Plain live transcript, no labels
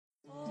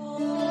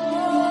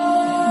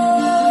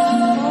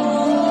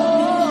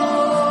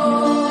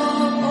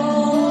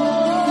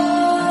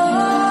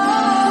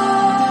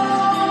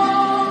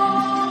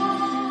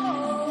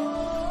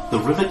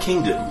River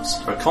Kingdoms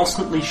are a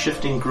constantly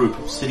shifting group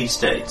of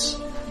city-states,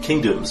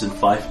 kingdoms and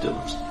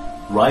fiefdoms,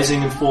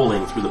 rising and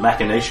falling through the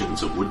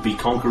machinations of would-be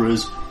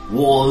conquerors,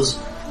 wars,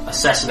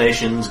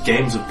 assassinations,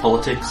 games of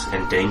politics,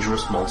 and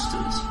dangerous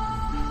monsters.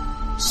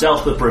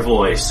 South of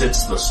Brevoy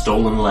sits the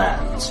Stolen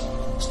Lands.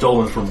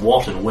 Stolen from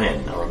what and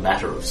when are a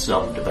matter of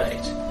some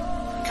debate.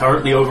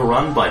 Currently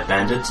overrun by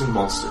bandits and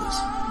monsters.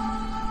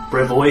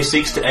 Brevoy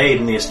seeks to aid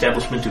in the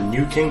establishment of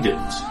new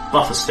kingdoms,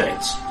 buffer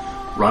states,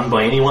 run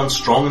by anyone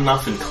strong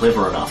enough and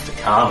clever enough to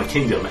carve a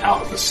kingdom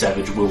out of the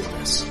savage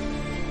wilderness.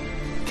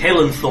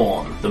 Caelan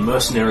Thorne, the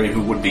mercenary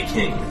who would be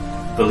king,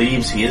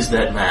 believes he is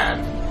that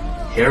man.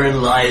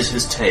 Herein lies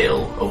his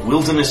tale of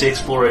wilderness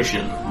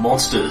exploration,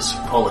 monsters,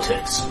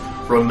 politics,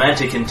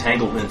 romantic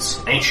entanglements,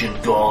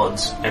 ancient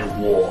gods,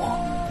 and war.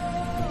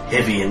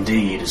 Heavy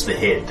indeed is the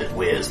head that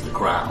wears the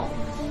crown.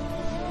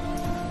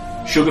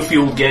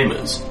 Sugar-Fueled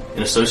Gamers,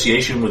 in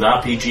association with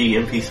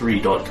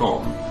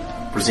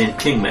RPGMP3.com, present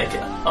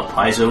Kingmaker, a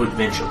Paizo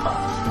adventure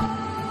path.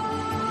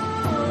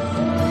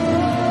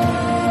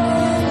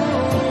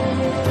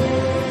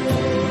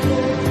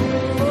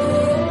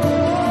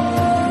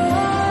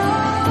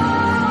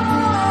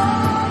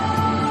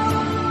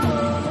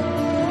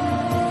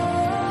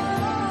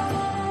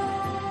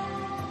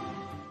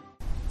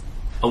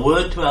 A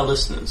word to our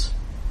listeners.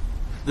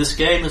 This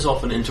game is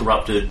often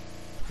interrupted.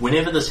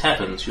 Whenever this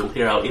happens, you'll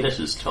hear our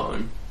editor's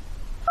tone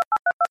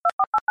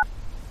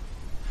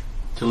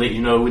to let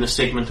you know when a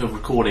segment of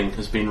recording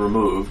has been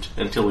removed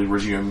until we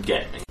resume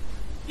gaming.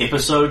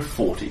 Episode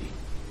 40.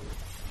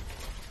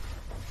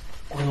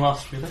 When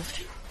last we left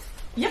you?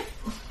 Yep.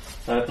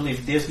 I believe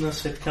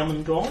Desness had come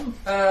and gone?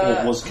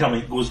 Or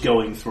was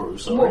going through,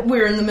 sorry.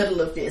 We're in the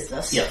middle of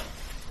business. Yeah.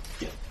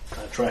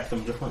 I track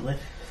them differently.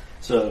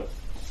 So,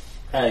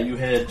 you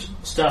had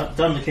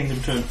done the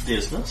Kingdom Turn for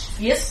Desness.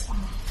 Yes.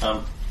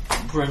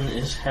 Bryn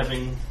is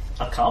having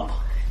a cup.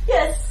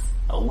 Yes.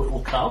 A little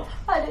cup.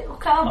 A little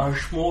cup. A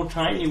small,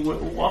 tiny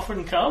little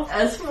waffin cup.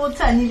 A small,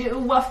 tiny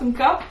little waffin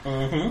cup.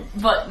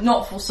 Mm-hmm. But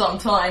not for some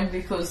time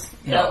because,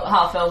 you know,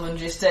 half-elven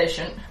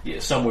gestation. Yeah,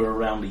 somewhere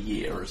around a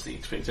year is the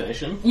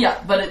expectation.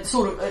 Yeah, but it's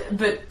sort of,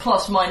 but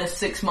plus minus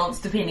 6 months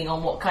depending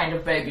on what kind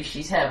of baby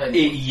she's having.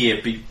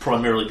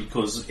 Primarily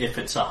because if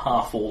it's a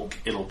half-orc,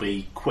 it'll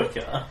be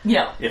quicker.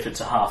 Yeah. If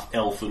it's a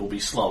half-elf, it'll be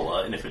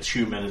slower. And if it's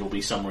human, it'll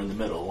be somewhere in the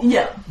middle.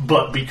 Yeah.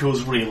 But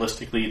because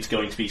realistically it's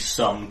going to be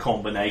some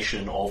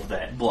combination of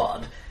that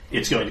blood,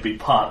 it's going to be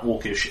part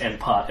orcish and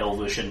part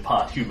elvish and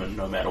part human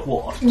no matter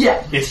what.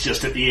 Yeah. It's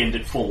just at the end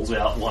it falls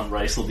out one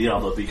race or the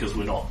other because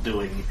we're not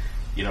doing,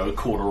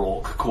 quarter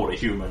orc, quarter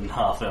human,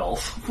 half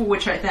elf. For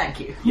which I thank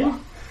you. Yeah.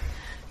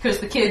 Because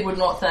the kid would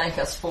not thank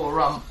us for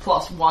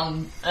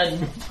 +1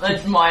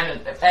 and minor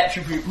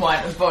attribute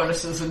minor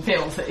bonuses and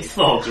penalties.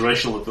 Oh,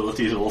 racial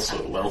ability is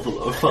also well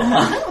below par.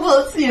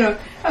 Well, it's,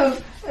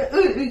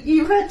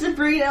 you had to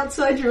bring it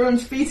outside your own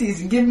species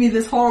and give me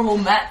this horrible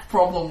math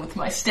problem with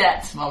my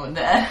stats, Mum and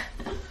Dad.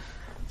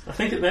 I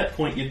think at that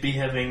point you'd be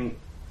having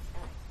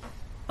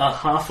a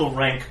half a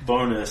rank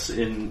bonus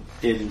in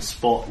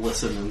spot,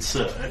 listen, and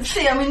search.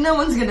 See, I mean,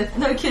 no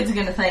kid's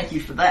gonna thank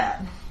you for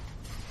that.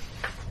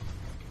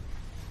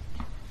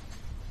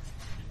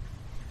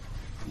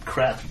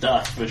 Crap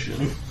dark vision.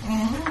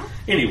 Mm-hmm.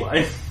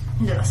 Anyway.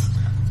 Yes.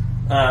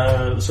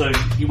 So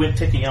you went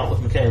ticking out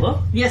with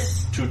Michaela.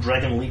 Yes. To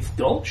Dragonleaf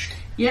Gulch.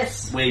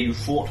 Yes. Where you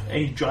fought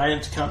a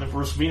giant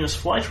carnivorous Venus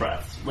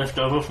flytrap left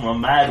over from a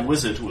mad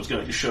wizard who was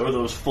going to show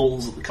those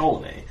fools at the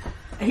colony.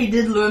 He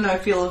did learn, I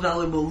feel, a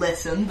valuable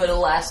lesson, but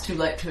alas, too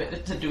late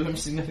to do him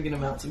significant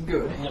amounts of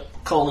good.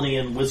 Yep. Colony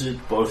and wizard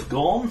both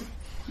gone.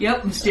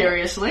 Yep,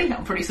 mysteriously.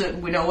 I'm pretty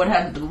certain we know what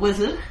happened to the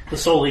wizard. The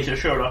Soul Eater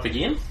showed up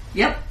again.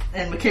 Yep,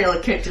 and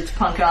Michaela kicked its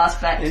punk ass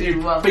back and to...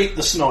 you beat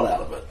the snot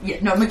out of it. Yeah,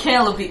 no,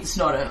 Michaela beat the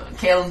snot out of it.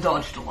 Michaela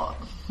dodged a lot.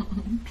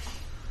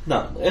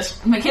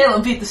 Nonetheless.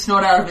 Michaela beat the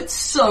snot out of it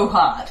so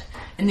hard,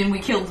 and then we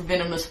killed the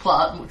venomous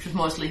plant, which was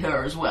mostly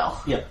her as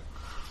well. Yep.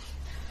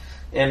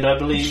 And I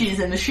believe... She's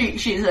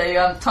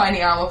a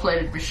tiny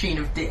armor-plated machine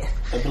of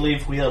death. I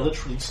believe we are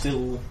literally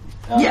still...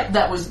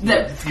 that was...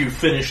 You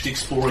finished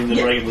exploring the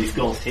Dragonleaf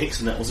Gulch Hex,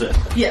 and that was it.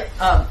 Yeah,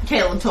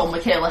 Caelan told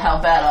Michaela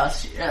how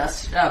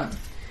badass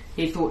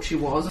he thought she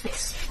was.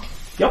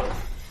 Yep.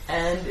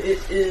 And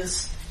it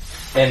is...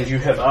 And you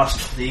have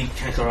asked for the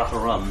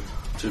Kankarata run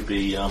to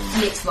be...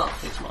 next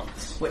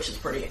month. Which is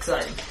pretty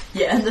exciting.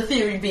 Yeah, and the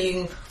theory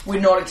being we're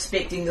not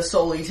expecting the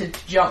Soul Eater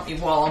to jump me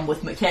while I'm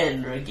with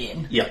Michaela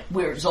again. Yep.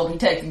 Whereas I'll be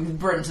taking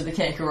Bryn to the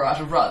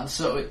Kankarata run,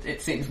 so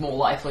it seems more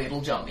likely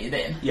it'll jump me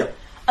then. Yep.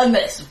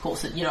 Unless, of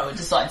course, it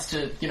decides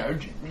to,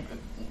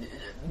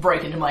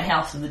 break into my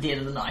house in the dead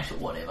of the night or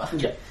whatever.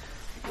 Yeah.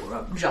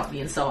 Or jump me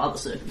in some other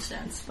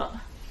circumstance, but...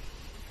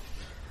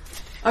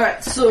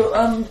 Alright,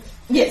 so,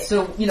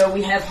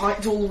 we have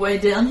hiked all the way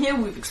down here,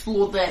 we've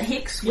explored that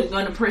hex, we're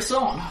going to press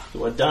on. So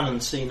we're done in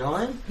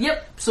C9?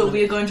 Yep, so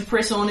we are going to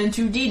press on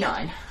into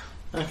D9.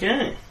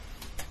 Okay.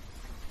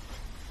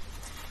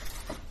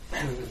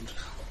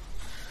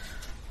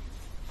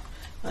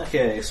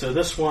 Okay, so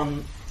this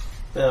one...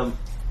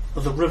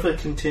 The river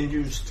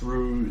continues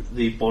through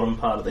the bottom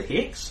part of the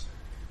hex,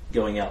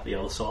 going out the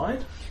other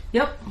side.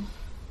 Yep.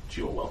 Which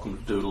you're welcome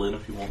to doodle in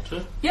if you want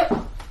to. Yep.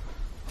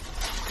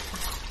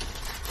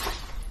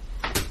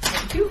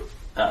 Thank you.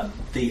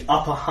 The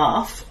upper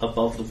half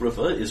above the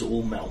river is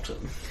all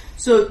mountain.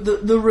 So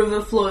the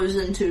river flows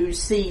into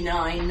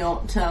C9,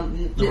 not...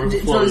 the river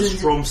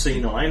flows from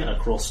C9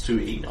 across to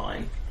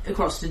E9.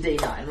 Across to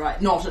D9, right?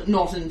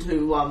 Not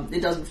into...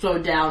 it doesn't flow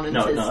down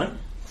into... No.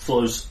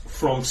 Flows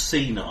from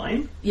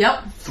C9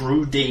 Yep.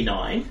 through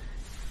D9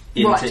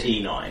 into Right.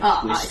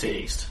 E9, west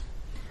to east.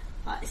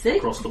 I see.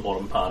 Across the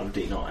bottom part of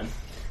D9.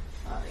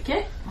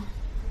 Okay.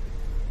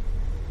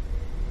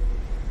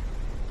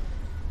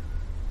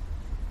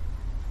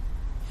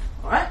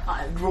 Alright,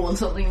 I've drawn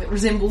something that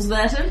resembles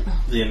that in.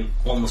 Then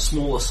on the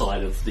smaller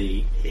side of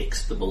the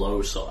hex, the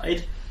below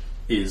side,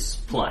 is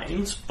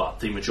plains, but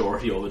the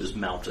majority of it is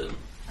mountain.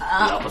 The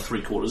upper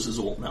 3/4 is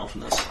all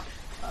mountainous.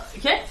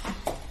 Okay.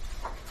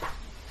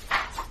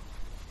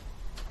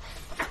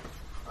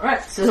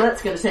 Alright, so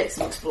that's going to take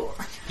some exploring.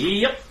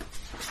 Yep.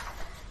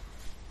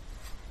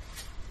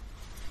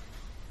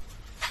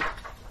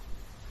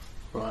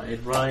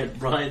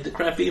 Ride the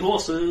crappy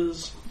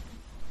horses.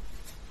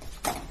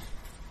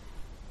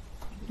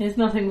 There's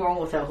nothing wrong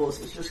with our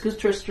horses, just because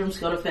Tristram's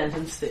got a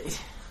phantom steed.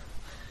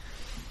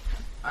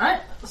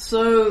 Alright,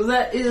 so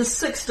that is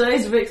 6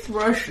 days of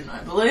exploration,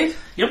 I believe.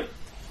 Yep.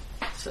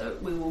 So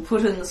we will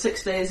put in the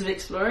 6 days of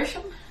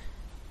exploration.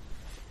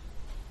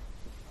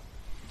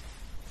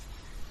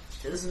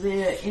 Is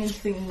there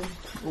anything,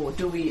 or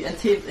do we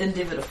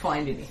endeavour to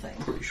find anything?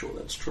 Pretty sure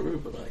that's true,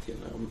 but I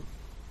can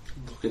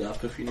look it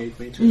up if you need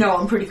me to. No,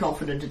 I'm pretty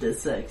confident it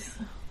is 6.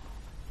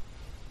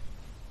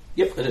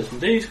 Yep, it is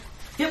indeed.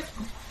 Yep.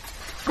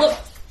 Look.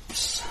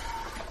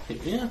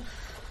 Yeah.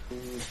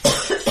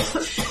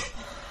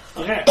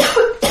 Okay.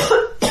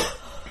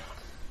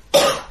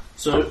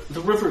 So the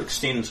river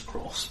extends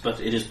across, but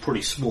it is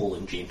pretty small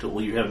and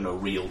gentle. You have no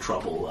real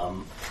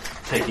trouble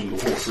taking your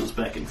horses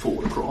back and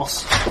forward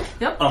across.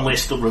 Yep.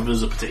 Unless the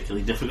rivers are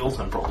particularly difficult,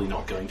 I'm probably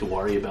not going to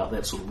worry about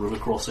that sort of river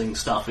crossing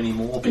stuff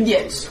anymore. Because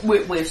yes,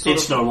 we've sort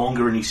it's no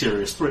longer any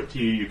serious threat to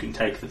you. You can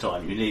take the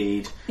time you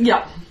need.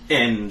 Yeah.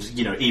 And,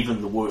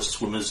 even the worst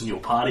swimmers in your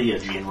party are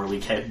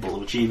generally capable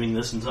of achieving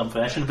this in some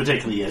fashion,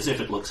 particularly as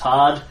if it looks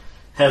hard.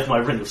 Have my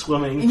ring of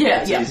swimming.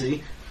 Yeah, it's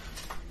easy.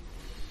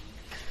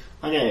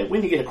 Okay,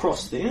 when you get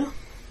across there,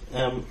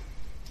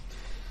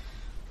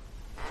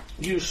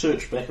 you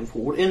search back and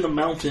forward. In the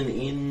mountain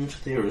end,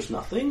 there is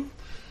nothing.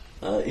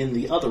 In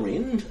the other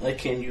end,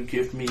 can you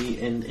give me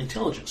an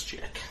intelligence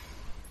check?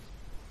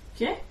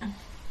 Okay.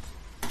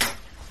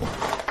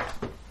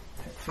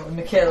 Hopefully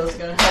Michaela's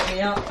going to help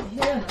me out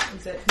here. Not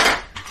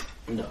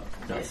exactly. No,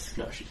 Yes.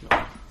 no, she's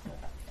not.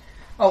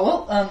 Oh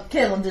well,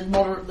 Kaelin did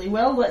moderately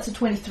well. That's a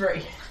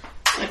 23.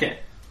 Okay.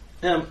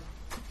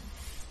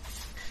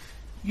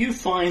 You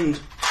find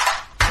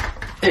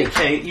a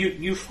cave.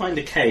 You find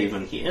a cave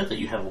in here that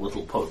you have a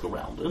little poke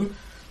around in.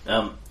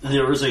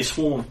 There is a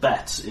swarm of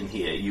bats in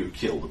here. You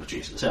kill the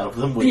producers out of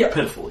them with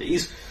pitiful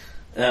ease.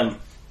 The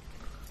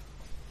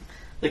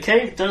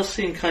cave does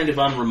seem kind of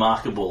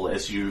unremarkable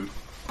as you...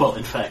 Well,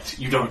 in fact,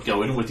 you don't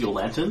go in with your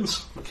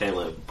lanterns.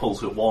 Michaela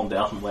pulls her wand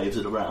out and waves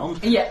it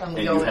around. Yeah, and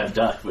you have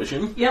dark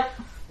vision. Yep.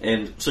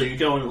 And so you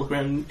go and look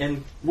around,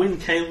 and when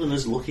Kaelin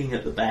is looking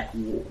at the back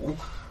wall,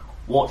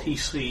 what he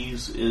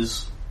sees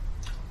is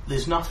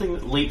there's nothing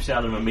that leaps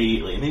out at him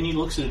immediately, and then he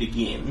looks at it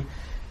again,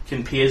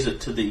 compares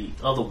it to the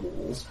other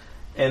walls,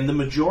 and the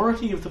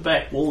majority of the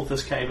back wall of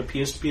this cave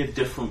appears to be a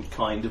different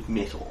kind of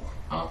metal.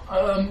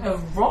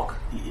 Of rock?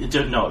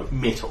 No,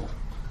 metal.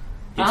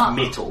 It's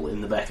metal in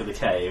the back of the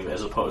cave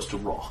as opposed to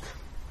rock.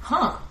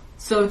 Huh.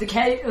 So the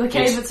cave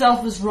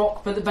itself is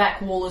rock, but the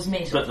back wall is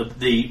metal. But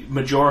the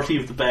majority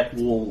of the back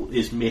wall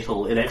is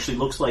metal. It actually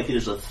looks like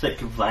there's a thick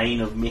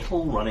vein of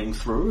metal running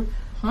through,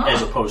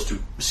 as opposed to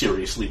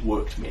seriously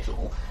worked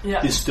metal.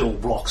 Yeah. There's still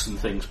rocks and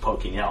things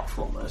poking out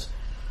from it.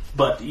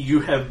 But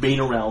you have been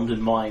around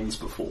in mines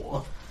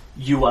before.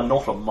 You are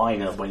not a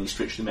miner by any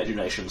stretch of the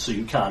imagination, so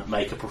you can't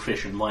make a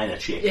profession miner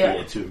check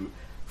here to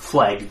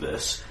flag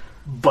this.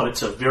 But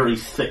it's a very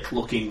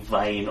thick-looking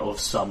vein of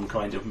some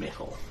kind of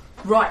metal.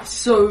 Right,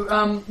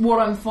 so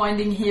what I'm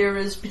finding here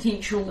is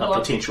potential... A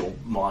potential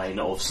mine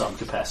of some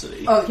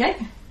capacity. Okay.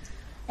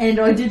 And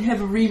I did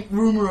have a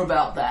rumour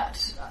about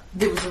that.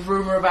 There was a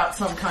rumour about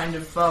some kind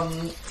of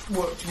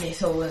worked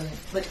metal, and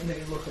let me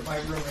look at my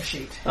rumour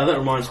sheet. That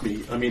reminds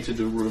me, I meant to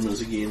do rumours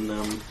again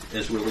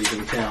as we're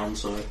leaving town,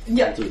 so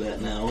I'll do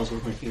that now as we're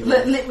thinking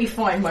about Let me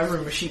find my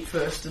rumour sheet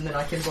first, and then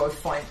I can both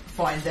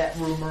find that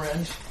rumour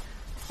and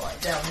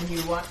write down the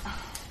new one.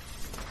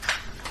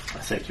 I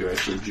think you're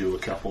actually due a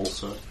couple,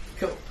 so...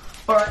 Cool.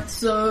 Alright,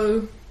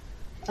 so...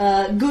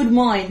 good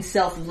mine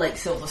south of Lake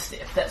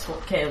Silverstep. That's what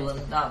Kaelin...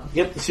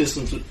 Yep, this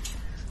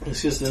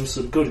is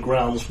some good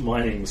grounds for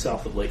mining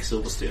south of Lake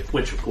Silverstep,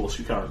 which, of course,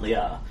 you currently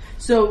are.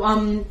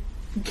 So,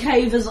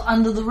 cave is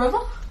under the river?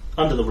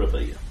 Under the river,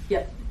 yeah.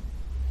 Yep.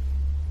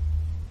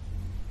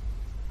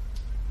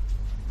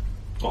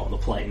 On the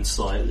plain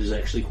side, it is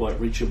actually quite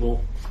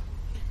reachable.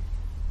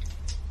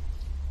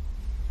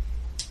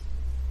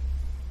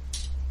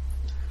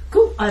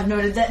 I've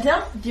noted that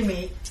down.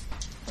 Jimmy.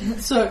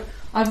 So,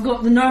 I've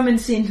got the Norman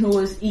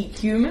centaurs eat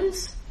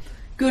humans.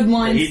 Good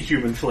minds... They eat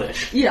human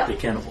flesh. Yeah. They're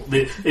cannibal.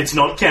 It's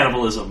not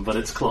cannibalism, but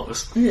it's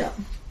close. Yeah.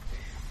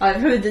 I've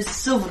heard there's a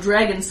silver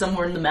dragon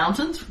somewhere in the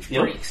mountains, which is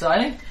pretty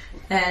exciting.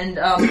 And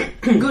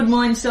good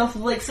minds south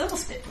of Lake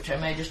Silverstep, which I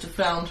may just have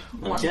found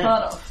one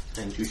part of.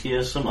 And you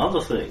hear some other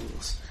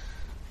things.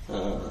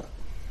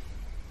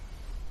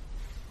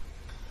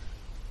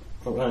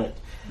 Alright.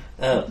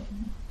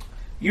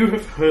 You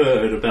have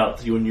heard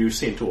about your new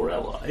centaur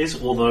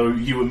allies, although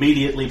you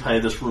immediately pay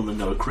this rumour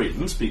no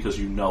credence because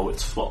you know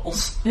it's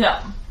false.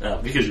 Yeah.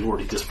 Because you've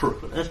already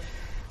disproven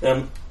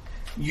it.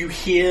 You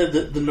hear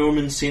that the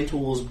Norman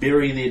centaurs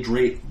bury their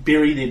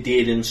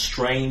dead in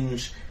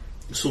strange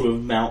sort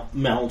of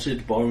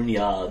mounted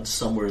boneyards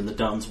somewhere in the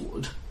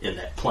Dunswood, in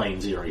that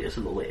plains area to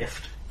the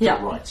left. Yeah.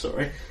 To the right,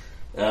 sorry.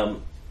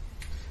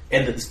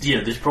 And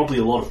there's probably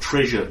a lot of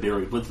treasure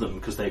buried with them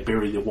because they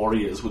bury their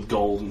warriors with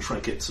gold and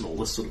trinkets and all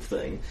this sort of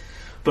thing.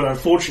 But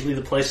unfortunately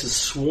the place is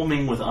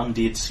swarming with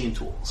undead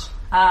centaurs.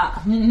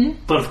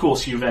 But of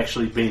course you've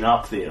actually been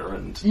up there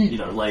and,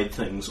 laid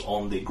things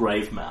on their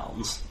grave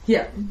mounds.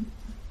 Yeah.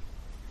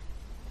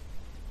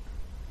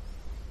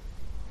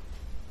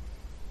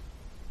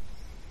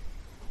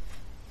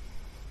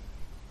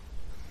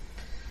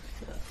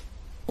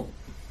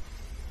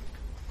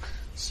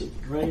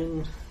 Silver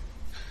Dragon.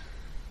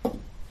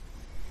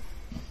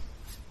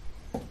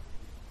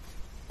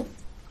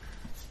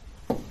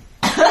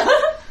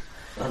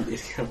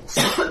 Undead camels.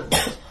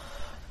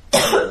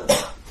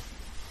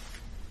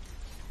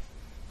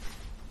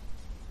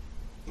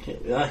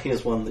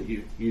 Here's one that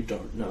you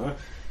don't know.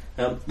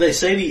 They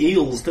say the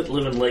eels that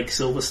live in Lake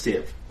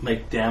Silverstep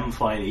make damn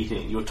fine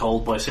eating. You're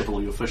told by several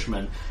of your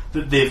fishermen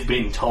that they've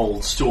been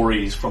told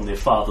stories from their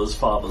father's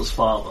father's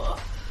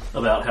father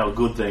about how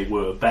good they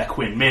were back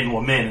when men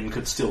were men and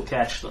could still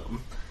catch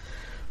them.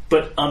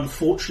 But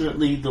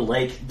unfortunately the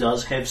lake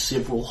does have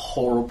several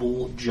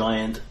horrible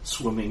giant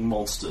swimming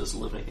monsters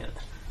living in it.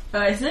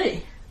 I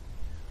see.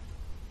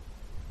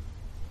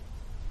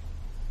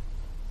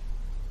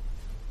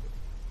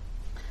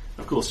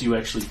 Of course you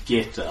actually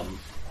get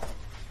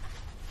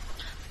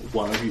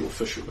one of your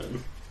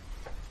fishermen.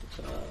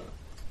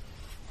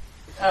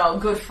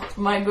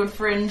 My good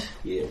friend.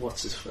 Yeah,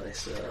 what's his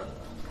face?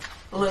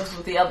 Lives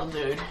with the other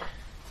dude.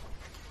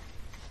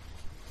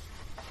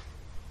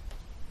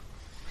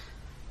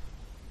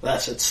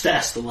 That's it,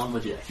 Stas the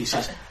lumberjack. He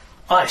says,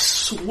 I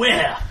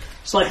swear!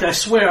 It's like I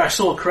swear I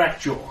saw a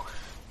crackjaw.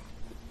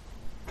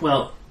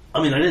 Well,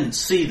 I mean, I didn't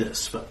see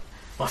this, but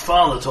my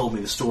father told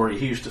me the story.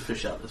 He used to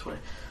fish out this way.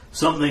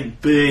 Something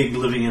big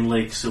living in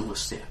Lake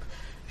Silverstep.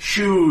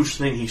 Huge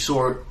thing, he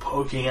saw it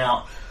poking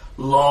out.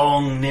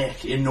 Long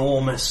neck,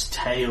 enormous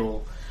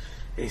tail.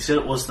 He said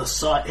it was the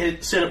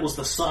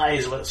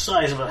size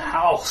of a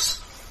house.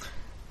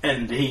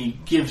 And he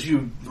gives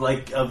you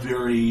like a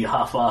very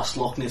half-assed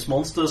Loch Ness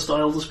Monster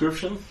style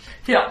description.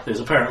 Yeah. There's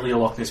apparently a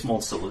Loch Ness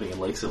Monster living in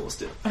Lake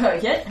Silverstep.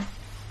 Okay.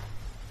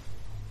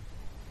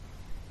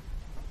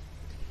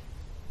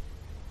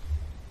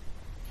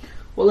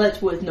 Well,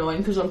 that's worth knowing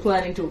because I'm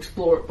planning to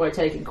explore it by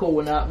taking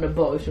Corwin out in a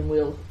boat, and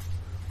we'll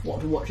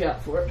want to watch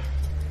out for it.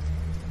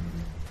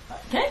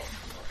 Okay.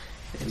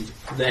 And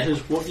that is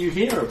what you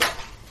hear about.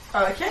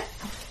 Okay.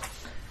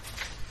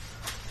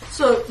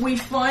 So, we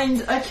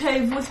find a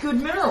cave with good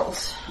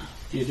minerals.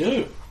 You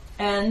do.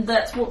 And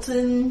that's what's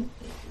in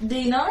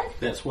D9?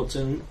 That's what's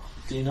in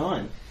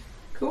D9.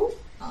 Cool.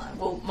 I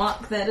will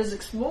mark that as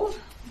explored.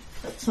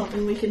 That's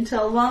something we can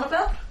tell Van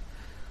about.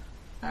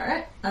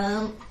 Alright.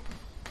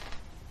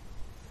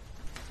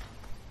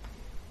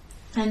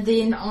 And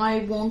then I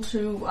want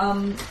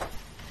to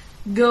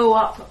go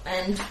up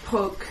and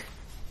poke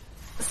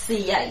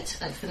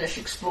C8 and finish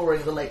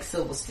exploring the Lake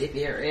Silverstep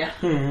area.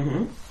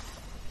 Mm-hmm.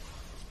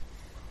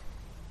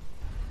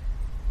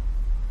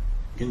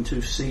 Into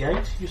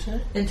C8, you say?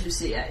 Into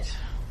C8.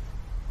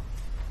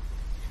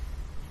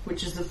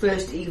 Which is the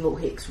first evil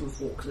hex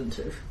we've walked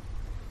into.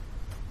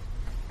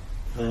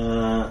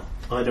 I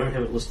don't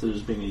have it listed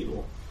as being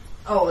evil.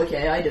 Oh,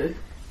 okay, I do.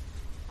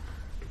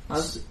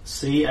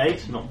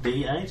 C8, not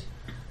B8?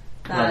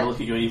 Can I have a look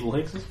at your evil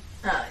hexes?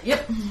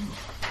 Yep.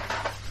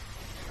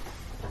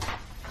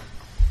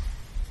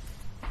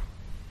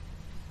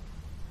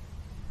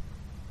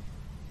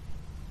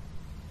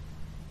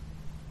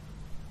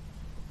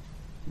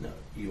 No,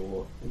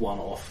 you're one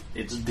off.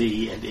 It's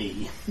D and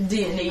E.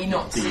 D and E,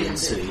 not D C and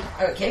C.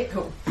 Okay,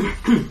 cool.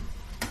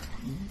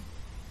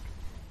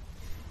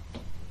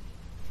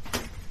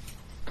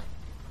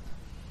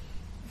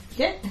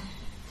 Okay.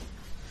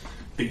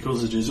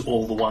 Because it is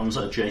all the ones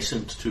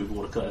adjacent to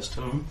Mordecai's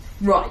tomb.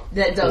 Right,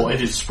 that does. Or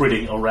it is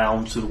spreading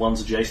around to the ones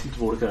adjacent to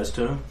Mordecai's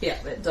tomb.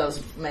 Yeah, that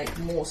does make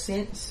more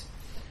sense.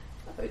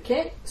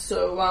 Okay,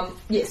 so,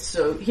 yes,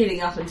 so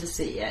heading up into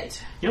C8.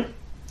 Yep.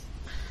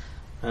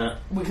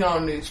 We can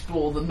only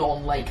explore the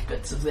non-lake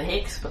bits of the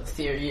hex, but the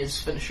theory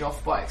is finish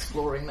off by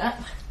exploring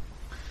that.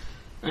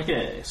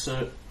 Okay,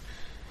 so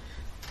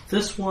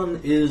this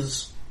one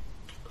is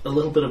a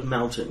little bit of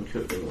mountain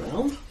curving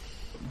around,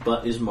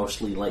 but is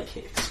mostly lake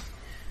hex.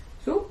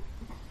 Cool.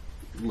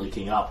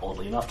 Linking up,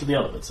 oddly enough, to the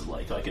other bits of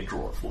lake. I can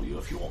draw it for you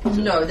if you want me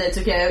to. No, that's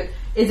okay.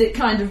 Is it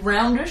kind of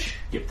roundish?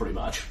 Yeah, pretty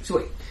much.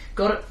 Sweet.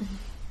 Got it.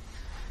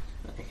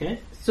 Okay.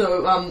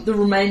 So, the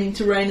remaining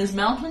terrain is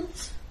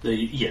mountains?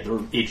 The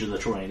edge of the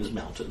terrain is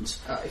mountains.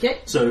 Okay.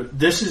 So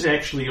this is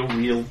actually a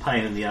real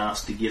pain in the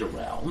ass to get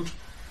around,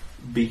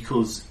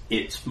 because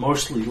it's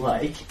mostly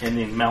lake, and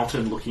then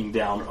mountain looking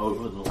down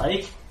over the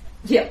lake.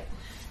 Yep.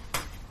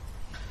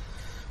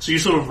 So you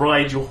sort of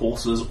ride your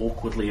horses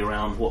awkwardly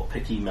around what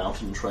picky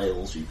mountain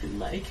trails you can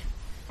make.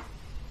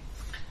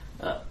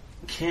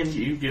 Can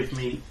you give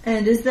me...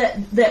 And is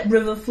that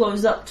river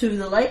flows up to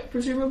the lake,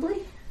 presumably?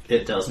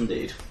 It does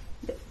indeed.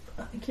 Yep.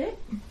 Okay.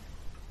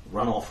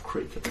 Runoff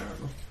Creek,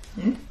 apparently.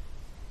 Hmm.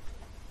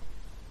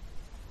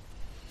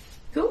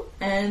 Cool.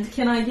 And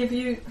can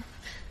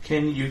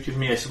you give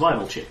me a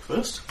survival check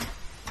first?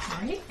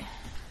 Right.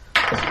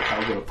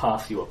 I've got a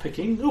path you are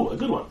picking. Oh, a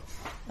good one.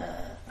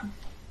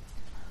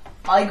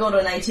 I got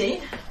an 18.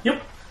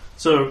 Yep.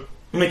 So,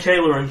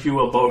 Michaela and you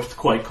are both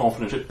quite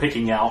confident at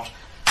picking out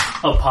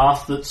a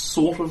path that's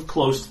sort of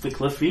close to the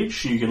cliff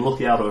edge, so you can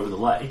look out over the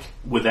lake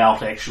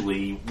without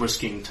actually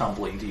risking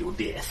tumbling to your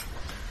death.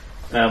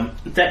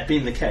 That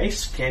being the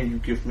case, can you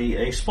give me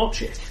a spot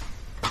check?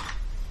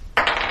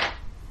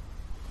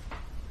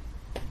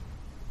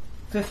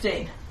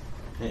 15.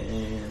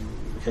 And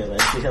Michaela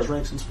actually has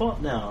ranks in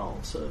spot now,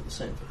 so the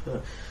same for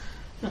her.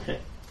 Okay.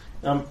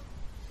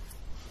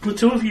 The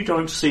two of you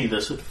don't see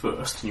this at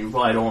first, and you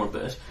ride on a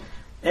bit.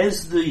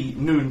 As the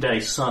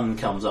noonday sun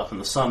comes up and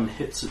the sun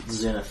hits its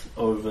zenith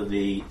over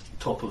the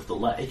top of the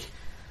lake,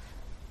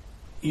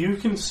 you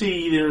can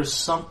see there is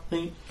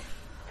something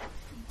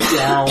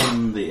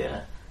down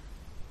there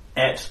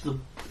at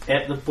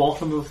the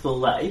bottom of the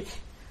lake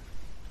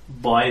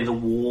by the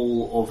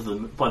wall of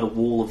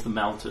the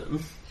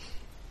mountain.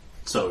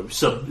 So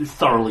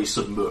thoroughly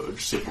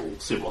submerged, several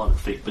hundred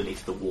feet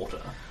beneath the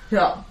water.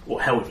 Yeah. Or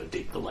however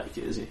deep the lake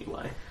is,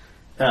 anyway.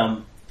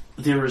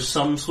 There is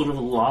some sort of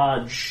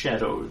large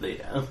shadow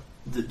there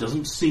that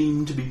doesn't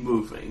seem to be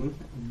moving,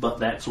 but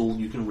that's all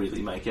you can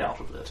really make out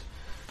of it.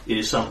 It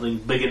is something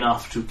big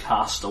enough to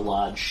cast a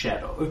large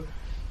shadow,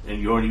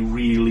 and you only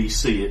really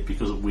see it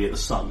because of where the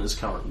sun is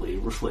currently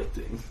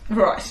reflecting.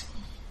 Right.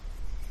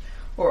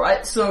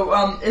 Alright,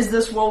 so is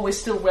this while we're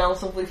still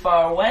relatively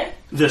far away?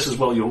 This is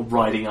while you're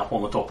riding up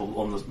on the top of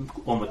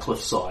on the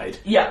cliff side.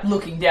 Yeah,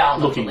 looking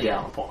down. Looking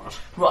down upon it.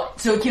 Right,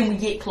 so can we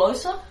get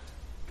closer?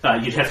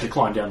 You'd have to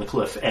climb down the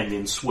cliff and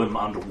then swim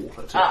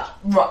underwater to it.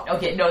 Right,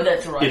 okay, no,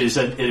 that's right. It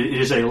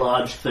is a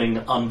large thing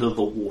under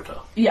the water.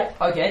 Yeah,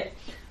 okay.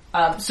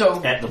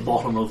 So at the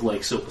bottom of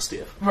Lake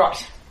Silverstair.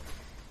 Right.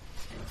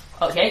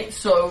 Okay,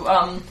 so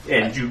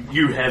and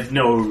you have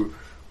no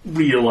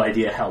real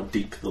idea how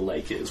deep the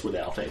lake is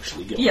without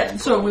actually getting. Yeah,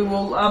 so we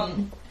will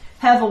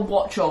have a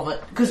watch of it,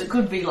 because it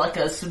could be like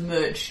a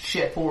submerged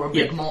ship or a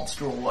big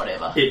monster or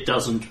whatever. It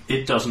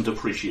doesn't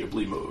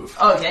appreciably move.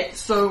 Okay,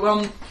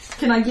 so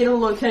can I get a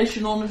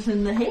location on it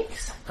in the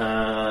hex?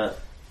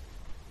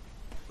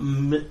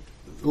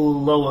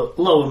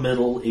 Lower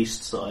middle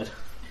east side.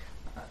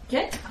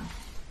 Okay.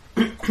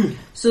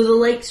 So the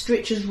lake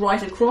stretches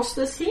right across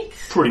this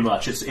hex? Pretty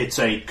much. It's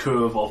a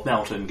curve of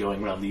mountain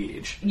going around the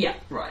edge. Yeah,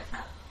 right.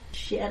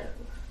 Shadow.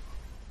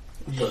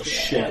 The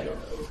shadow.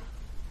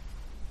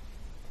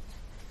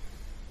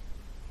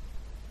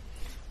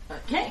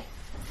 Okay.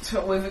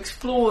 So we've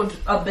explored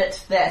a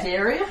bit that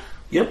area.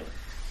 Yep.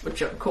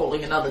 Which I'm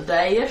calling another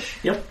day-ish.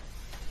 Yep.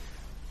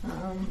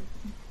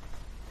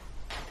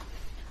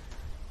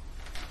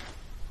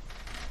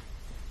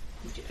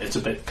 It's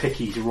a bit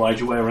picky to ride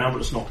your way around,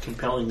 but it's not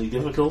compellingly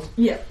difficult.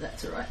 Yeah,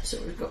 that's alright.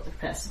 So we've got the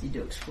capacity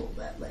to explore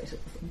that later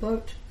with the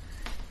boat.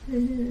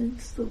 And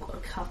still got a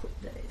couple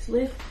of days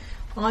left.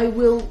 I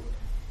will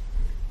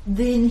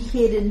then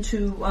head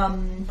into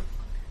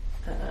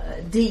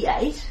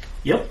D8.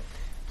 Yep.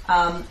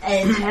 And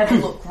have a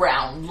look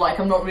round. Like,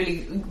 I'm not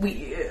really...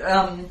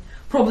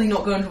 probably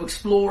not going to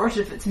explore it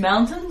if it's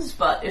mountains,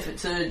 but if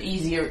it's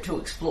easier to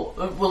explore...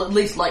 we'll at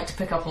least like to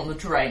pick up on the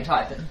terrain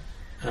typing.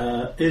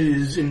 It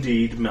is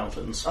indeed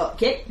mountains.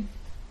 Okay.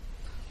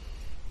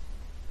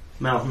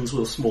 Mountains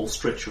with a small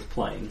stretch of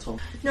plains on.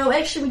 No,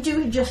 actually, we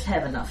do just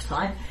have enough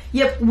time.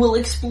 Yep, we'll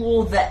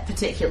explore that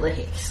particular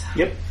hex.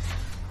 Yep.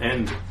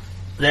 And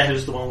that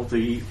is the one with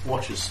the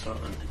Watcher's Stone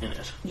in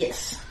it.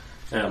 Yes.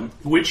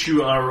 Which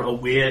you are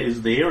aware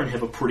is there and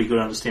have a pretty good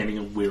understanding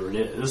of where it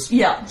is.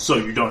 Yeah. So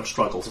you don't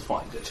struggle to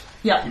find it.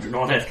 Yeah. You do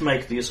not have to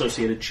make the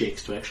associated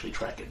checks to actually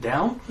track it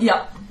down.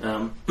 Yeah.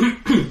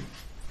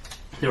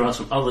 There are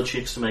some other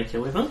checks to make,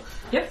 however.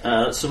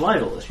 Yep.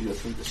 Survival as you go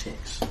through the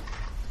checks.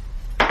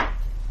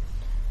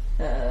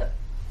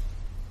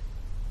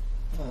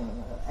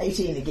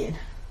 18 again.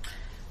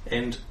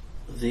 And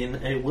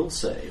then a will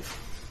save.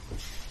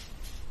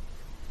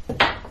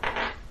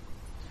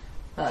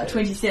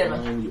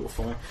 27. Oh, you're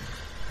fine.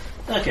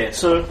 Okay,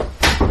 so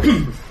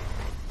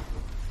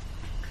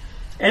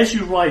as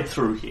you ride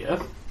through here,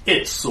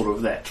 it's sort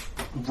of that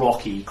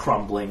rocky,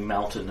 crumbling,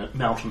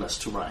 mountainous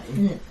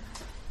terrain.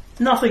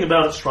 Nothing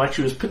about it strikes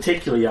you as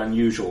particularly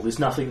unusual. There's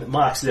nothing that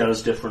marks it out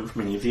as different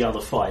from any of the other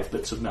 5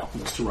 bits of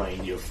mountainous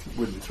terrain you've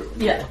ridden through.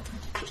 Yeah.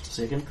 Just a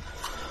second.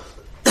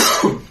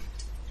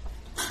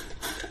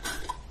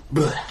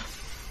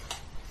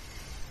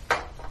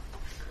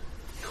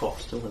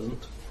 Cough still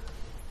hasn't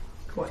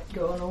Quite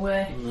going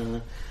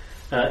away.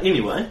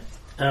 anyway,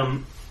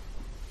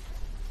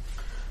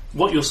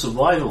 what your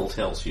survival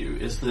tells you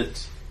is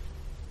that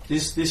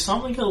there's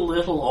something a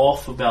little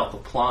off about the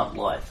plant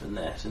life in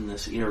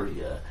this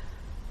area,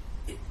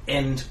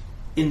 and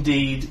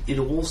indeed it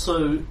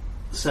also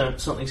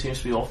something seems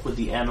to be off with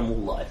the animal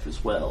life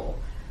as well.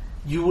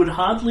 You would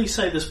hardly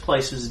say this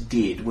place is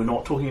dead. We're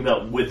not talking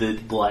about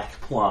withered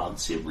black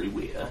plants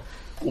everywhere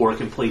or a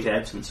complete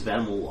absence of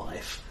animal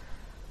life,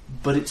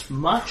 but it's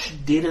much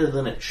deader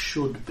than it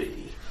should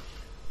be.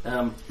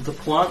 The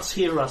plants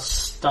here are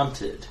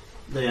stunted.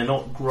 They are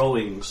not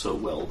growing so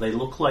well. They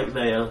look like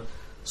they are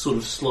sort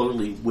of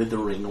slowly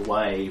withering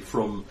away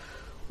from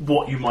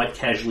what you might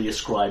casually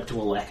ascribe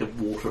to a lack of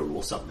water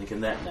or something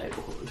in that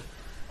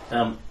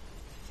neighbourhood.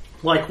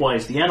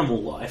 Likewise, the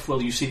animal life.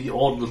 You see the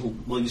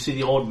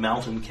odd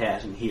mountain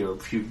cat and hear a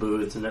few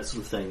birds and that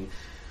sort of thing.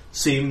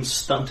 Seems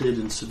stunted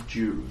and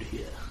subdued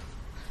here.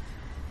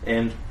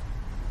 And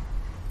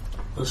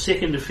the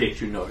second effect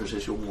you notice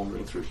as you're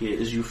wandering through here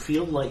is you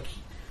feel like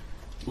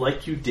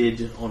you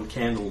did on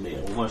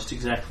Candlemere, almost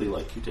exactly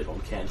like you did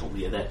on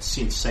Candlemere. That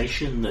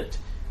sensation that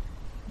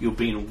you're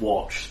being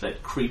watched,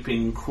 that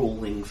creeping,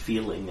 crawling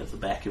feeling at the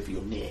back of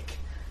your neck,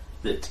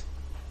 that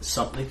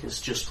something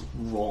is just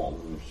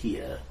wrong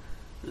here.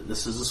 That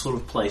this is a sort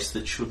of place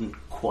that shouldn't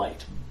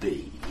quite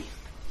be.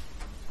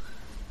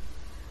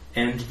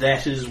 And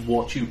that is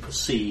what you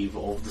perceive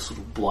of the sort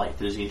of blight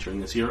that is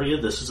entering this area.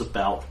 This is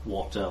about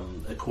what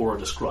Akora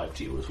described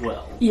to you as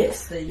well.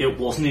 Yes. It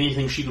wasn't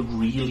anything she could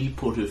really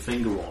put her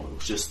finger on. It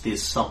was just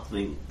there's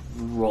something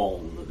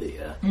wrong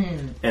there.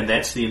 Mm. And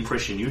that's the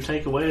impression you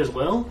take away as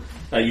well.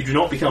 You do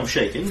not become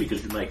shaken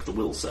because you make the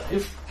will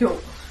save. Cool.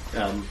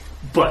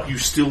 But you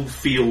still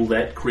feel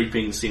that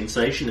creeping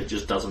sensation. It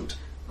just doesn't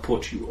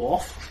put you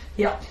off.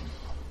 Yep.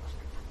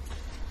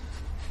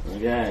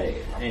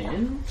 Okay,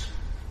 and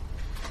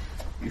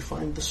you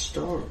find the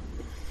stone.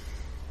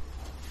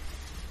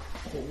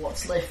 Or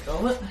what's left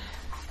of it.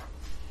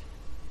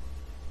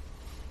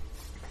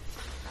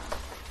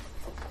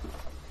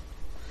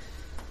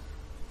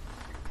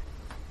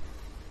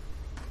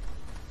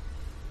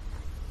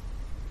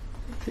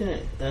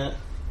 Okay,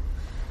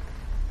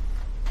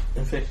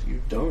 in fact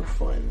you don't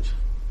find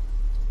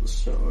the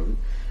stone.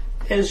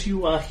 As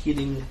you are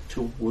heading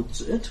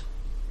towards it,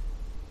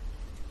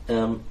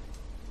 let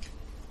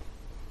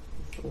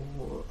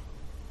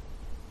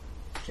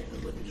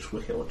me just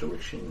work out what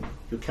direction.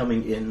 You're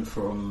coming in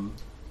from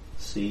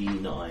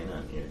C9,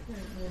 aren't you?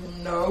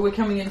 No, we're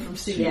coming in from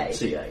C8.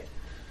 C8.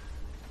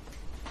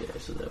 Okay,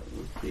 so that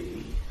would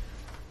be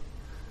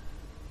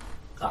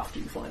after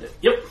you find it.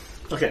 Yep.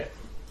 Okay.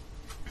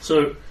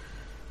 So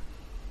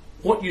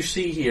what you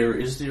see here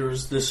is there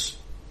is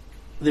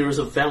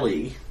a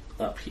valley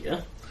up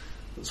here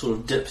that sort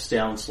of dips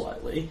down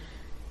slightly,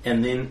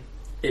 and then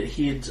it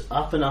heads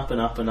up and up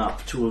and up and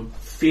up to a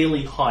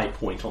fairly high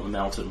point on the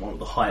mountain, one of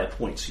the higher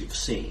points you've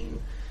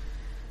seen.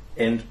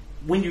 And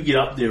when you get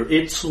up there,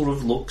 it sort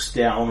of looks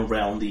down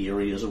around the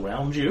areas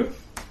around you.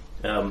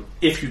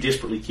 If you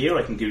desperately care,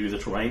 I can give you the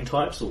terrain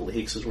types, all the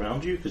hexes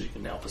around you, because you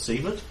can now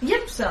perceive it.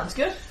 Yep, sounds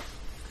good.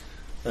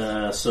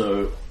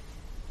 So,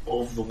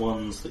 of the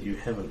ones that you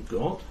haven't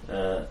got,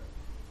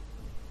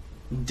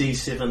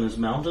 D7 is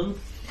mountain,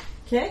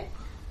 Okay.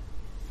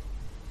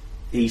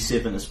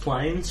 E7 is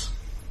plains,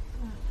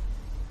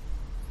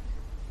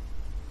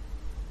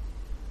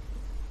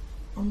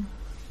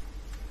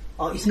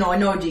 Oh, no, I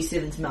know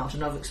D7's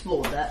mountain. I've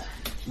explored that.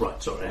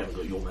 right, sorry, I haven't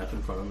got your map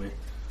in front of me.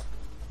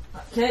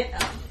 Okay.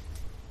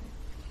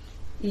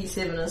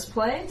 E7 is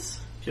plains.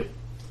 Yep.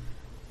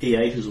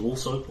 E8 is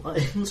also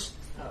plains.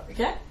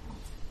 Okay.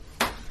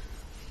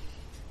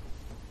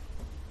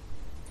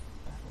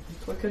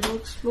 Quicker to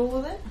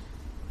explore that.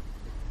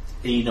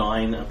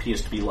 E9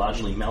 appears to be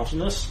largely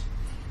mountainous,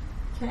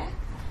 Okay.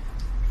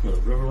 with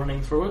a river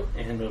running through it,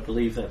 and I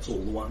believe that's all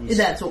the ones.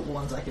 That's all the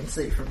ones I can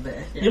see from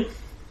there. Yeah. Yep.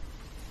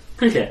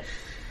 Okay.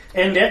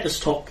 And at this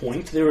top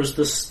point, there is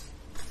this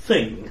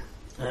thing.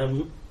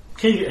 Can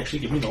you actually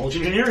give me a knowledge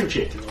engineering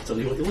check, and I'll tell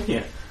you what you're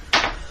looking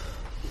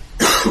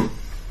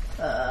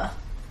at.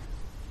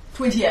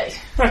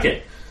 28.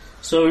 Okay.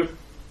 So,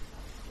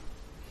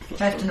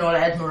 I have to not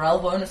add morale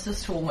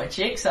bonuses to all my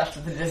checks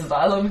after the Desert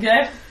Island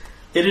game.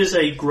 it is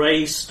a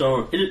grey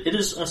stone. It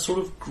is a sort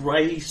of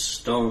grey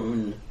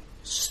stone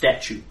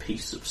statue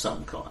piece of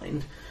some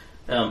kind.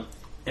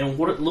 And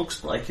what it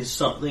looks like is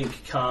something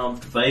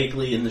carved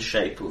vaguely in the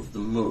shape of the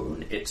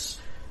moon. It's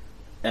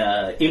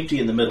empty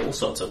in the middle,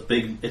 so it's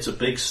a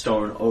big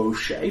stone O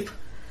shape.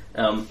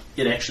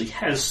 It actually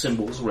has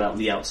symbols around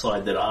the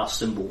outside that are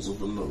symbols of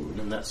the moon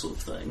and that sort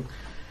of thing.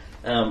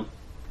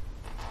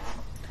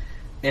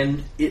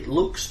 And it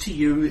looks to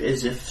you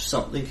as if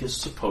something is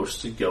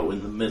supposed to go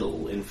in the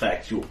middle. In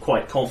fact, you're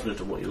quite confident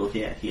of what you're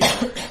looking at here.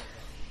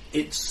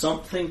 It's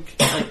something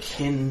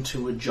akin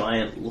to a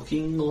giant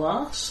looking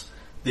glass.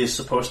 There's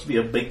supposed to be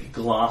a big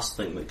glass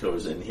thing that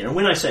goes in here. And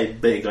when I say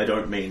big, I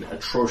don't mean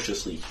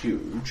atrociously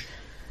huge.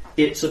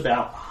 It's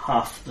about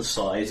half the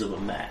size of a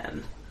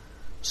man.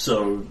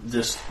 So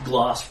this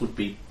glass would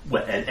be...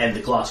 And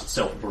the glass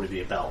itself would probably be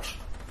about...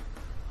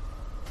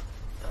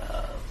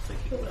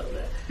 thinking about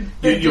that.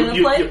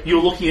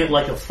 You're looking at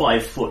like a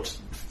 5-foot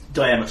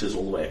diameters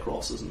all the way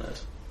across, isn't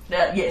it?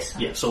 Yes.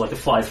 Yeah, so like a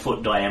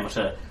 5-foot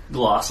diameter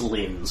glass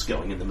lens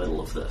going in the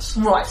middle of this.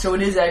 Right, so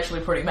it is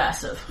actually pretty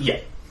massive. Yeah.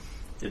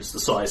 It's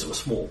the size of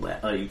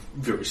a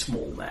very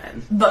small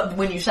man. But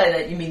when you say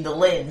that, you mean the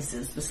lens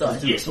is the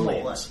size of a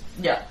small lens.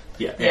 Yeah.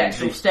 Yeah. The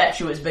actual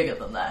statue is bigger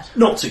than that.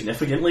 Not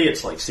significantly,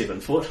 it's like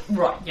 7 foot.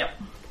 Right, yep.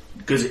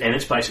 And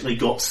it's basically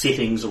got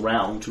settings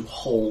around to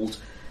hold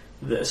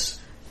this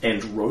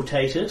and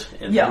rotate it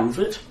and move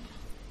it.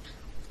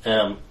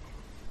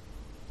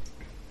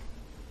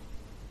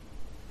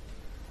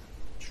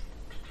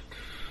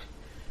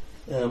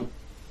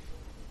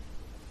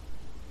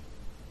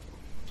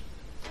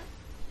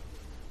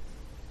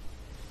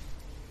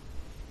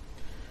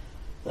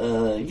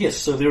 Yes,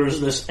 so there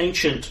is this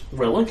ancient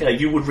relic.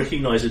 You would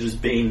recognise it as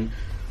being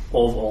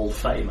of old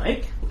Fey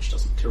make, which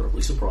doesn't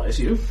terribly surprise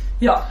you.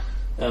 Yeah.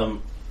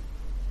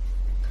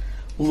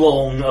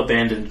 Long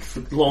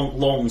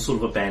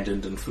sort of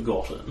abandoned and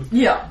forgotten.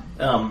 Yeah.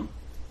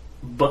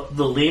 But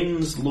the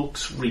lens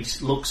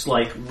looks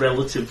like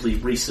relatively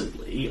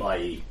recently,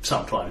 i.e.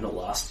 sometime in the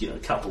last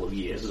couple of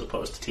years as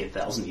opposed to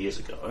 10,000 years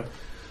ago,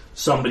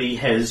 somebody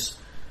has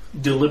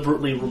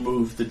deliberately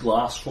removed the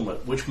glass from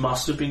it, which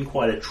must have been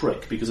quite a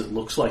trick because it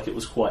looks like it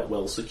was quite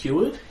well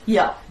secured.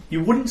 Yeah.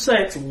 You wouldn't say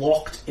it's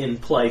locked in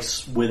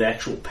place with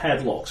actual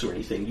padlocks or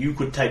anything. You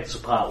could take this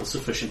apart with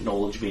sufficient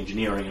knowledge of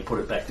engineering and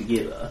put it back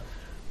together,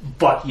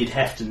 but you'd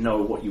have to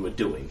know what you were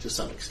doing to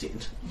some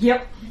extent.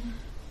 Yep.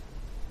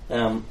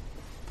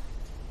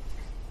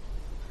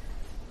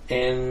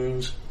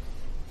 And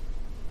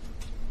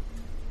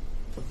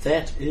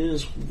that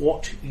is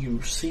what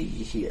you see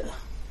here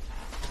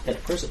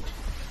at present.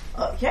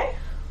 Okay.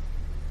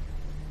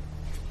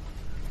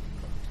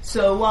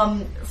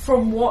 So,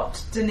 from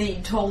what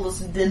Denise told us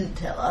and didn't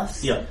tell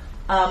us,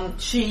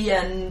 she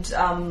and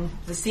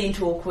the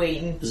Centaur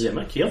Queen,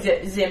 Zemek,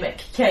 Zemek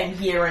came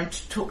here and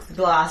took the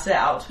glass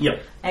out.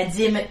 Yep. And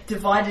Zemek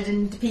divided it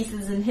into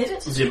pieces and hid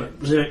it?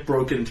 Zemek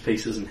broke it into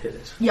pieces and hid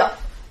it. Yeah.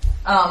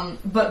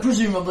 But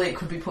presumably it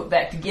could be put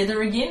back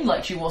together again,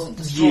 like she wasn't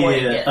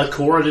destroying it. Yeah,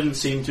 Akora didn't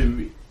seem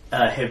to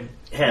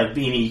have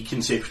any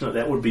conception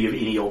that would be of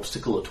any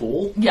obstacle at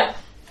all. Yeah.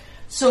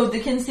 So the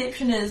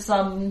conception is,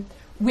 when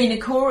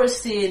Akora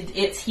said,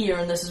 it's here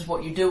and this is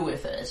what you do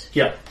with it,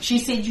 she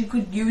said you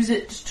could use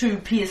it to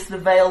pierce the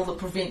veil that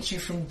prevents you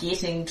from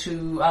getting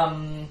to,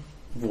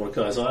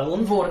 Vortikai's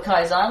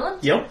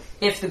Island. Yep.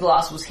 If the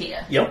glass was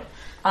here. Yep.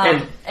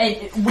 And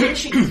when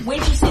she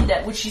said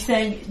that, was she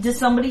saying, does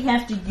somebody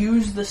have to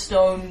use the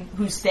stone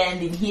who's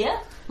standing here?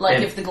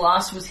 Like if the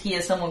glass was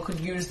here, someone could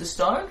use the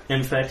stone?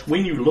 In fact,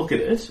 when you look at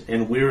it,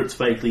 and where it's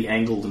vaguely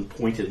angled and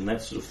pointed and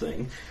that sort of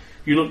thing,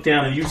 you look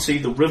down and you see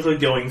the river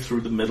going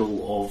through the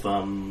middle of,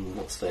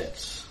 what's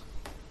that?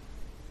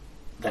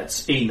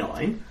 That's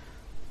E9.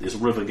 There's a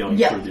river going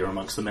through there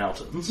amongst the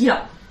mountains.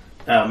 Yeah.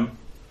 And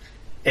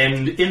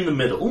in the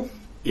middle,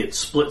 it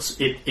splits,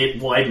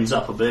 it widens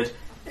up a bit,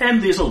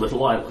 and there's a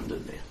little island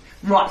in there.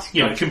 Right.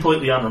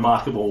 Completely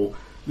unremarkable.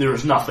 There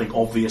is nothing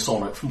obvious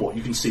on it from what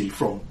you can see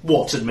from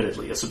what's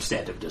admittedly a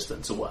substantive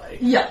distance away.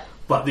 Yeah.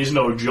 But there's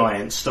no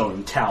giant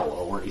stone tower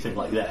or anything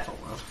like that on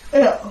it.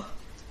 Yeah.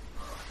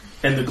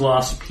 And the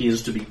glass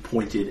appears to be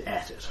pointed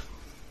at it.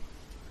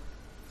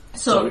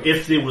 So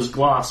if there was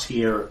glass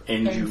here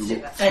and you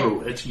looked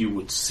through it, you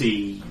would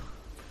see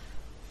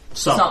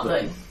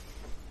something.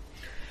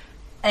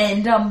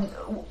 And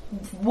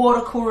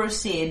what Akora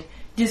said,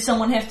 does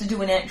someone have to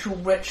do an actual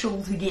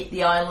ritual to get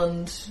the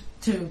island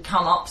to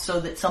come up so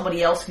that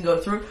somebody else can go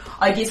through?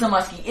 I guess I'm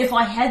asking, if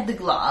I had the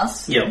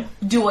glass,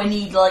 do I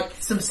need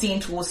some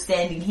centaurs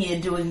standing here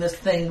doing this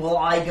thing while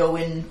I go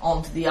in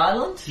onto the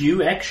island?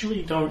 You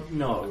actually don't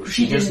know.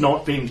 She has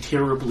not been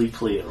terribly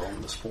clear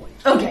on this point.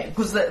 Okay,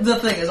 because the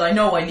thing is, I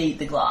know I need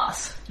the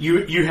glass.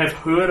 You have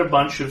heard a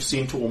bunch of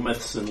centaur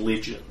myths and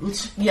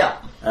legends. Yeah.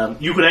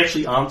 You could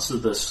actually answer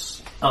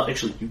this.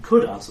 Actually, you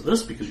could answer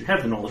this because you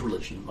have the knowledge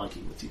religion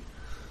monkey with you.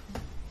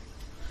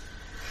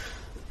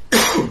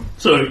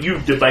 So you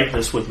debate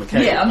this with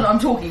Michaela. Yeah, I'm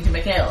talking to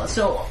Michaela.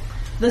 So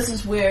this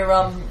is where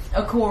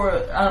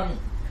Akora,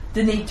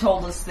 Denise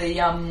told us the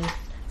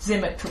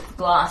Zemek took the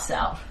glass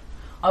out.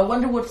 I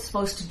wonder what it's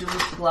supposed to do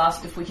with the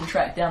glass if we can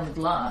track down the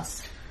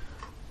glass.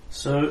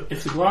 So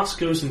if the glass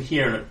goes in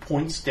here and it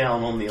points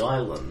down on the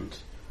island...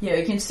 Yeah,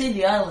 you can see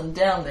the island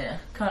down there.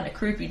 Kind of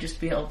creepy just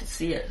to be able to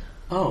see it.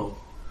 Oh.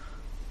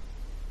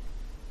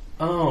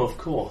 Oh, of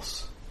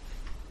course.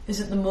 Is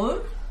it the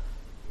moon?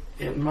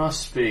 It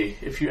must be.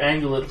 If you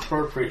angle it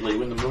appropriately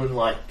when the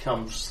moonlight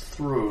comes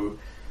through,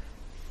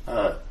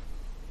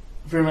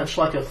 very much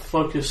like a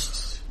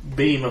focused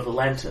beam of a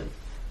lantern.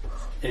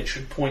 It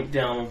should point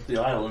down the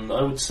island.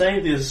 I would say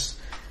there's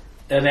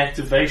an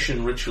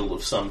activation ritual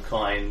of some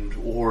kind,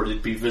 or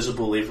it'd be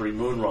visible every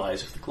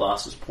moonrise if the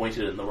glass is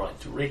pointed in the right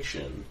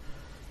direction.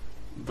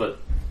 But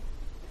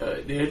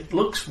it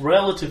looks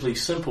relatively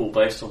simple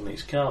based on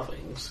these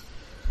carvings.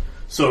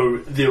 So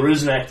there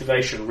is an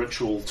activation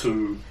ritual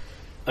to,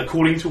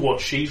 according to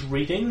what she's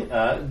reading,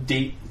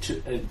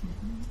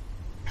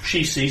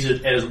 she sees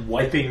it as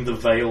wiping the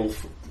veil,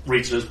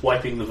 reads it as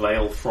wiping the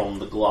veil from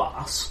the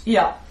glass.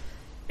 Yeah.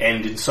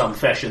 And in some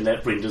fashion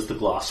that renders the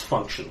glass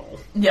functional.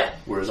 Yeah.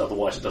 Whereas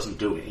otherwise it doesn't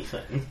do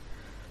anything.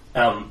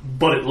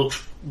 But it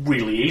looks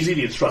really easy.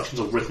 The instructions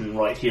are written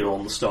right here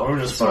on the stone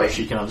as far as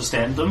she can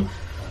understand them.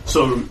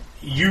 So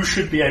you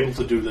should be able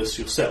to do this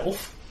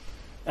yourself.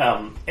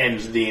 And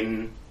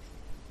then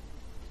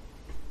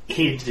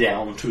head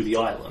down to the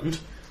island.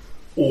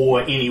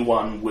 Or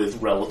anyone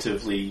with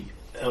relatively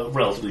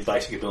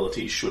basic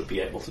abilities should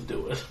be able to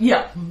do it.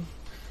 Yeah.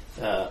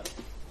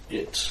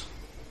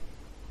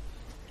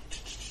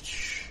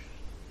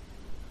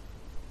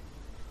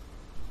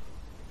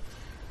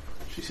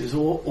 She says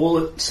all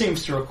it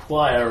seems to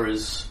require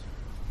is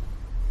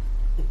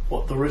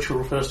what the ritual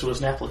refers to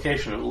as an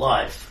application of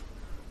life.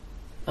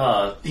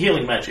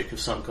 Healing magic of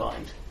some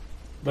kind.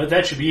 But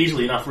that should be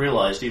easily enough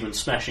realised. Even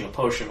smashing a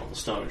potion on the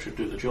stone should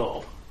do the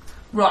job.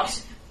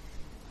 Right.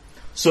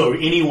 So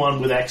anyone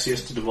with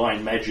access to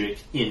divine magic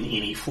in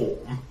any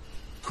form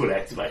could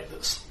activate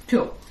this.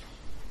 Cool.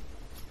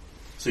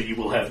 So you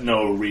will have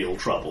no real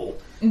trouble.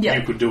 Yeah.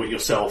 You could do it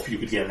yourself, you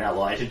could get an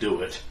ally to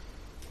do it.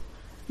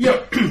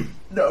 Yep.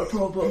 No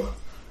problem.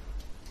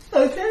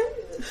 Okay,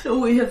 so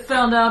we have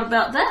found out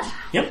about that.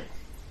 Yep.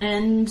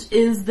 And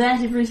is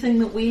that everything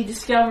that we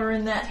discover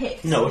in that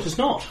hex? No, it is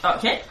not.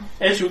 Okay.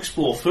 As you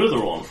explore further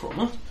on from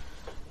it,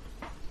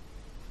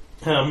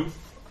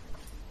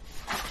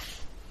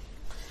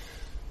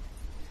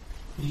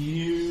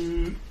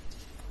 you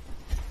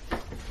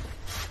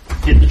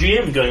get the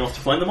GM going off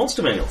to find the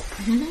monster manual.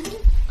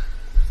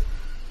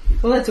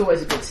 Well, that's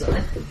always a good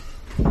sign.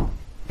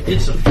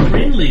 It's a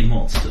friendly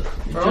monster.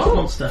 It just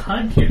wants to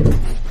hug you.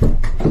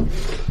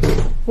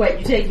 Wait,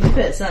 you're taking the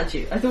piss, aren't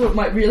you? I thought it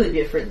might really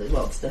be a friendly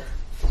monster.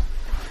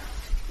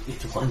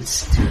 It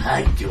wants to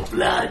hug your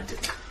blood.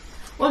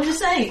 Well, I'm just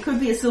saying, it could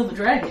be a silver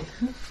dragon.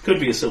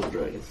 Could be a silver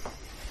dragon.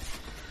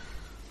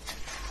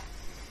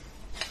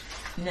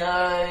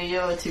 No,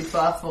 you're too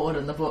far forward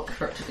in the book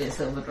for it to be a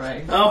silver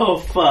dragon. Oh,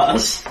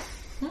 fuss.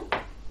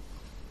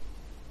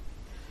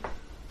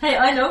 Hey,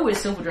 I know where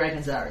silver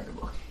dragons are in the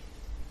book.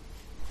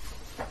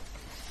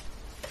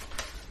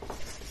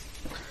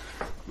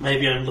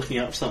 Maybe I'm looking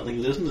up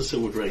something that isn't a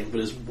silver dragon,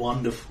 but is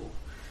wonderful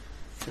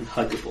and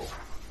huggable.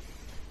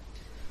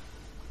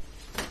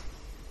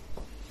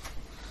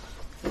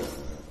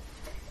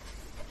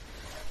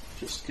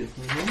 Just give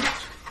me a minute.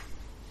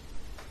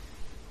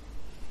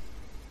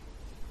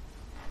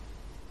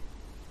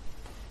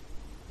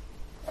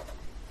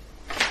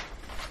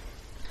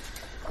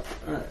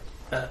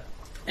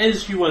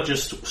 As you are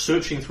just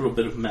searching through a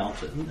bit of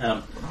mountain,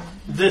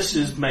 this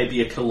is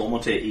maybe a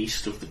kilometre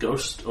east of the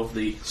ghost of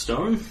the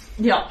stone.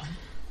 Yeah.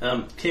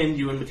 Can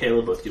you and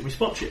Michaela both give me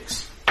spot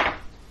checks?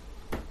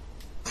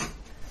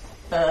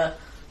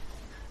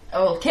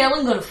 Well,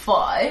 Callan got a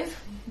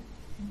 5,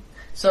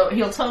 so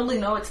he'll totally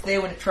know it's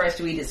there when it tries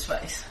to eat his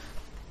face.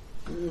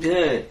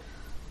 Okay.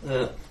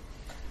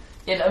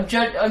 And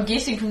I'm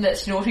guessing from that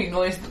snorting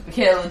noise that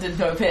Michaela did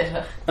know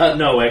better.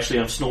 No, actually,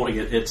 I'm snorting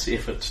at its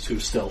efforts to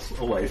stealth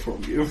away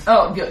from you.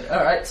 Oh, good.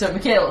 Alright, so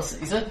Michaela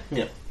sees it.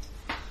 Yeah.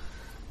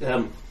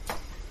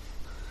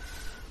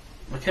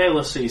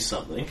 Michaela sees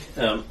something,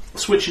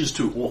 switches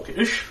to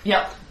Orcish,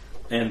 Yep.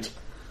 and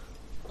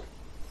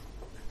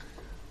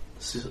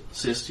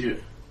says to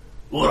you,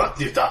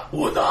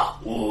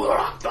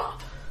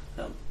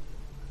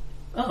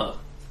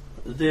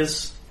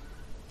 there's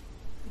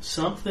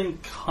something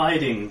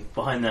hiding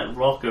behind that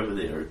rock over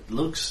there. It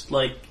looks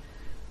like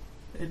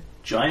a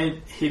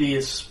giant,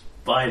 hideous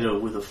spider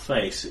with a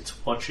face. It's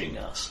watching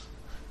us.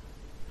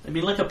 I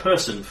mean, like a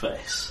person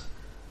face.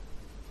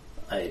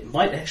 I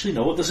might actually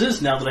know what this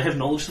is now that I have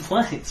knowledge of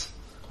planes.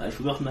 I've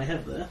forgotten I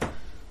have that.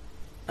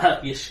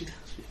 Yes, she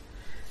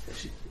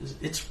does.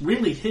 It's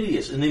really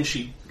hideous. And then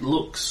she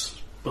looks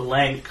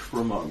blank for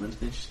a moment.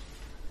 And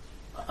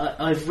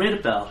I've read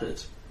about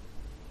it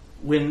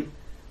when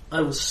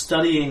I was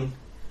studying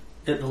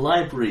at the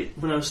library.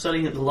 When I was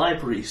studying at the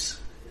libraries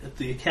at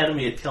the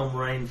academy at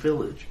Kelmoraine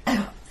Village.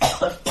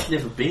 I've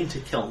never been to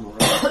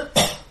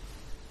Kelmoraine.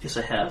 Yes,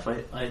 I have.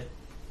 I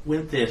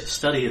went there to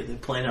study at the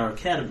Planar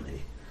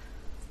Academy.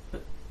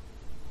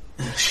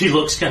 She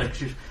looks kind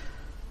of...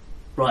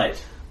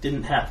 Right.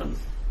 Didn't happen.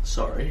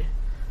 Sorry.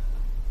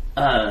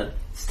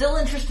 Still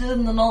interested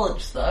in the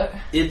knowledge, though.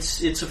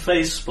 It's a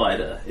phase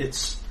spider.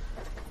 It's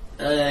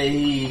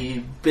a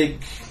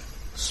big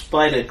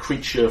spider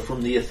creature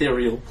from the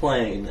ethereal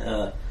plane.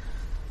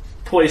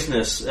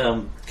 Poisonous.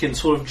 Can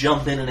sort of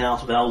jump in and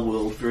out of our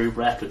world very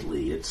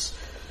rapidly. It's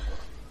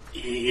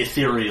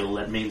ethereal.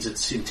 That means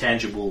it's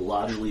intangible,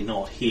 largely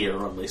not here,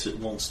 unless it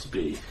wants to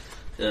be.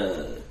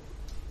 A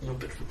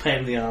bit of a pain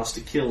in the ass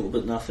to kill,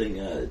 but nothing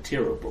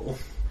terrible.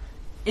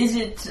 Is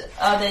it?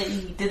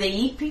 Do they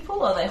eat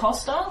people? Are they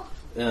hostile?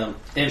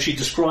 And she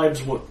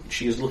describes what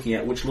she is looking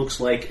at, which looks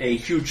like a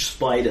huge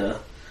spider.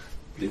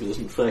 I believe it is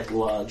in fact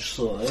large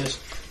size.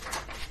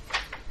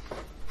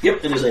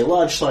 Yep, it is a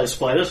large size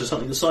spider, so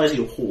something the size of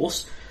your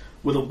horse,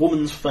 with a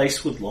woman's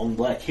face with long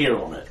black hair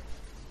on it.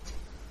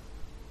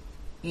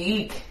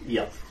 Eek.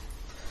 Yep.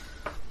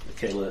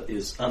 Michaela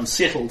is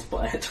unsettled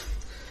by it.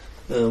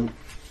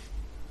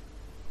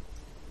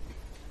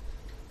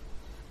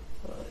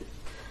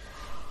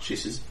 She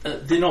says,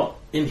 they're not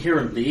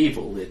inherently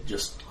evil, they're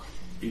just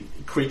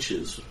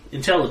creatures,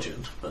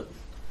 intelligent, but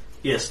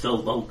yes,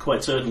 they'll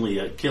quite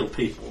certainly kill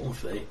people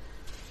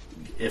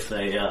if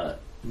they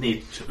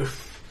need to.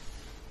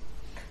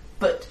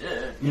 But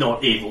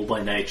not evil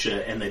by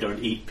nature, and they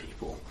don't eat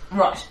people.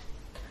 Right.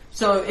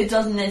 So it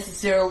doesn't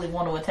necessarily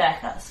want to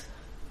attack us.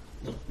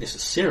 Not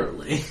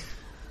necessarily.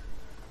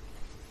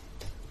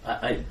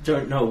 I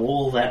don't know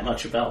all that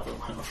much about them,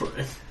 I'm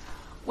afraid.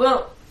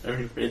 Well, I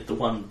only read the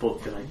one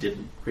book and I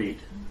didn't read.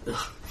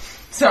 Ugh.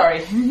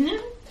 Sorry.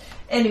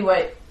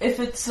 Anyway, if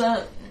it's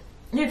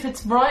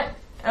bright,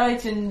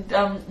 and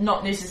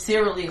not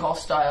necessarily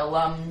hostile,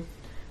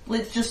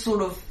 let's just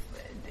sort of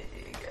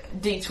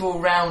detour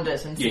around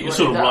it and see you're what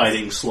sort it of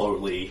riding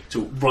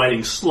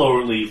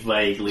slowly,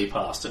 vaguely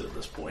past it at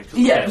this point.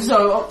 Yeah,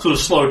 so sort of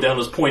slowed down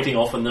as pointing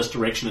off in this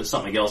direction at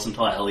something else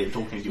entirely and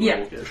talking to you.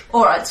 Yeah.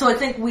 Alright, so I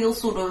think we'll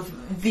sort of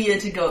veer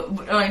to go,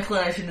 our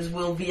inclination is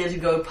we'll veer to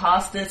go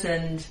past it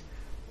and,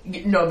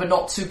 no, but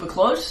not super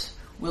close.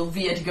 We'll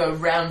veer to go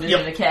round it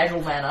in a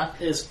casual manner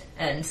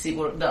and see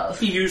what it does.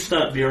 You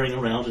start veering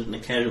around it in a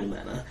casual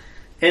manner,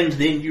 and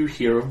then you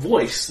hear a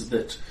voice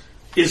that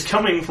is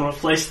coming from a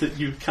place that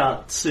you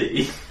can't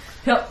see.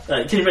 Yep.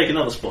 Can you make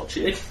another spot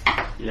check?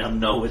 You now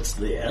know it's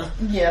there.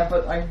 Yeah,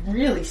 but I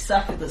really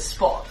suck at the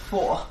spot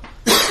for...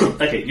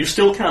 Okay, you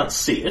still can't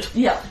see it.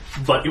 Yeah.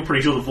 But you're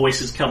pretty sure the voice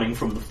is coming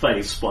from the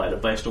phase spider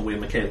based on where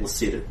Michaela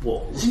said it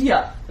was.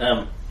 Yeah.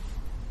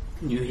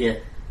 You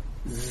hear...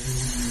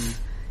 Zzz,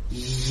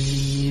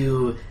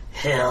 you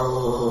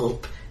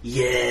help,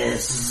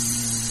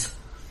 yes.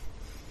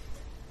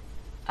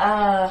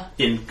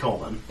 In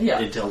common. Yeah.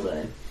 In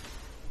Teldane.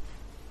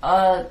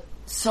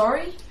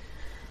 Sorry?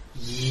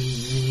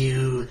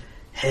 You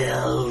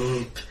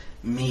help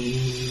me,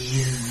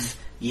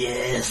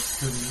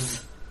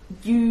 yes.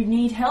 You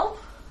need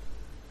help?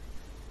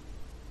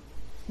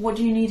 What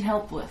do you need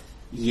help with?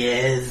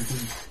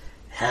 Yes,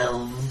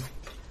 help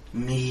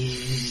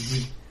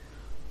me.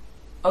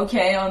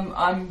 Okay,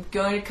 I'm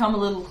going to come a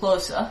little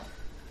closer.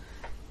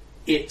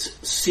 It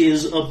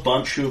says a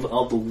bunch of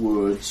other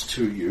words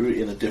to you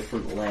in a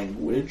different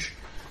language,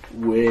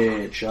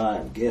 which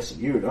I'm guessing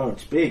you don't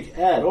speak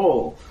at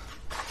all.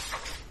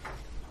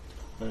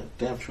 I'm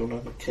damn sure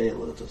no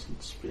Michaela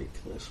doesn't speak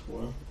this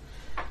one.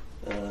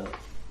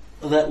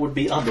 That would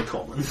be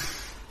undercommon.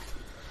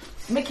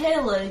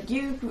 Michaela,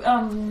 you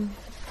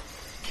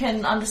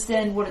can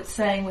understand what it's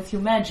saying with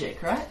your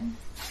magic, right?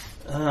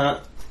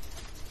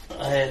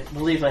 I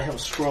believe I have a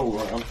scroll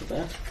around for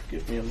that.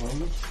 Give me a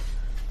moment.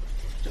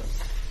 I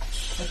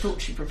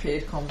thought she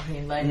prepared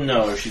comprehend language.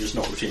 No, she does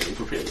not routinely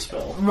prepare the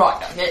spell.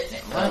 Right, okay.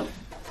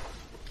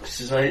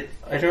 She says, I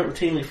don't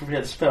routinely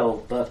prepare the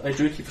spell, but I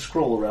do keep a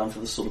scroll around for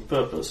this sort of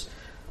purpose.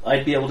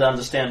 I'd be able to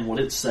understand what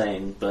it's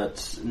saying,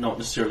 but not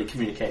necessarily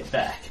communicate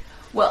back.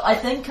 Well, I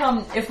think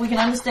if we can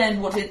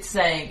understand what it's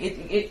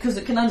saying, because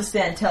it can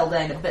understand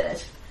Teldane a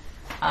bit,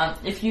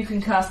 if you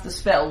can cast the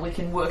spell, we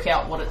can work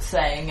out what it's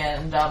saying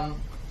and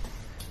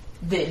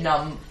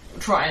then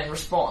try and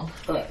respond.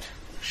 Right.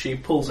 She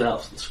pulls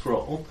out the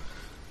scroll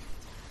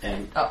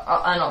and...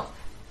 I know.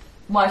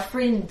 My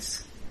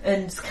friend's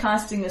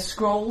casting a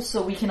scroll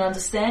so we can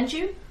understand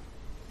you?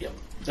 Yep.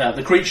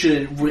 The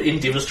creature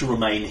endeavours to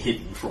remain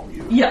hidden from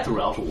you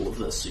throughout all of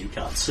this, so you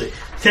can't see.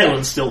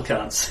 Kalen still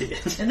can't see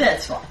it. And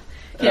that's fine.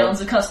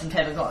 Kalen's accustomed to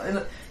having...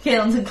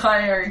 Kalen's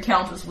entire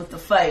encounters with the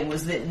Fae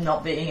was him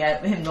not being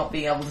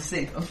able to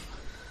see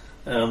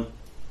them.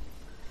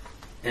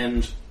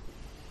 And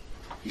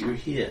you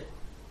hear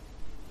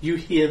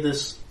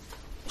this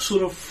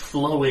sort of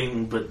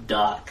flowing but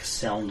dark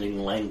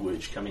sounding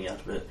language coming out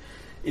of it.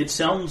 It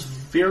sounds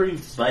very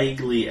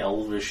vaguely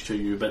Elvish to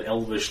you, but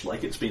Elvish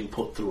like it's been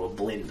put through a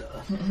blender.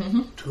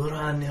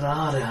 Tura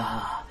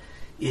nirara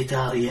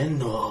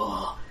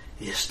italiano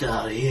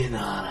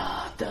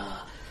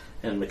estarinarata.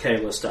 And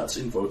Michaela starts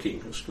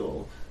invoking her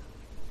scroll.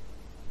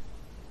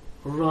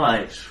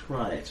 Right.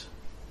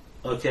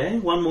 Okay,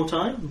 one more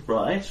time.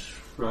 Right.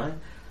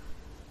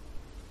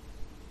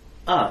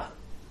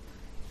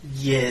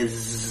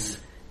 Yes,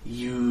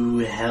 you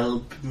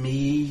help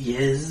me,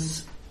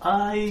 yes.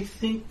 I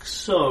think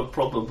so,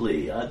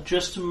 probably.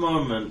 Just a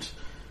moment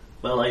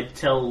while I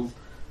tell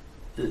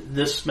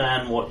this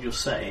man what you're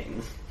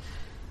saying.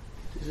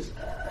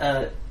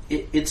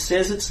 It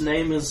says its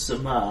name is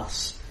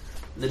Zamas,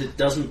 that it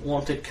doesn't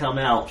want to come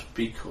out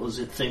because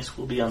it thinks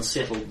we'll be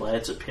unsettled by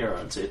its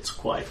appearance. It's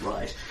quite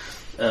right.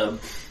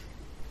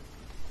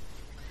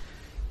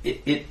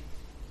 It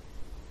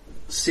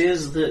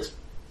says that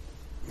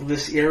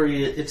this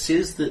area, it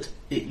says that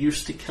it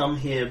used to come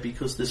here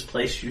because this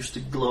place used to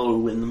glow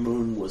when the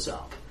moon was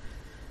up.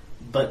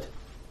 But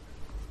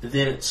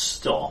then it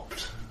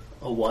stopped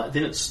a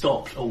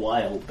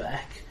while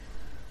back.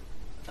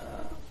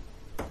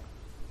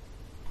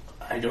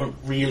 I don't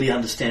really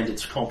understand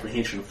its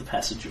comprehension of the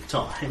passage of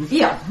time.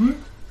 Yeah.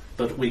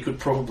 But we could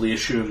probably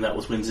assume that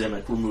was when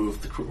Zemek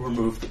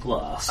removed the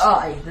glass.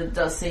 Aye, that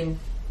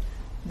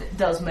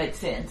does make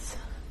sense.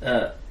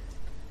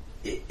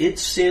 It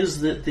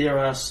says that there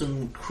are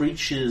some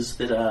creatures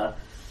that are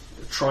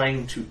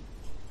trying to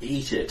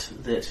eat it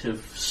that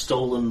have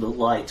stolen the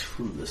light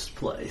from this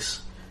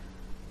place.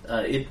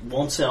 It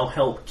wants our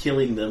help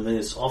killing them and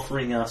it's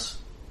offering us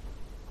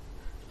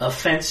a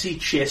fancy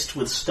chest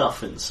with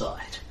stuff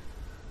inside.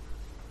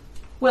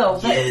 Well,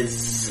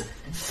 yes,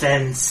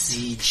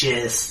 fancy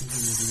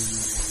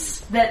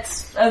chests.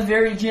 That's a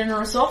very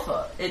generous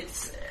offer.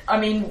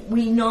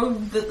 We know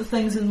that the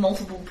thing's in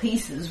multiple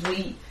pieces.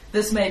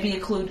 This may be a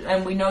clue,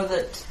 and we know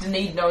that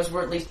Denise knows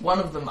where at least one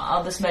of them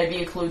are. This may be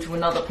a clue to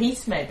another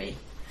piece, maybe.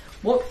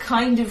 What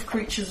kind of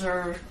creatures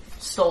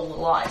stole the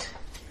light?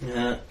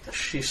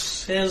 She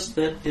says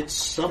that it's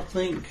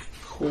something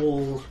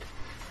called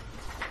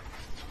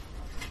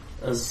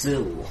a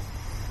Zill.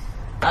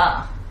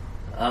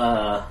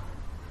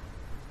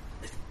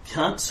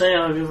 Can't say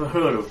I've ever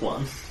heard of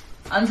one.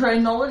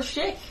 Untrained knowledge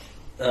check?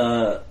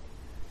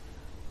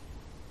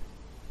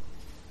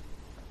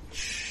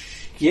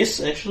 Yes,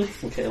 actually.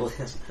 Okay, well,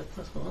 hasn't had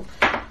that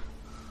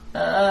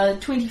one.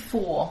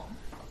 24.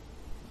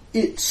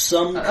 It's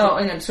some...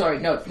 and I'm sorry,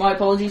 no, my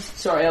apologies.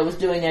 Sorry, I was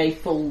doing a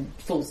full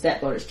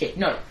stat bonus check.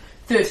 No,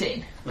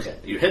 13. Okay,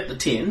 you hit the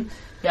 10.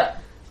 Yeah.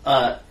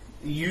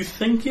 You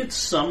think it's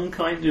some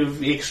kind of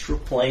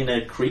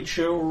extraplanar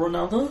creature or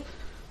another?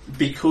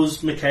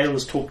 Because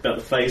Michaela's talked about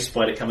the phase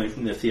spider coming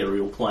from the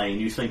ethereal plane,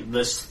 you think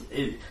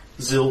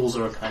Zills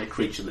are a kind of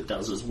creature that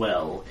does as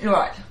well.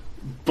 Right.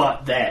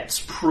 But that's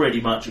pretty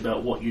much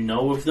about what you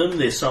know of them.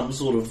 There's some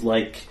sort of,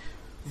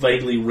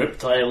 vaguely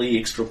reptile-y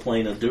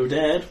extraplanar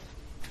doodad. Do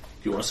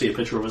you want to see a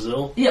picture of a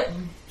Zill? Yep.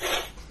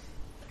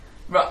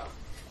 Right.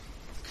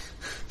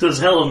 Has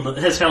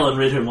Helen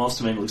read her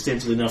Monster Manual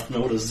extensively enough to know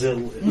what a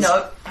Zill is?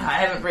 No, I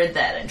haven't read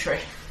that entry.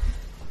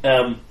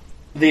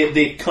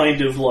 They're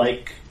kind of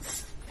like...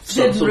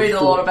 Didn't read a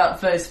lot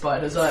about phase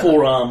spiders either.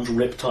 Four-armed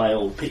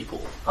reptile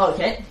people.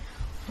 Okay.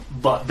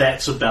 But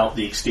that's about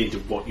the extent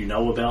of what you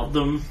know about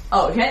them.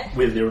 Okay.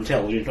 Whether they're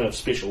intelligent or have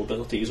special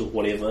abilities or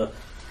whatever.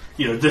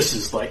 This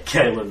is like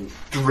Kaelin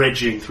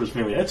dredging through his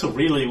memory. That's a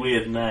really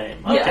weird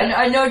name. Okay. Yeah, and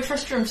I know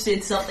Tristram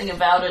said something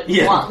about it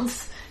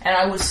once, and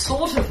I was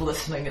sort of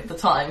listening at the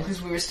time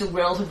because we were still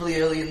relatively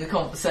early in the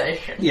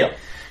conversation. Yeah.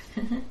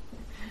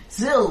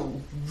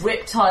 Zill,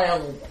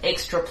 reptile,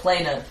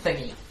 extraplanar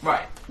thingy.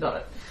 Right, got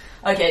it.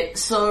 Okay,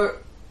 so,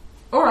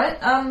 alright,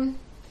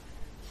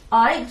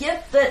 I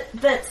get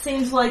that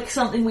seems like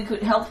something we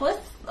could help with.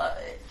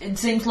 It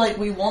seems like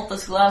we want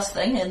this glass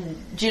thing, and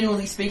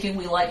generally speaking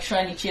we like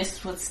shiny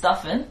chests with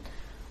stuff in.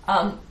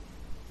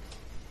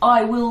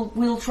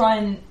 We'll try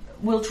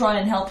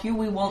and help you.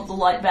 We want the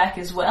light back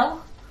as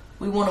well.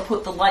 We want to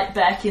put the light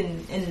back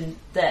in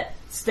that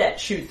stat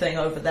shoot thing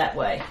over that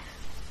way.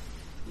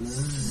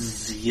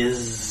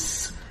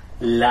 Yes,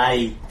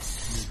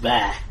 lights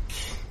back.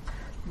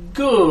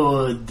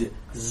 Good.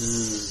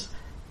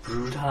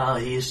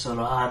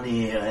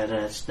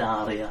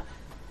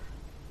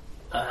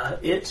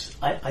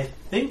 I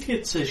think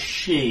it's a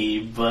she,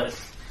 but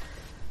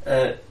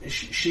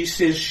she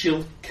says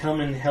she'll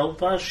come and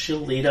help us. She'll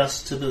lead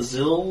us to the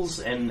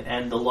Zills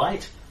and the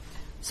light.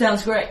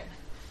 Sounds great.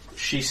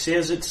 She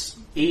says it's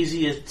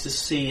easier to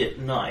see at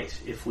night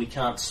if we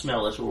can't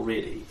smell it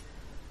already.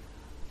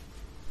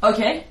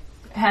 Okay,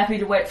 happy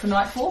to wait for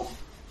nightfall.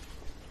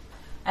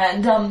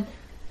 And,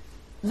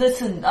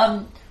 listen,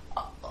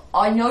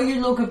 I know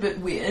you look a bit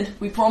weird.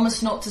 We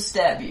promise not to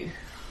stab you.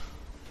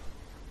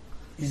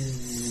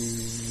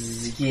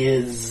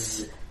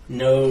 Yes,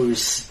 no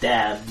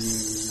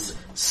stabs,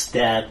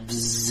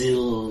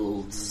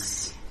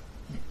 stabzills.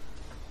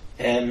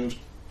 And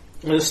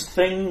this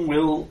thing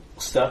will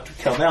start to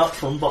come out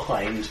from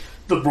behind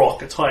the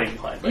rock it's hiding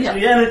behind.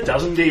 Basically. Yeah. And it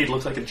does indeed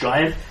look like a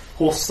giant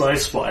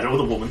horse-sized spider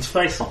with a woman's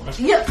face on it.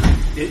 Yep.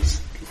 It's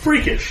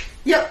freakish.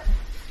 Yep.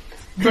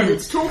 But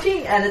it's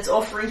talking and it's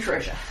offering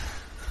treasure.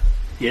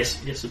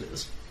 Yes it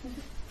is.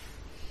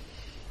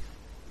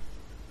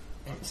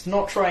 It's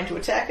not trying to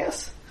attack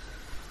us.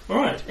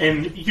 Alright,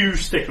 and you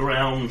stick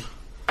around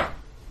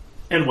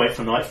and wait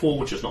for nightfall,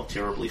 which is not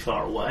terribly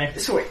far away.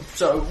 Sweet.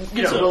 So,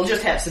 we'll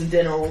just have some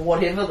dinner or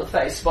whatever. The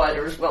phase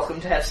spider is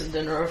welcome to have some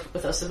dinner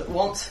with us if it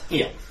wants.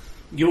 Yeah.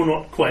 You're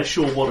not quite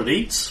sure what it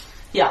eats.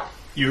 Yeah.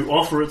 You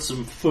offer it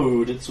some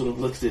food, it sort of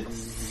looks at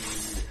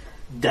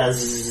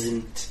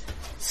doesn't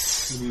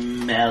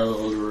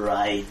smell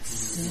right.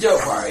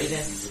 Don't worry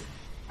then.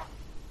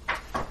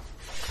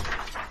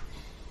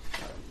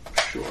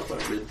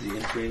 I read the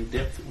entry in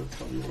depth, it would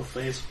tell you what a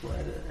phase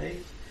spider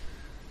ate.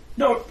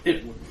 No,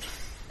 it wouldn't.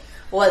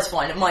 Well, that's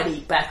fine. It might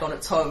eat back on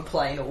its home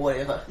plane or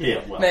whatever.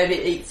 Yeah, well. Maybe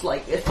it eats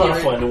like...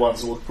 Pathfinder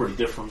ones look pretty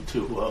different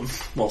to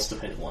Monster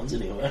Painted ones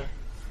anyway.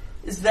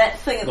 Is that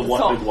thing at the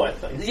top? The big white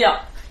thing.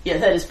 Yeah,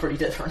 that is pretty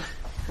different.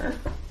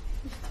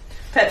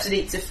 Perhaps it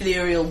eats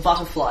ethereal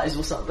butterflies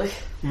or something.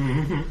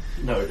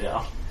 Mm-hmm. No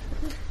doubt.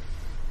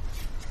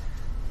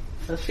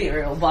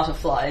 Ethereal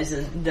butterflies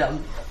and...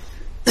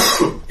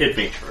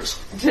 adventurers.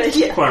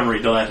 Yeah.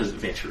 Primary diet is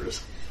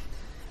adventurers.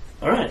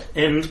 Alright,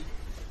 and...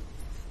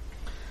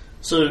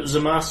 So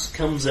Zamas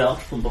comes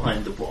out from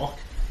behind the rock,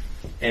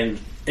 and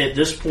at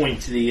this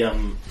point the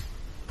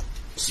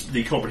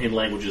comprehend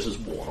languages is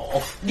worn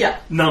off. Yeah.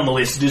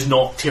 Nonetheless, it is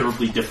not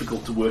terribly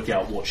difficult to work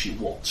out what she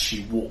wants.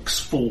 She walks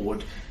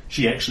forward.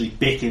 She actually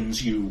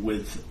beckons you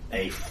with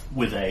a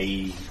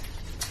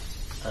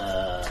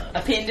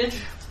appendage.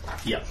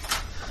 Yeah.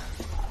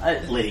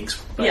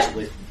 Legs,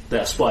 basically. Yeah.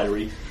 They're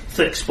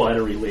thick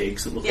spidery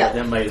legs that look like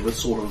they're made with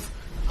sort of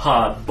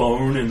hard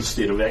bone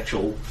instead of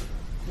actual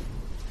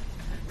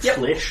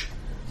flesh.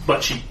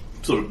 But she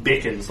sort of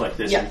beckons like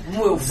this. Yeah,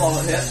 we'll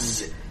follow her.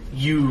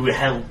 You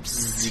help,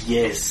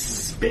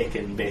 yes,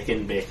 beckon.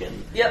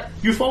 Yep.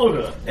 You follow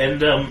her,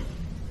 and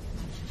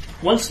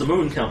once the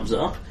moon comes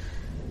up,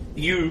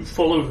 you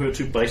follow her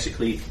to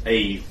basically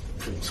a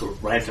sort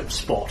of random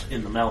spot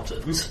in the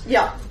mountains.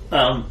 Yeah.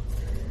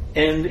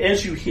 And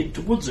as you head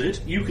towards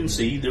it, you can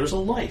see there's a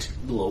light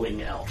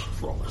glowing out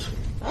from it.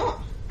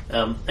 Oh.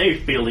 A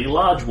fairly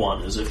large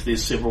one, as if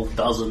there's several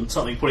dozen,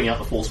 something putting out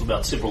the force of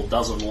about several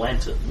dozen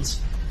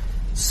lanterns,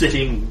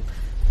 sitting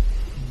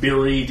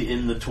buried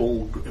in the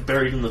tall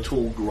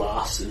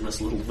grass in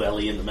this little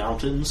valley in the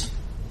mountains,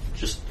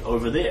 just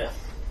over there.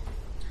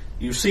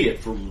 You see it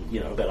from,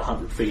 about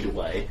 100 feet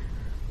away,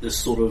 this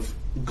sort of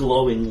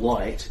glowing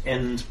light,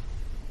 and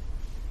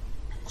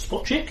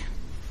spot check.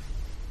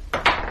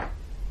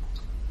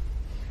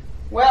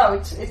 Wow,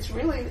 it's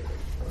really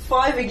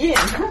 5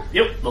 again.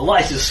 Yep, the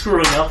light is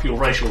screwing up your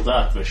racial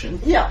dark vision.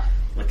 Yeah.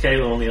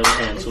 Michaela, on the other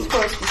hand, It's sort of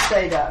supposed to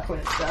stay dark when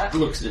it's dark.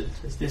 looks at it.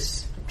 Is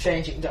this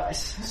Changing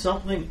dice.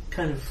 something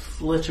kind of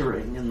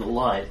flittering in the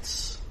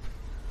lights?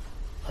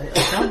 I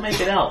can't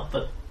make it out,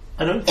 but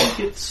I don't think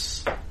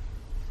it's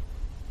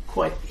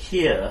quite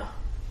here.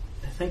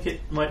 I think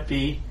it might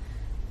be,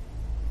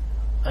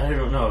 I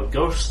don't know,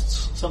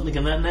 ghosts, something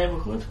in that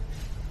neighbourhood.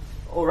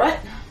 Alright.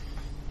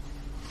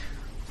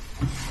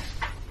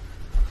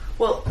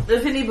 Well,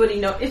 if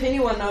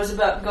anyone knows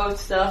about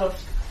ghosts out of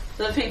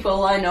the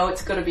people I know,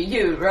 it's got to be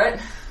you, right?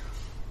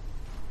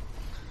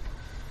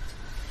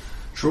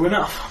 True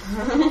enough.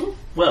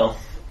 Well,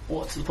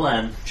 what's the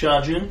plan?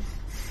 Charge in?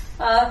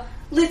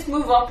 Let's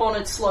move up on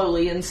it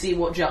slowly and see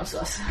what jumps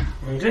us.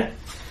 Okay.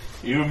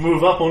 You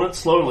move up on it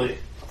slowly.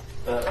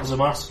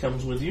 Zamas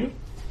comes with you.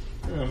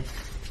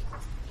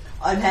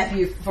 I'm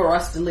happy for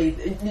us to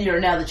lead.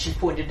 Now that she's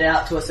pointed it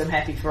out to us, I'm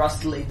happy for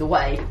us to lead the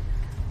way.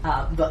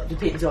 But it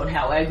depends on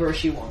how aggro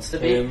she wants to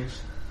be. And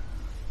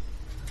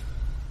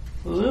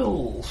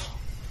Zills.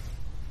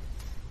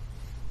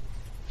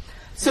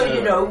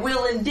 So,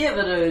 we'll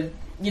endeavour to,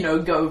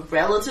 go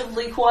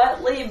relatively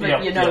quietly,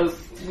 but,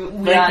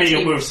 Make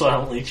me a move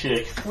silently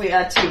check. We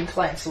are Team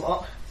Clanks a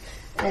lot.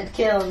 And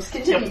Caleb's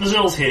continue. Yep,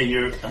 Zills hear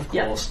you, of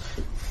course.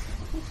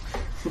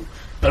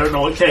 I don't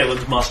know what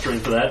Caelan's mustering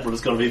for that, but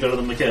it's got to be better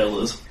than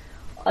Michaela's.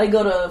 I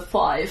got a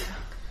 5.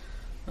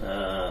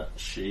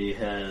 She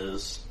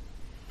has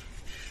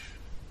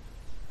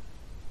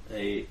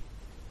a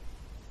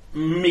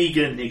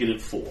meager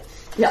 -4.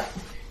 Yeah.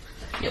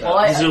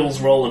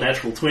 Zills roll a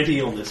natural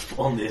 20 on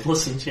their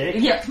listen check.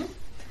 Yeah.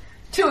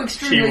 Two She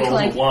extremely rolls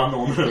clanky. a 1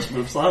 on her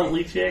move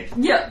silently check.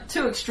 Yeah,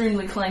 2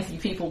 extremely clanky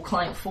people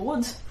clank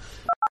forwards.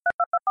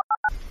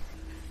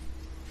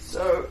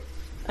 So,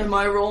 am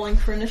I rolling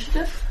for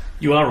initiative?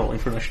 You are rolling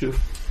for initiative.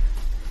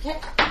 Yeah.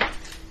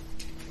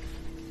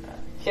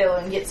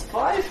 Kellen gets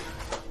 5.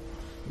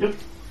 Yep.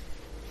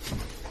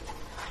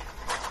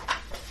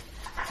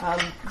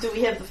 Do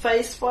we have the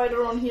phase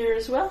spider on here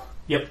as well?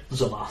 Yep,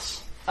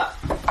 Zamas.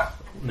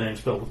 Name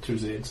spelled with 2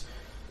 Z's.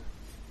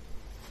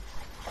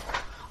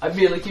 I'm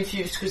really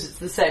confused because it's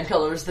the same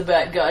colour as the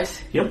bad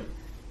guys. Yep.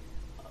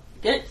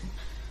 Okay.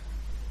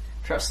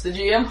 Trust the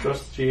GM.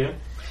 Trust the GM.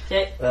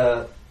 Okay.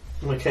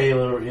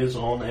 Michaela is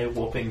on a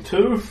whopping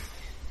 2.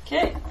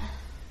 Okay.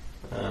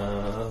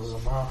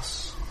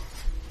 Zamas.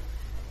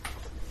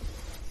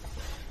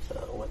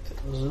 Wait, the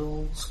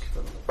Zills.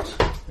 Give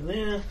it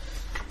there.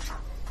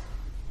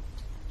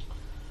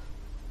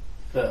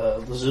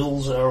 The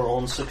Zills are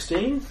on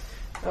 16.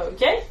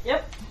 Okay,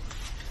 yep.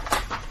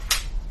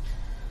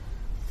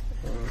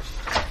 And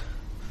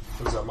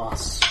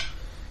Zamas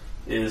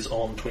is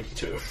on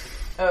 22.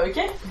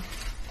 Okay.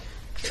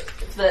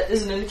 If that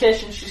is an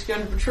indication she's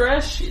going to betray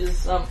us, she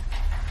is going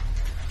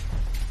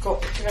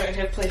to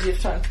have plenty of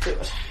time to do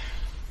it.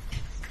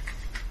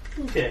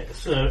 Okay,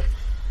 so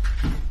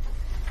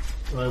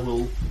I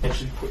will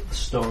actually put the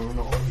stone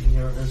on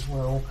here as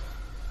well.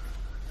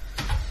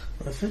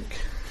 I think.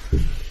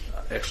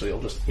 Actually,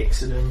 I'll just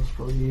exit in. It's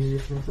probably easier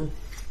for me.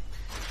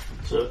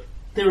 So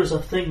there is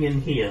a thing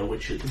in here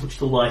which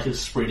the light is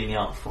spreading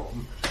out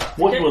from.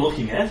 What you are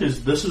looking at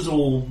is this is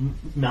all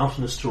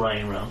mountainous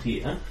terrain around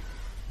here.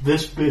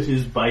 This bit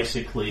is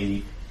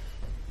basically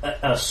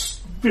a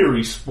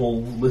very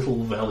small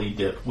little valley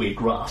dip where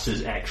grass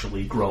is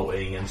actually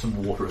growing and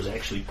some water is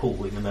actually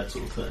pooling and that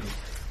sort of thing.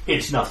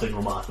 It's nothing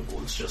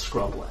remarkable. It's just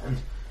scrubland.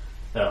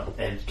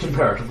 And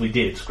comparatively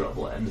dead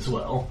scrubland as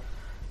well.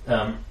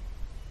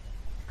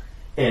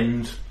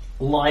 And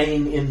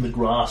lying in the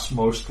grass,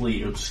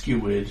 mostly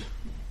obscured,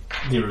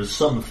 there is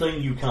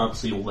something you can't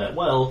see all that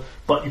well,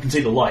 but you can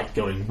see the light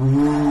going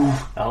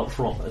out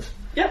from it.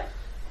 Yep.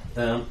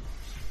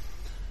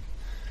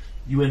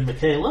 You and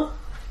Michaela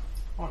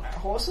On our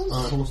horses.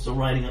 horses are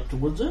riding up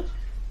towards it.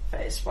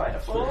 Phase spider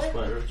Space following.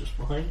 Spider is just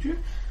behind you.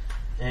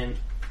 And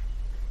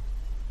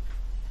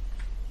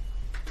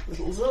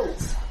Little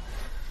zills.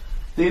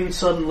 then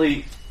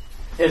suddenly,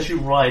 as you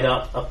ride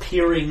up,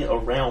 appearing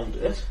around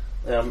it,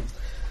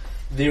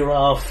 there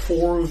are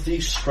 4 of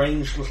these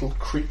strange little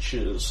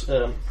creatures.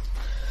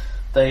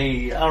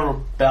 They are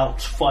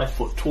about 5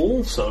 foot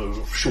tall,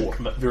 so short,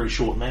 very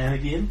short man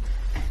again.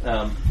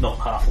 Not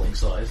halfling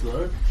size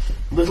though.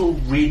 Little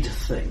red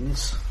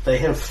things. They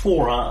have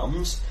 4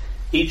 arms.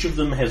 Each of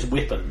them has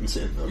weapons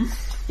in them.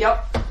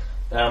 Yep.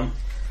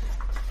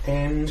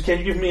 And can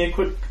you give me a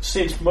quick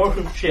sense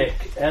motive check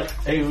at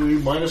AOE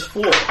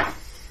 -4?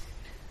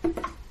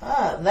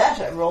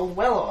 That I rolled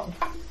well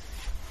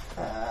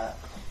on.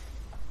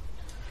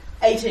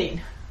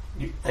 18.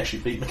 You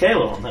actually beat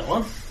Michaela on that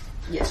one.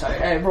 Yes,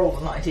 I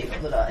rolled a 19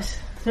 on the dice.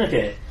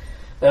 Okay.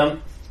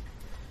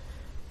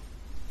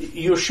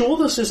 You're sure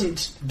this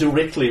isn't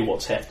directly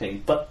what's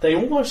happening, but they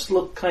almost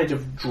look kind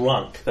of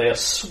drunk. They are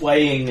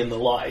swaying in the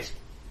light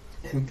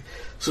and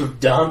sort of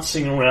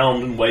dancing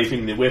around and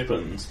waving their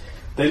weapons.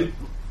 They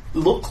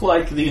look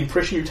like the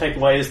impression you take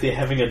away is they're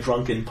having a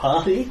drunken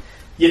party,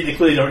 yet they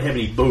clearly don't have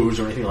any booze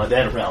or anything like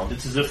that around.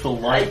 It's as if the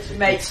light It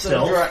makes them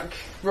itself drunk.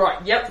 Right,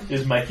 yep.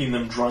 is making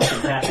them drunk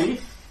and happy.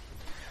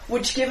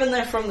 Which, given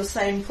they're from the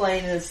same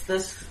plane as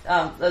this,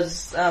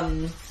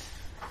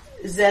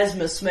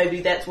 Zasmus,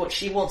 maybe that's what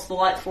she wants the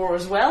light for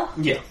as well?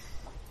 Yeah.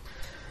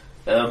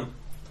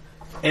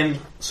 And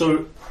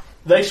so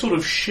they sort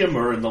of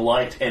shimmer in the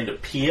light and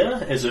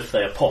appear as if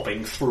they are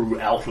popping through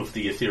out of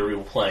the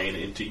ethereal plane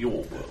into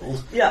your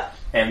world. Yeah.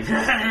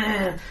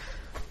 And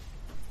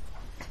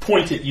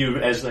point at you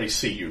as they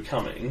see you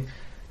coming.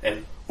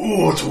 And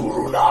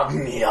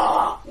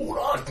Uturunagnia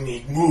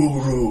Uragni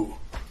Muru.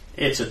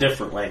 It's a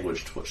different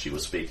language to what she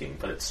was speaking,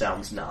 but it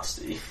sounds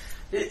nasty.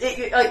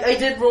 I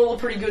did roll a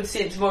pretty good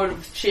sense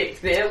motive check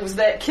there. Was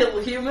that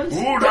kill humans?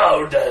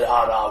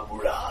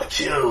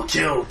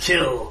 Kill,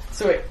 kill.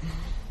 Sweet.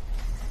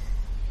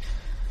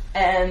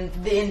 And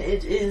then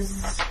it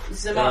is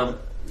Zima.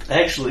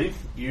 Actually,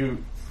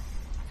 you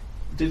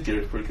did get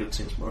a pretty good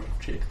sense motive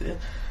check there.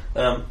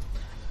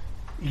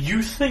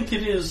 You think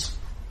it is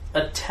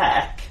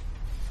attack.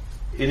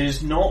 It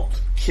is not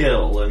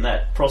kill, and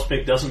that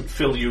prospect doesn't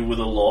fill you with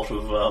a lot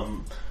of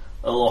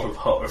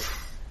hope.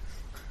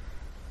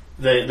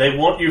 They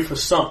want you for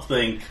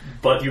something,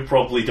 but you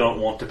probably don't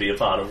want to be a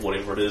part of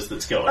whatever it is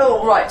that's going on.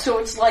 Oh, right, so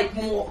it's like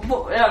more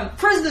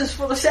prisoners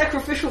for the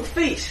sacrificial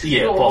feast.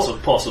 Yeah, or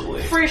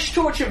possibly. fresh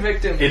torture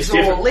victims. It's or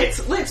different.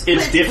 let's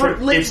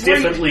It's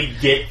definitely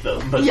get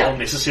them, but not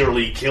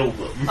necessarily kill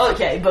them.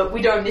 Okay, but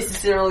we don't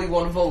necessarily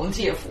want to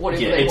volunteer for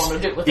whatever they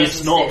want to do with us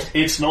instead.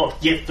 It's not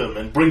get them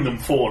and bring them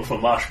forward for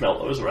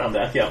marshmallows around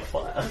our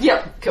campfire.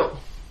 Yep, cool.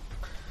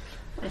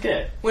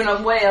 Okay. When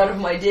I'm way out of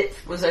my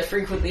depth, as I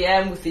frequently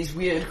am with these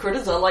weird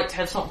critters, I like to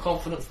have some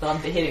confidence that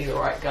I'm beheading the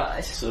right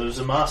guys. So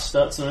Zamas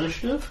starts an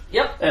initiative.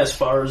 Yep. As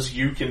far as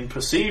you can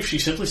perceive, she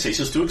simply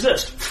ceases to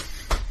exist.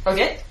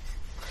 Okay.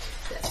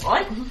 That's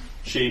fine.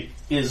 She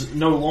is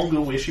no longer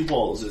where she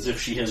was, as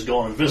if she has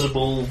gone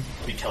invisible,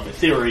 become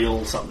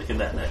ethereal, something in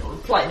that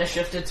neighborhood. Plane has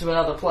shifted to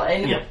another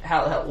plane. Yep.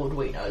 How the hell would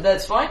we know?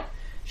 That's fine.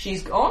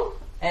 She's gone,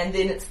 and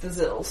then it's the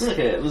Zills.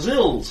 Okay, the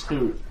Zills,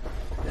 who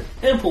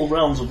ample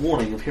rounds of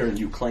warning of hearing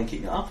you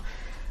clanking up,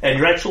 and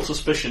your actual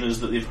suspicion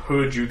is that they've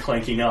heard you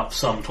clanking up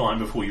sometime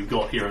before you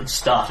got here and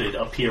started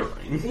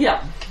appearing.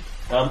 Yeah.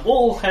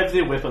 All have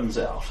their weapons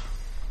out.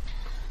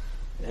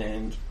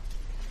 And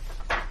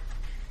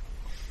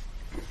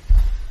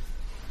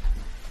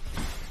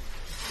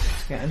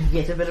Going to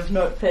get a bit of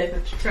notepaper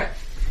to track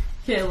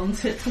Kaelin's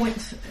hit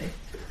points.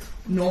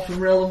 Not a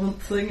relevant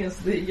thing is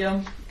the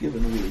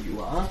given where you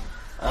are,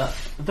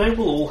 they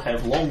will all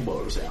have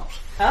longbows out.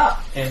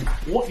 Ah. And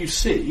what you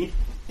see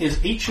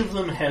is each of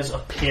them has a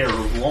pair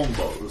of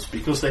longbows,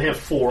 because they have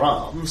 4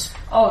 arms.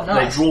 Oh,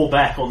 nice. They draw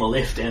back on the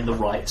left and the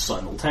right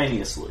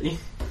simultaneously,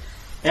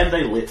 and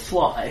they let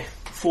fly.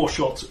 4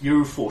 shots at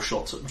you, 4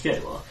 shots at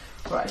Michaela.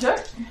 Righto.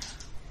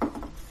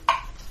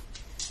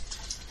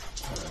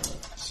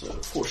 So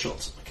 4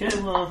 shots at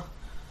Michaela.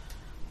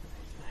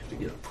 I have to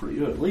get up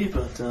pretty early,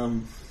 but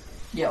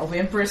Yeah, I'll be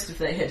impressed if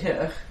they hit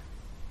her.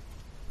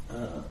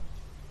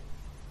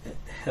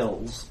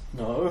 Hells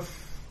no.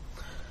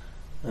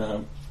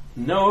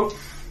 No,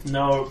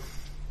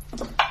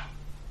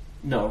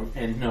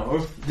 and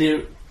no.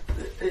 They're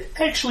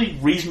actually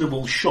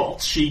reasonable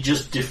shots. She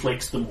just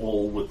deflects them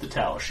all with the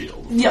tower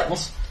shield. Yep.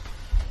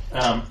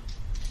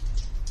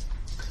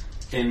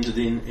 And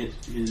then it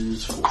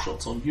is 4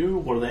 shots on you.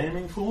 What are they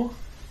aiming for?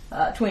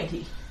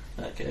 20.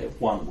 Okay,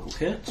 1 will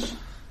hit.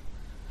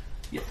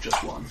 Yep,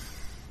 just 1.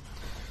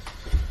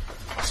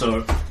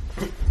 So,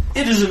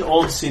 it is an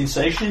odd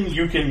sensation.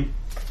 You can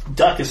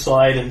duck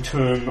aside and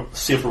turn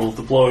several of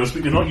the blows,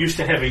 but you're not used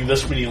to having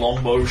this many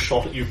longbows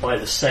shot at you by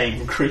the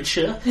same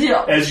creature.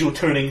 Yeah. As you're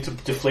turning to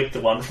deflect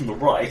the one from the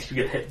right, you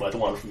get hit by the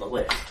one from the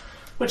left,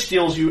 which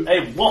deals you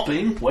a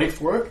whopping, wait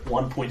for it,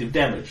 1 point of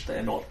damage.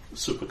 They're not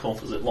super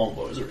composite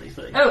longbows or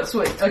anything. Oh,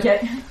 sweet.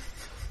 Okay.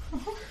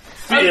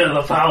 Fear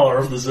the power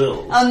of the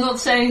Zills. I'm not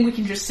saying we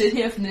can just sit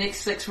here for the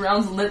next 6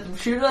 rounds and let them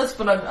shoot us,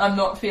 but I'm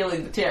not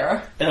feeling the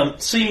terror.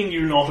 Seeing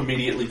you not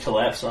immediately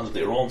collapse under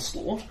their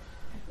onslaught,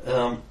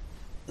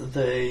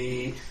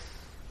 they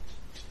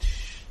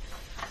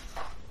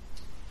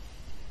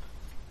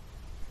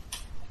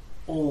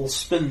all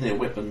spin their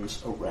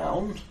weapons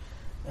around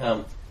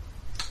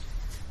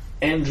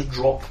and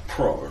drop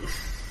prone.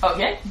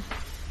 Okay.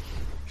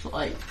 Shall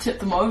I tip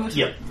them over to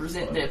Yep.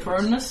 resent their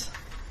proneness?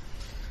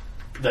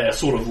 They are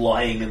sort of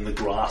lying in the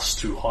grass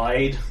to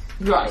hide.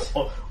 Right.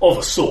 Of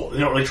a sort.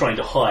 They're not really trying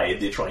to hide,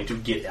 they're trying to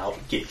get out,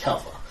 get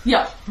cover.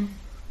 Yeah.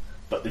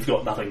 But they've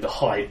got nothing to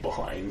hide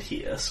behind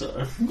here,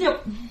 so...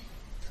 Yep.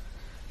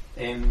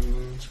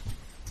 And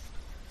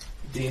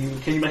then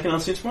can you make an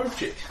unsense motive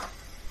check?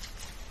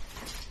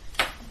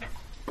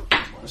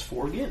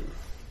 -4 again.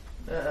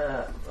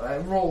 I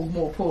rolled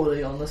more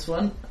poorly on this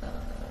one.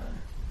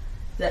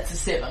 That's a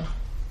 7.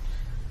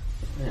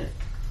 Yeah.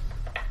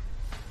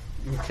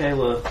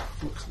 Michaela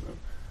looks at them.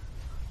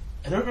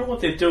 I don't know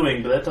what they're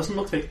doing, but that doesn't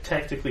look like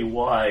tactically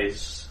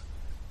wise.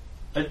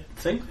 I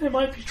think they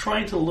might be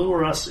trying to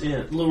lure us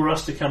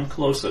to come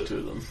closer to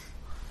them.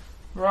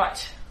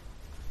 Right.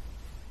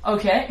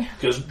 Okay.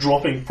 Because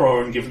dropping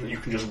prone, given that you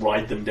can just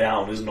ride them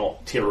down, is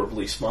not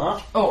terribly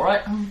smart. All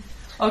right.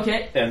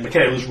 Okay. And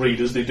Michaela's read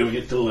is they're doing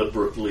it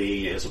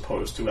deliberately as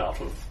opposed to out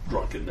of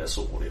drunkenness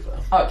or whatever.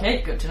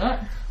 Okay, good to know.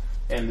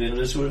 And then it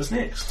is whoever's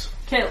next.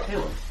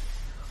 Kayla.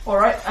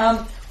 Alright,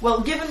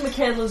 well, given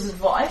Michaela's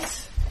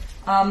advice,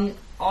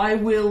 I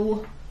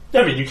will...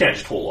 I mean, you can't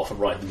just haul off and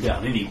ride them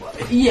down anyway.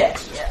 Yeah.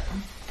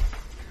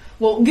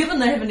 Well, given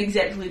they haven't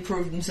exactly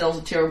proved themselves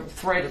a terrible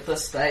threat at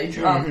this stage,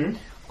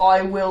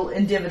 I will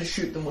endeavour to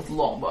shoot them with a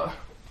longbow.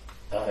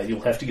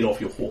 You'll have to get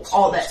off your horse.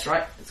 Oh, first. that's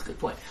right. That's a good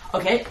point.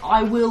 Okay,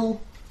 I will...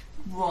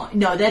 Right.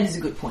 No, that is a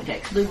good point,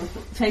 actually, with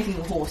taking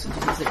the horse into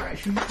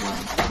consideration.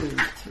 1, 2,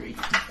 3...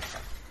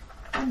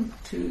 1,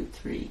 2,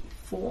 3,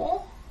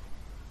 4...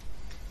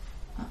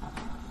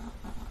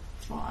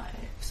 5,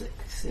 6,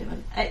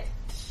 7, 8.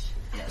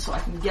 Yeah, so I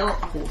can gallop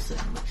the horse in,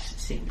 which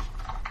seems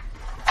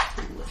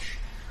foolish.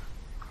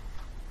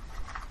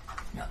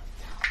 No.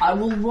 I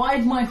will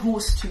ride my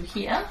horse to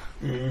here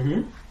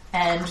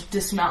and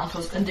dismount,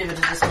 endeavour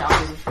to dismount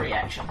as a free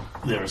action.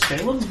 There is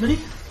Caelan's mini.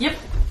 Yep.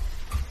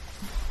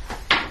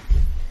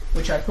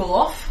 Which I pull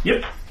off.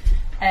 Yep.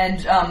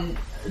 And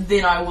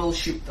then I will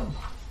shoot them.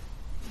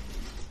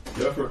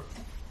 Go for it.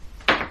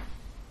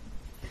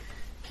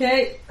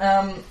 Okay,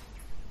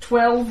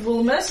 12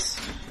 will miss.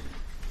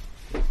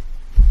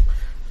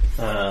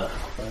 I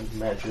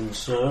imagine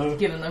so.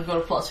 Given they've got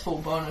a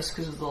 +4 bonus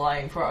because of the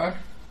lying prone.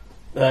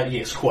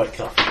 Yes, quite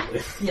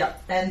comfortably. Yeah,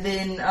 and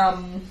then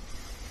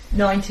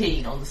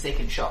 19 on the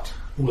second shot.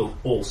 Will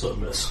also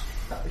miss.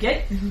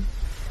 Okay.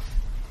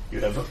 You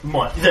have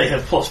they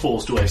have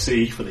 +4s to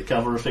AC for the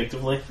cover,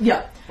 effectively.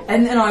 Yeah,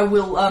 and then I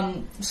will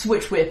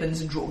switch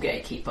weapons and draw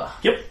Gatekeeper.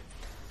 Yep.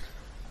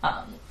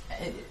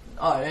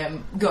 I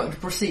am going to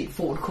proceed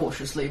forward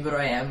cautiously, but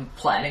I am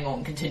planning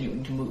on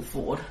continuing to move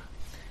forward.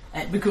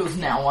 And because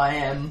now I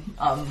am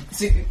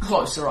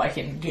closer, I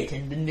can get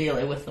into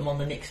melee with them on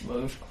the next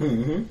move.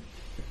 Mm-hmm.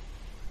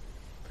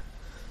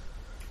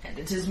 And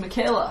it is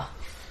Michaela.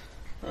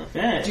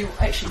 Okay. Do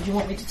you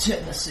want me to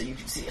turn this so you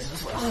can see it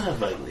as well?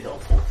 Vaguely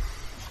helpful.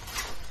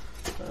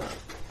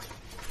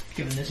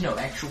 Given there's no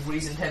actual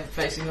reason to have it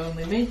facing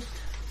only me.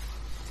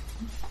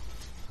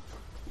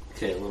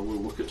 Okay, well, we'll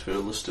look at her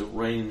list of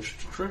ranged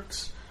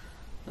tricks.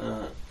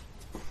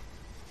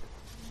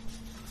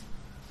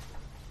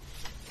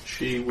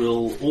 She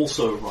will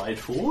also ride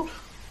forward.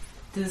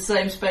 To the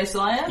same space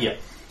I am? Yep,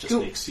 just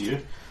Cool. next to you.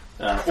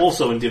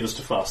 Also endeavours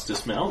to fast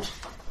dismount.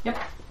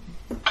 Yep.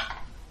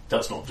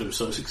 Does not do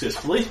so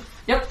successfully.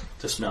 Yep.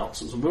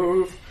 Dismounts as a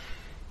move.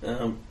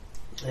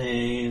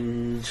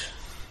 And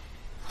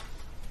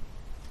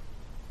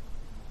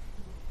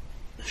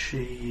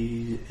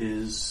she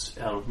is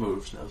out of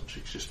moves now. She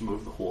can just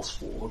move the horse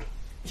forward.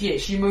 Yeah,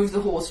 she moves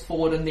the horse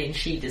forward and then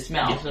she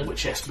dismounts. Yeah,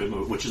 which has to be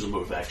moved, which is a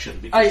move action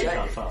because you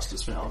can't fast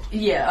dismount.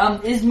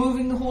 Yeah, is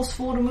moving the horse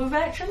forward a move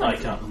action? I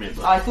can't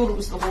remember. I thought it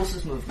was the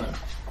horse's movement.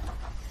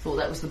 Thought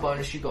that was the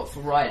bonus you got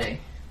for riding.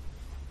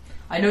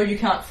 I know you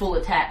can't full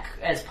attack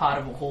as part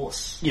of a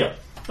horse. Yeah.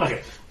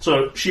 Okay.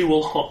 So she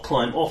will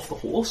climb off the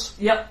horse.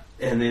 Yep.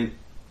 And then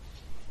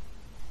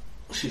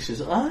she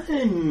says,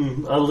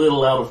 I'm a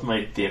little out of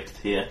my depth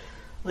here.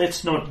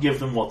 Let's not give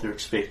them what they're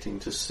expecting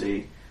to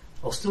see.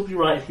 I'll still be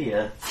right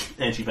here.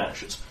 And she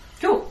vanishes.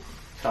 Cool.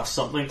 Casts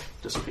something,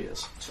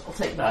 disappears. So I'll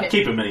take the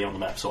Keep a mini on the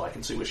map so I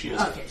can see where she is.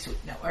 Okay, sweet.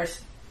 No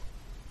worries.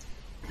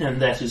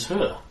 And that is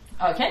her.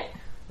 Okay.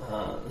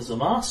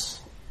 Zamas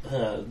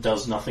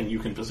does nothing you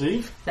can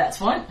perceive. That's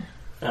fine.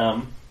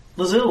 The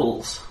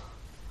Zills.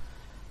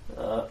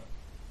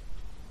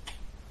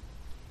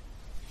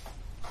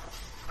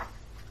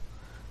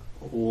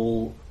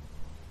 All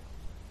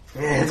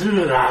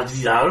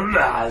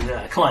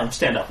climb,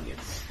 stand up again.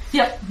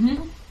 Yep.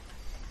 Mm-hmm.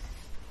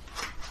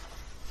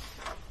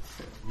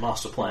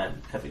 Master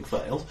plan having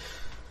failed.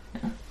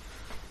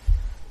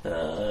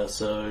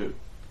 So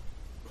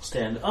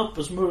stand up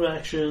as move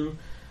action.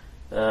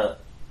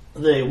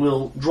 They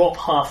will drop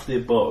half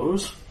their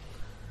bows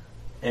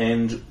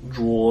and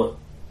draw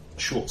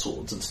short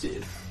swords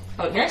instead.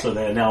 Okay. So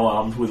they're now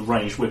armed with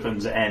ranged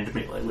weapons and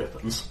melee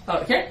weapons.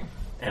 Okay.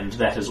 And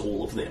that is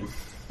all of them.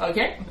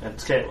 Okay. And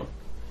it's Caitlin.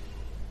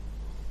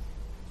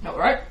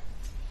 Alright.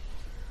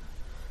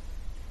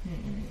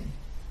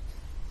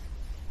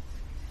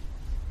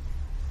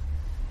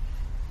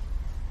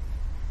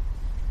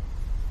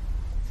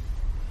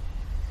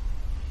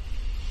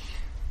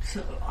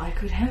 So I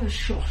could have a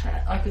shot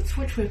at... I could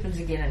switch weapons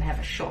again and have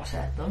a shot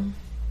at them.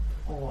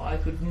 Or I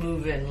could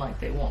move in like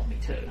they want me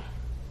to.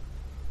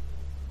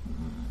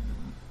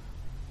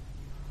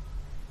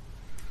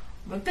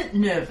 I'm a bit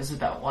nervous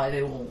about why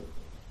they will...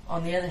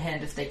 On the other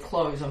hand, if they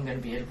close, I'm going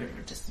to be at a bit of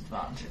a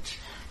disadvantage.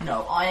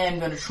 No, I am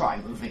going to try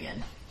moving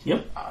in.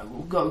 Yep. I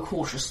will go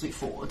cautiously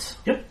forwards.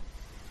 Yep.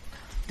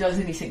 Does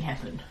anything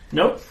happen?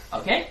 Nope.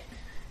 Okay.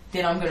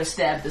 Then I'm going to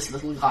stab this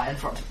little guy in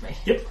front of me.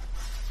 Yep.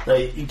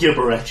 They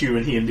gibber at you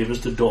and he endeavours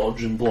to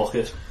dodge and block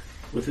it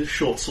with his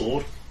short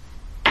sword.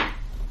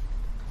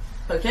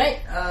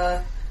 Okay,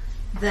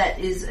 that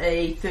is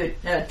a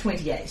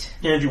 28.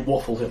 And you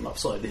waffle him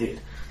upside the head.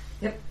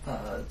 Yep,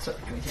 sorry,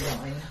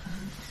 29.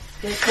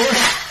 Okay, cool.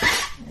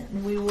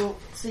 And we will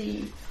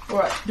see...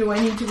 Alright, do I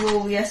need to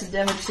roll the acid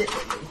damage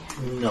separately?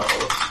 No.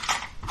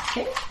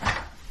 Okay.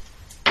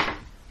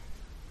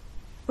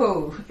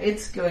 Oh,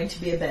 it's going to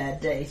be a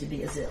bad day to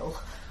be a Zill.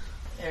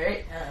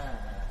 Alright,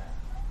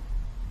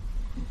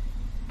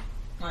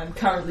 I'm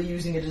currently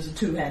using it as a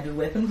two-handed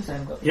weapon because I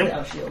haven't got the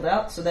power shield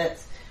out, so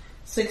that's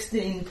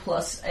 16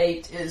 plus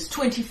 8 is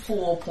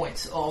 24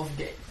 points of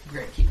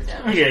Gravekeeper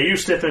damage. Okay, you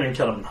step in and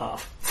cut him in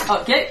half.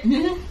 Okay.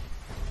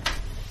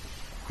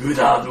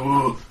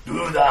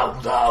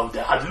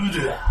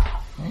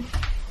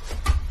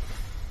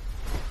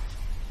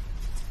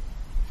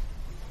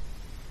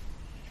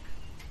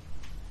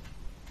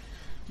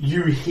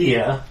 You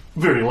hear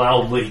very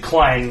loudly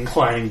clang,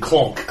 clang,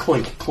 clonk,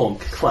 clink,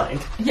 clonk, clang.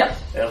 Yep.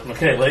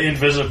 Michaela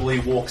invisibly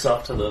walks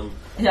up to them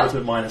Yep. with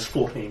a minus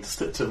 14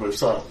 to move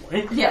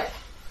silently. Yep.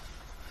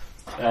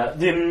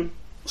 Then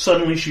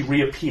suddenly she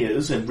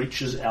reappears and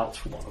reaches out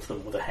to one of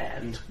them with a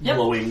hand,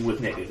 glowing with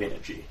negative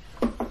energy.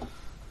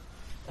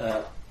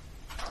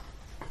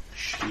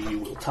 She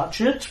will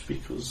touch it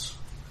because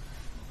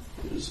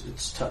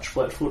it's touch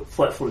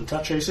flat-footed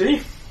touch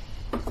AC,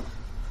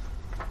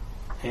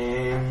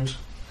 and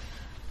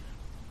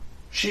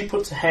she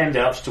puts a hand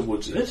out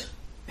towards it,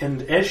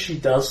 and as she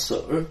does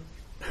so,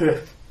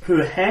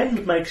 her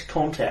hand makes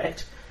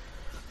contact,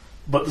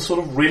 but the sort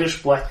of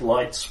reddish-black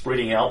light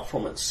spreading out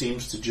from it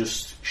seems to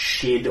just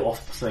shed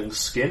off the thing's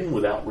skin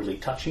without really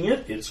touching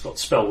it. It's got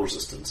spell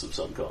resistance of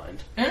some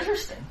kind.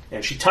 Interesting.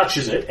 And she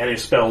touches it, and her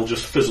spell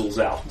just fizzles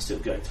out instead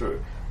of going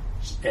through.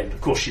 And,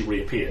 of course, she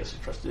reappears. She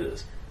tries to do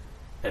this.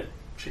 And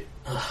she...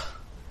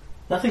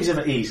 nothing's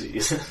ever easy,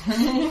 is it?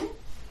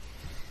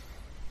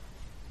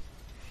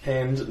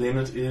 And then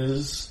it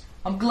is...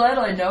 I'm glad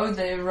I know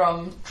they're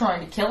trying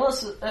to kill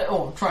us,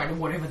 or trying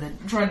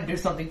to do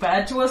something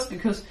bad to us,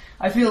 because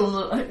I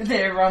feel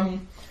they're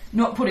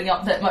not putting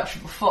up that much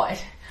of a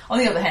fight. On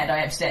the other hand,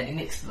 I am standing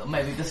next to them.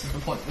 Maybe this is the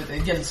point where they're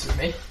against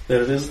me.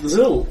 There it is, the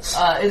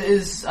Zills. It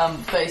is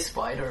Base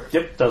Spider.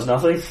 Yep, does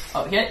nothing.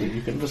 Okay. That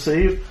you can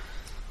perceive.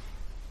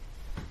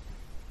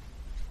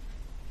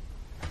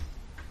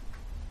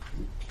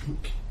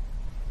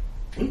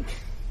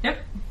 Yep.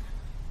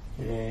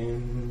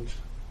 And...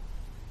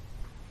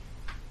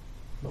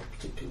 not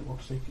particularly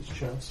want to take his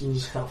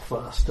chances. How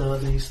fast are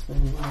these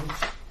things?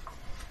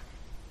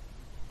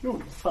 Oh,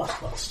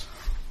 fast.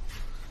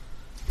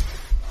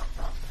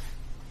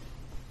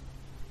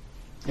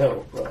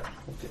 Oh, right,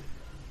 okay.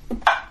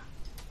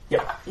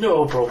 Yeah,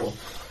 no problem.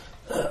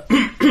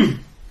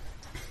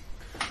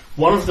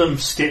 One of them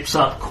steps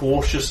up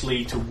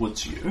cautiously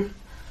towards you.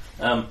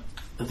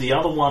 The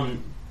other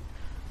one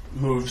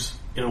moves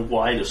in a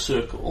wider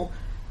circle.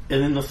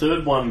 And then the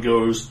third one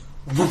goes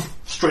woof,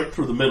 straight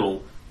through the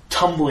middle,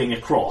 tumbling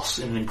across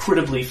in an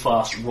incredibly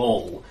fast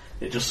roll.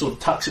 It just sort of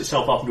tucks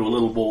itself up into a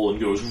little ball and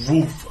goes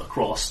woof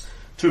across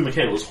to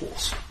Michaela's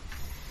horse.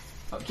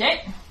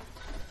 Okay.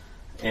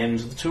 And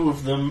the two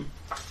of them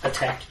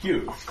attack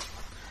you.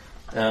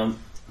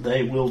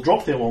 They will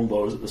drop their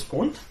longbows at this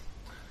point.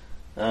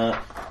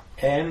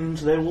 and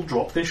they will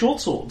drop their short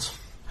swords.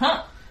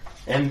 Huh.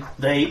 And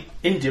they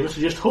endeavour to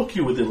just hook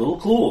you with their little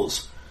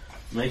claws,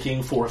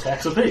 making 4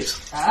 attacks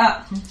apiece.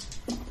 Ah.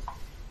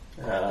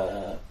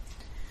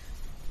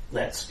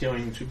 That's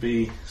going to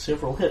be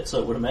several hits, I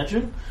would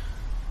imagine.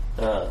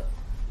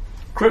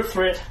 Crit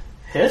threat,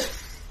 hit.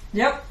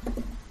 Yep.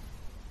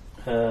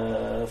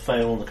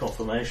 Fail on the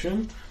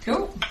confirmation.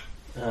 Cool.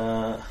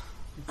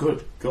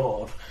 Good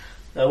God.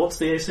 What's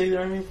the AC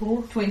they're aiming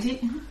for?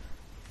 20.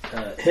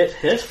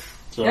 Hit.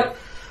 So Yep.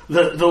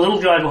 the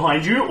little guy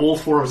behind you, all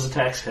 4 of his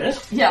attacks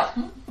hit. Yeah.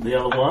 The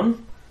other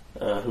one,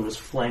 who is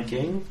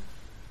flanking,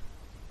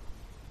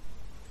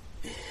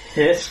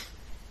 hit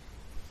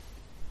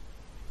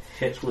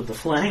with the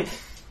flank,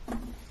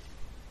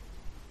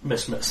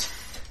 miss.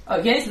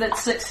 Okay, so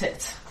that's 6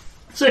 hits.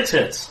 6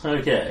 hits,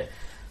 okay.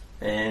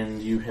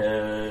 And you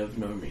have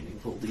no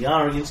meaningful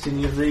DR against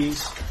any of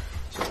these,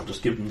 so I'll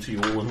just give them to you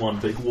all in one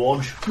big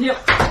wodge.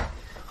 Yep.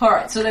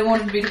 Alright, so they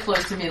wanted me to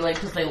close to melee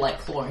because they like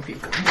clawing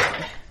people.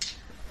 Melee.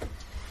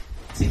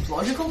 Seems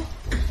logical.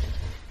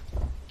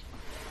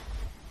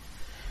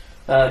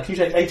 Can you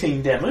take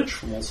 18 damage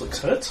from all 6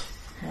 hits?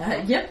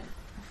 Yep.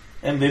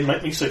 And then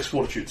make me 6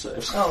 fortitude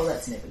saves. Oh,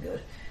 that's never good.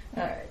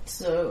 Alright,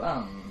 so,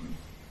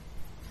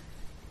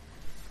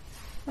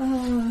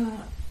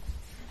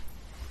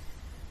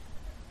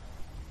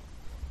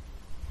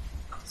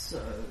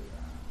 so,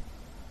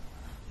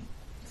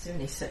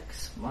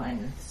 76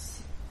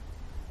 minus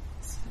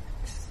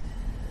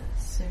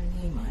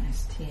 70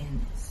 minus 10,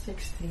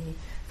 60,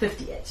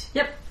 58.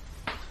 Yep.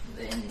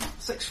 Then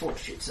 6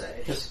 fortitude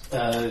saves.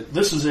 Yes.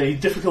 This is a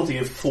difficulty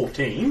of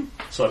 14,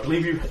 so I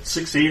believe you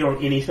succeed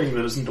on anything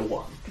that isn't a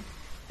 1.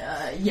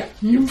 Yeah.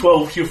 You have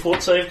 12 your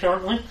fort save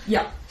currently?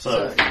 Yeah.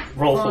 So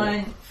roll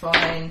fine,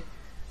 fine,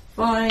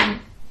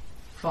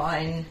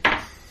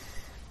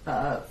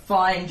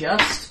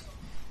 just.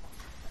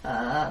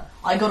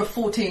 I got a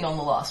 14 on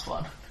the last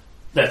one.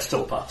 That's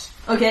still a pass.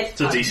 Okay.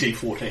 It's a DC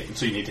 14,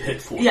 so you need to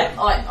hit 14. Yeah,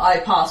 I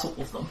pass all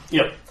of them.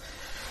 Yep.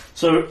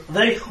 So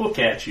they hook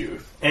at you,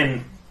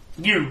 and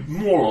you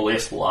more or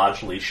less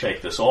largely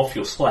shake this off.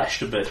 You're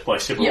slashed a bit by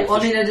several Yeah, of well,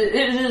 the I mean,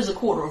 it is a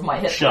quarter of my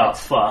hit sharp,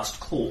 points. fast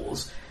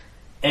claws.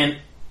 And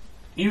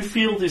you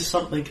feel there's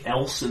something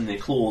else in their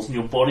claws, and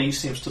your body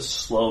seems to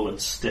slow and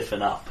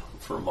stiffen up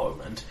for a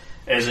moment,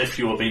 as if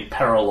you were being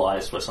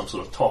paralysed by some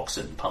sort of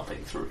toxin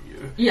pumping through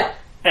you. Yeah.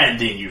 And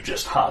then you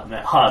just hard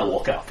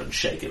walk up and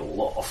shake it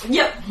all off.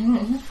 Yep.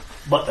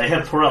 But they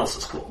have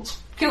paralysis claws.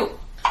 Cool.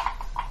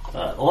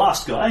 The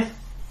last guy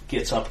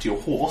gets up to your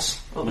horse,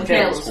 Well,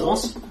 Michaela's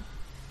Michaela's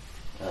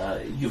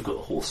horse. You've got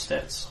the horse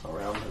stats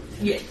around,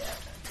 haven't you? Yeah.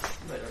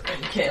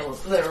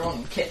 They're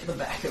on the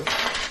back of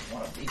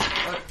one of these.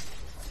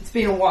 It's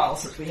been a while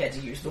since we had to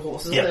use the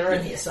horses. Yep. They're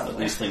in here But somewhere.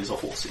 these things are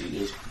horse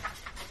eaters.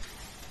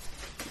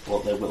 Well,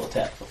 they will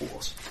attack the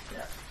horse.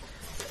 Yeah.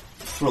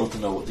 Thrilled to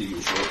know what the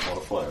usual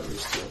modifier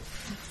is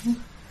too.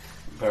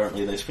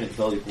 Apparently they spent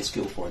valuable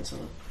skill points in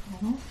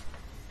it.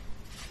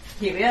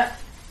 Here we are.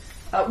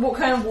 What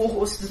kind of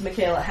warhorse does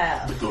Michaela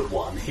have? The good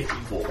one, heavy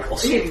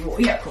warhorse. Heavy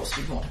war. Yeah, of course,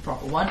 we'd want a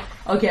proper one.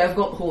 Okay, I've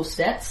got the horse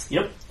stats.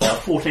 Yep,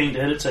 14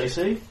 to hit its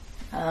AC.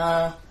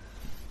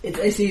 Its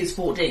AC is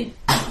 14.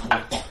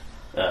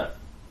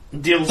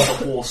 Deals the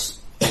horse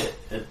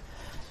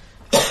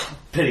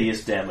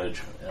piteous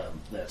damage.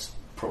 That's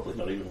probably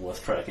not even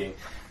worth tracking.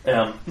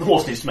 The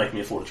horse needs to make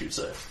me a fortitude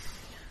save.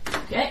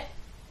 Okay.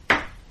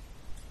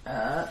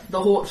 The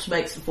horse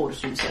makes the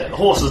fortitude save. Okay, the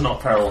horse is not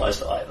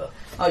paralysed either.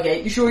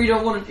 Okay, you sure you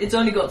don't want to... It's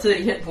only got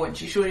 30 hit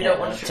points. You sure you don't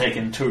want to...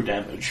 Taken 2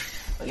 damage.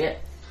 Okay.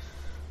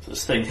 So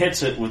this thing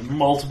hits it with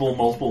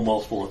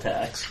multiple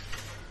attacks.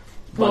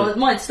 Well, But it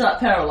might start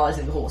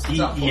paralysing the horse at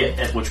some point. yeah,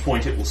 at which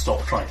point it will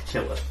stop trying to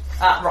kill it.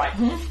 Right.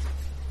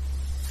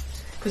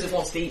 Because it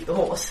wants to eat the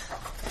horse.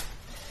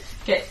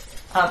 Okay.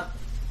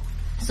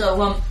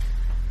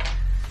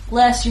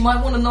 Les, you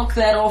might want to knock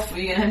that off or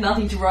you're going to have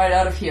nothing to ride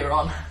out of here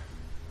on.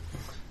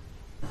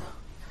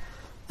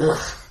 Ugh.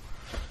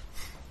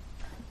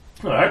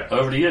 Alright,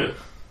 over to you.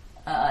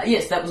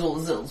 Yes, that was all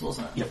the Zills,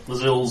 wasn't it? Yep, the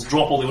Zills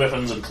drop all their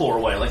weapons and claw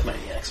away like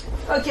maniacs.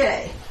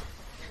 Okay.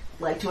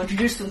 I'd like to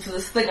introduce them to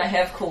this thing I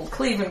have called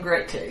Cleave and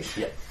Great Teeth.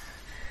 Yep.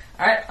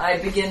 Alright, I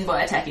begin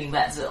by attacking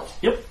that Zill.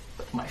 Yep.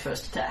 That's my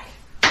first attack.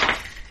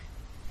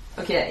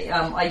 Okay,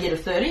 I get a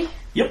 30.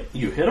 Yep,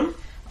 you hit him.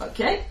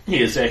 Okay.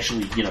 He is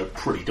actually,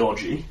 pretty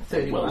dodgy.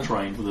 31. Well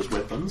trained with his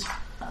weapons.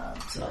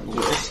 So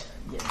Nonetheless,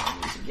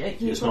 he's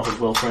he's not as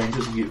well trained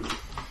as you.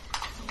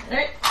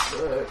 Alright,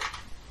 so...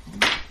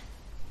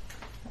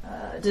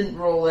 didn't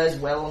roll as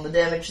well on the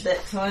damage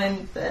that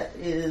time. That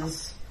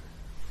is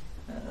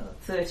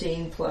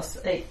 13 plus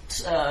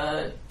 8,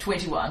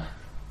 21.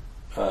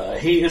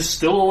 He is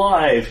still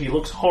alive. He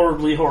looks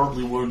horribly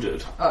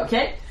wounded.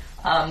 Okay.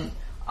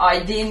 I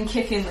then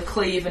kick in the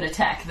cleave and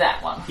attack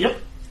that one.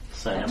 Yep.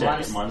 Same And attack,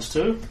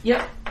 -2.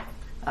 Yep.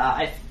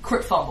 I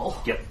crit fumble.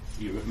 Yep.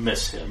 You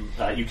miss him.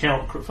 You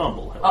can't crit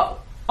fumble. However.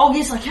 Oh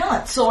yes, I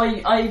can't. So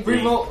I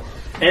reroll.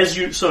 As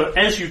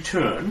you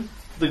turn,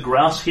 the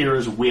grass here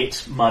is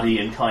wet, muddy,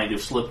 and kind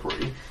of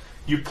slippery.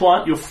 You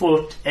plant your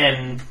foot,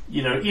 and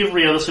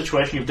every other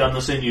situation you've done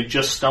this in, you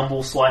just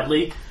stumble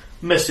slightly,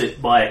 miss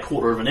it by a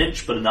quarter of an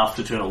inch, but enough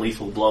to turn a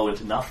lethal blow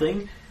into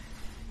nothing.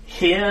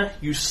 Here,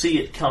 you see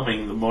it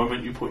coming the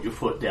moment you put your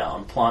foot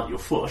down, plant your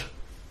foot,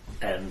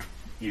 and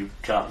you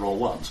can't roll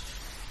once.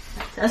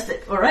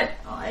 Fantastic. Alright,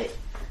 I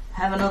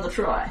have another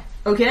try.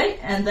 Okay,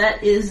 and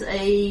that is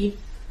a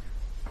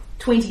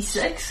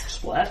 26.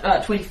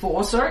 Splat.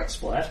 24, sorry.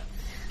 Splat.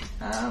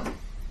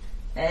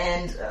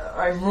 And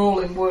I'm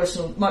rolling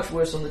much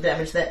worse on the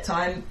damage that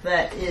time.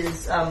 That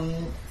is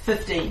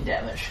 15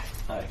 damage.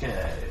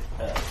 Okay.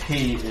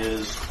 He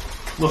is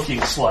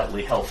looking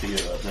slightly healthier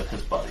than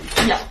his buddy.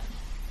 Yeah.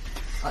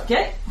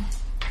 Okay.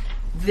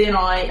 Then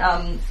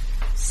I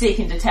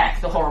second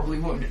attack the horribly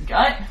wounded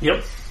guy.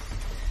 Yep.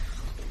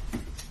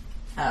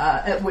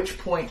 At which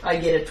point I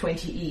get a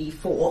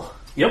 24.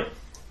 Yep.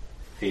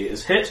 He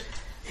is hit.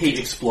 He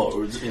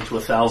explodes into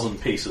 1,000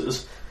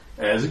 pieces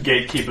as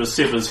Gatekeeper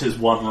severs his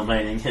one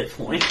remaining hit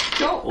point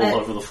all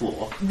over the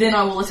floor. Then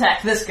I will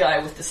attack this guy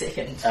with the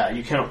second.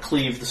 You cannot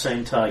cleave the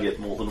same target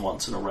more than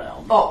once in a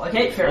round. Oh,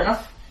 okay, fair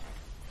enough.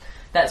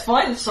 That's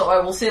fine, so I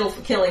will settle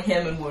for killing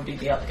him and wounding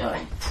the other guy.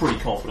 I'm pretty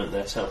confident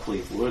that's how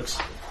cleave works.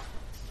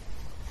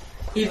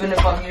 Even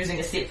if I'm using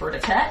a separate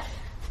attack?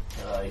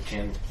 You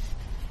can...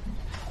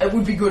 It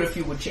would be good if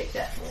you would check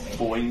that for me.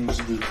 Boings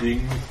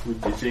with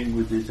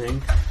the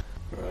thing.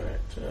 Right.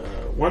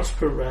 Once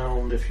per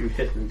round, if you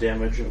hit and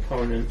damage an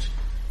opponent,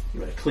 you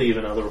may cleave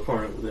another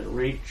opponent within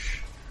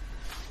reach.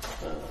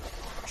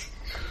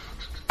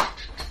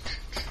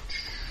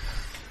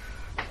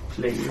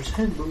 Player's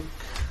Handbook.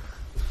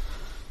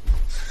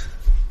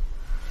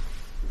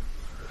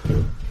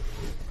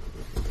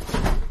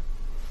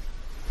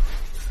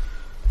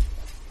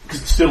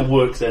 Because it still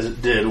works as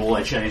it did. All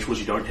I changed was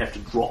you don't have to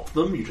drop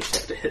them, you just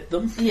have to hit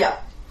them. Yeah.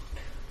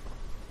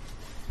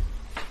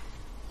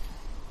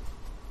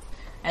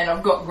 And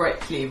I've got Great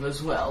Cleave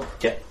as well.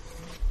 Yeah.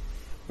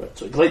 Right,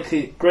 so Great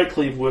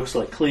Cleave works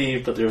like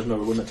Cleave, but there is no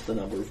limit to the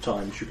number of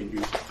times you can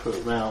use it per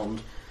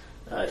round.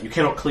 You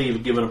cannot cleave a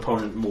given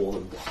opponent more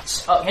than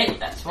once. Okay,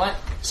 that's fine.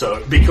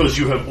 So, because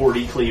you have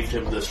already cleaved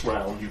him this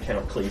round, you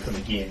cannot cleave him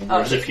again.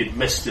 Whereas if you'd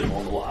missed him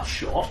on the last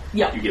shot,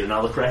 you get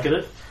another crack at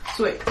it.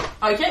 Sweet.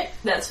 Okay,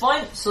 that's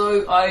fine.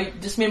 So I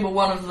dismember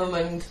one of them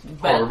and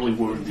horribly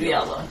wound the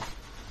other.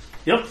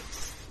 Yep.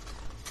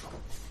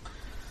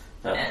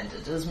 And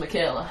it is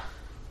Michaela.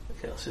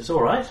 Michaela says,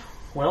 alright,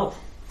 well,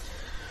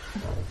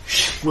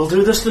 we'll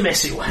do this the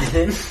messy way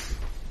then.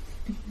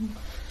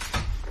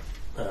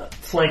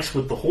 Flanks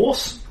with the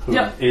horse, who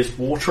is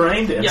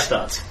war-trained and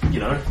starts,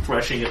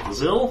 thrashing at the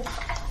Zill.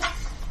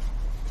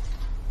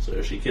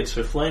 So she gets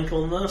her flank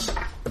on this.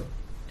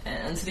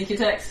 And sneak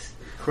attacks.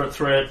 Crit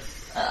threat.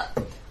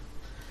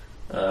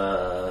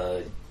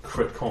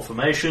 Crit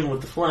confirmation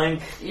with the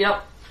flank.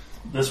 Yep.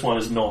 This one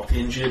is not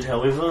injured,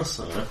 however,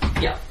 so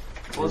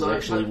it's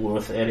actually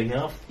worth adding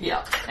up.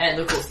 Yeah, and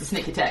of course the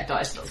sneak attack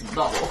dice doesn't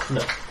double.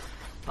 No.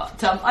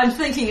 But I'm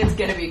thinking it's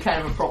going to be kind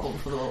of a problem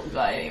for the little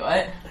guy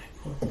anyway.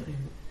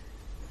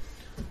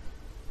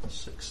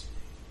 69.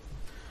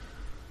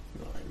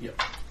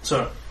 Yep.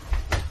 So,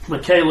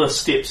 Michaela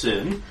steps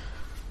in,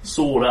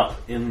 sword up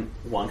in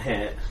one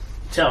hand,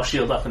 Tau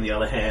shield up in the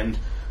other hand,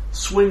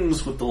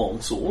 swings with the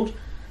long sword,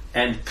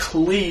 and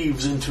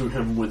cleaves into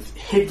him with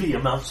heavy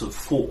amounts of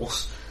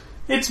force.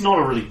 It's not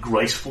a really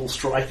graceful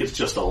strike, it's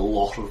just a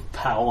lot of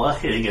power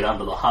hitting it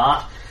under the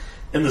heart,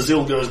 and the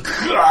Zill goes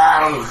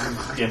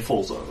and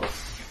falls over.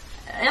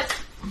 Yep.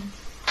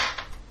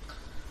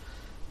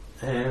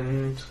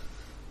 And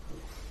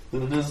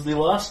then it is the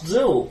last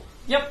Zill.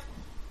 Yep.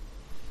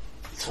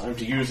 Time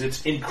to use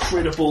its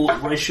incredible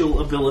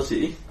racial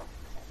ability.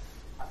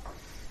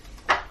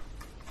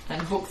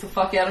 And book the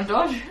fuck out of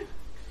dodge.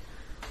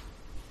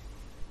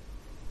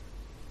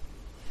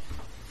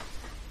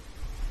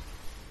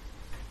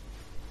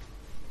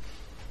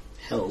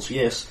 Hells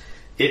yes.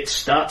 It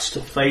starts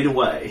to fade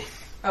away.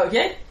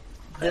 Okay.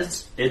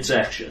 That's its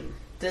action.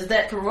 Does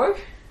that provoke?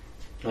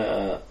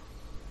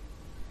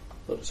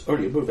 But it's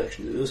already a move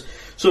action to do this.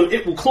 So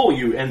it will claw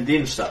you and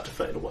then start to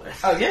fade away.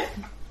 Okay.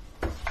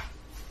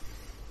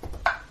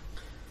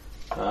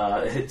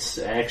 It's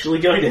actually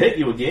going to hit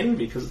you again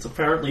because it's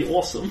apparently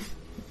awesome.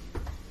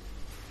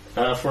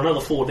 For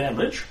another 4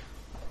 damage.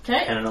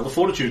 Okay. And another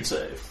fortitude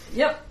save.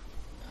 Yep.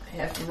 I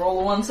have to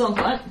roll a 1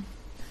 sometime,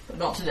 but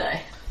not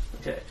today.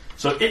 Okay.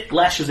 So it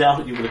lashes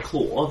out at you with a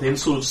claw, then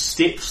sort of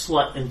steps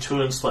and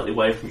turns slightly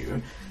away from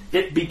you.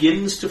 It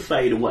begins to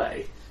fade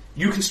away.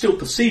 You can still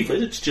perceive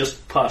it, it's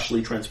just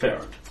partially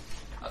transparent.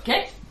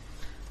 Okay.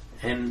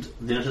 And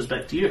then it is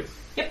back to you.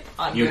 Yep.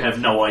 You have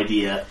no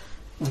idea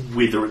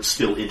whether it's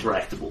still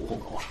interactable or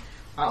not.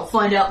 I'll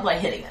find out by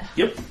hitting it.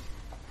 Yep.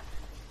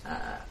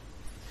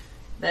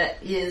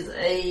 That is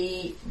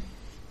a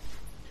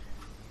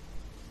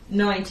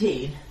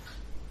 19.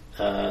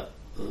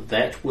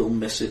 That will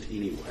miss it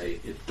anyway.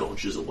 It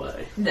dodges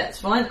away. That's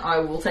fine. I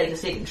will take a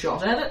second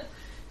shot at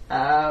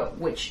it,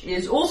 which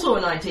is also a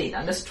 19.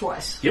 I missed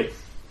twice. Yep.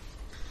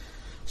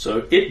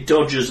 So it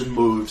dodges and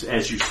moves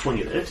as you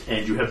swing at it,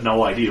 and you have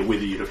no idea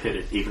whether you'd have hit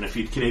it, even if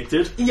you'd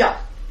connected. Yeah.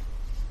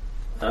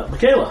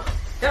 Michaela.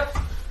 Yep.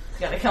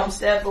 Gonna come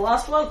stab the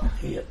last one.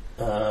 Yep.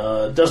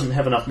 Doesn't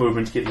have enough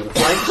movement to get to the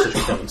flank, so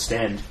she'll come and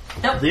stand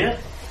there.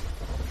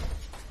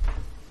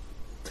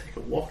 Take a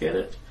walk at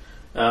it.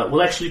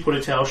 We'll actually put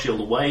a tower shield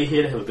away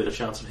here to have a better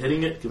chance of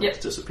hitting it, given it's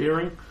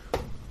disappearing.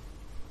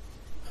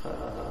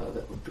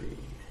 That would be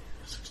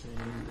 16.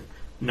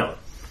 No,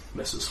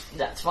 misses.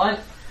 That's fine.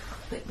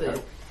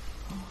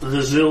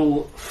 The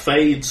Zill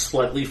fades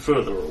slightly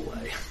further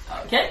away.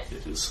 Okay.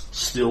 It is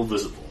still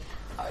visible.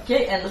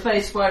 Okay, and the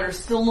phase spider is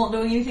still not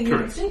doing anything you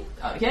can see?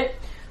 Okay.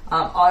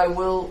 I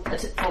will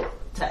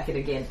attack it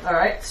again.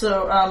 Alright,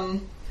 so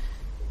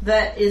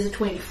that is a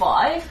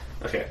 25.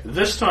 Okay,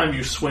 this time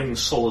you swing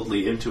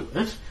solidly into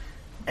it,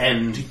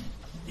 and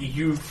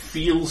you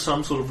feel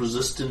some sort of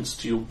resistance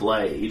to your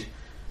blade.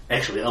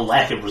 Actually, a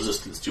lack of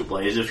resistance to your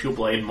blade, as if your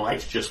blade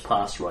might just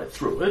pass right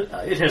through it.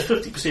 It has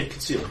 50%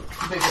 concealment.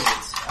 Because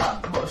it's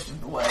most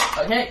of the way.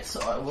 Okay, so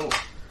I will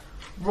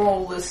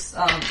roll this.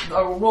 I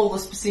will roll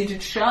this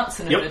percentage chance,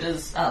 and if it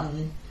is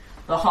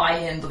the high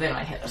end, then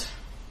I hit it.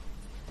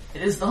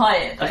 It is the high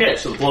end. Okay,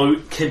 so the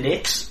blow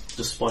connects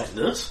despite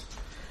this.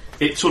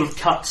 It sort of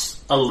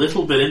cuts a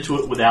little bit into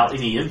it without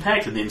any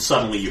impact, and then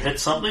suddenly you hit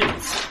something.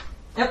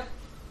 Yep,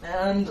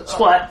 and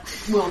splat.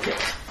 Will kill.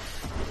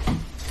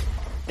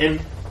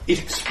 And it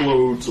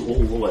explodes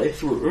all the way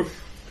through.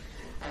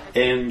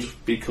 And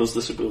because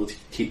this ability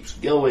keeps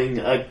going,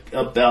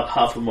 about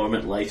half a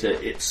moment later,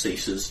 it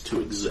ceases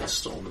to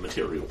exist on the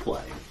material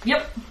plane.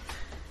 Yep.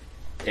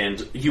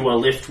 And you are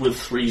left with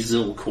 3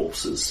 Zill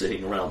corpses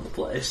sitting around the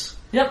place.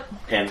 Yep.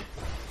 And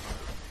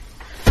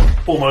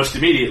almost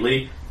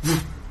immediately,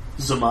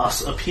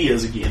 Zamas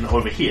appears again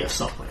over here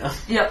somewhere.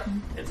 Yep.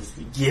 And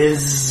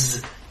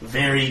yes,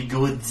 very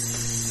good.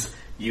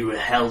 You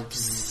help.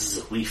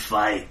 We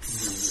fight.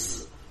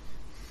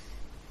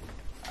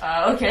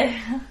 Okay.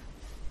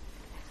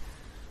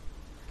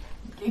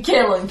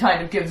 Kaelin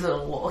kind of gives it a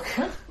look.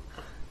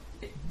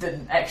 It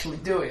didn't actually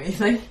do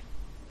anything.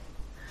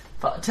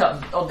 But,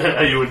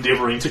 are you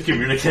endeavouring to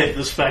communicate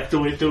this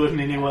factoid to it in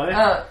any way?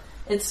 Yeah,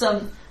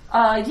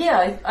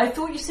 I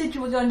thought you said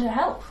you were going to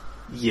help.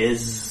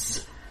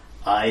 Yes,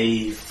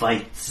 I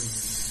fight.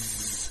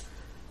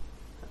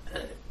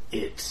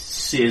 It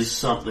says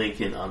something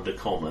in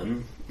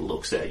Undercommon,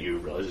 looks at you,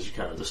 realises you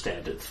can't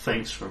understand it,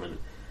 thinks for a minute.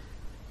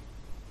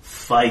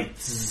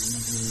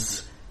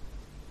 Fights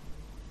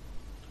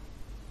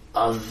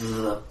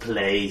other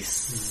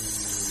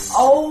place.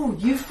 Oh,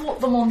 you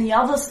fought them on the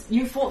other.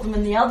 You fought them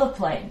in the other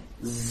plane.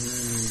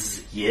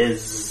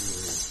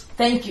 Yes.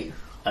 Thank you.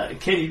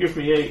 Can you give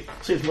me a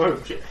sense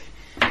motive check?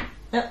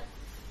 Yep.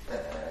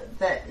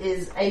 That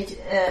is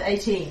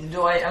 18.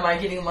 Am I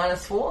getting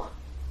 -4?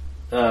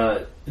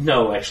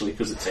 No, actually,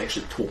 because it's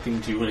actually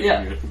talking to you in a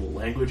communicable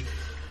language.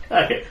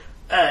 Okay.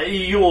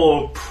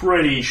 You're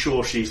pretty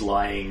sure she's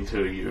lying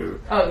to you.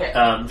 Okay.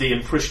 The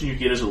impression you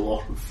get is a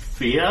lot of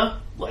fear.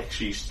 Like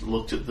she's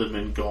looked at them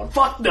and gone,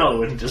 "Fuck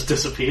no," and just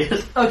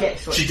disappeared. Okay,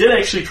 sure. She did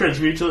actually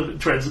transmute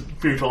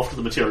off to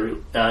the material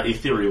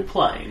ethereal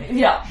plane.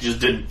 Yeah. She just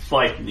didn't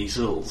fight any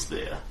Zills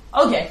there.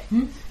 Okay.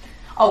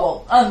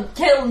 Oh well.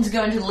 Kaelin's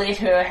going to let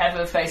her have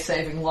her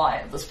face-saving lie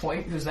at this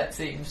point because that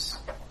seems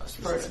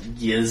prudent.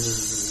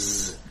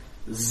 Yes,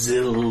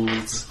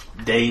 Zills,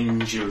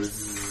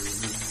 dangers.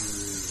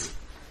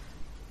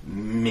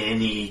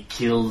 Many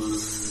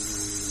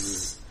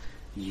kills,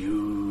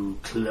 you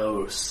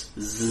close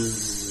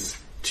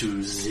to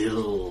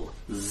Zill.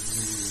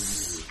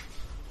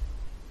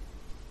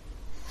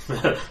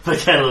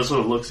 Michaela sort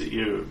of looks at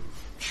you,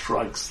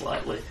 shrugs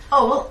slightly.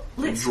 Oh well,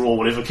 let's draw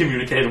whatever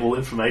communicatable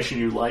information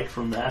you like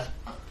from that.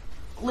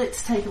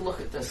 Let's take a look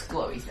at this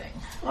glowy thing.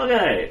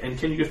 Okay, and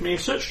can you give me a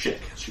search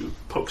check? She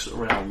pokes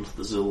around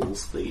the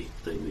Zills, the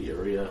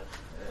area.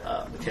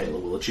 Michaela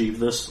will achieve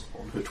this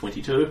on her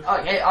 22.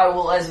 Okay, I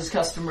will, as is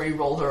customary,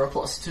 roll her a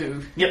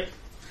 +2. Yep.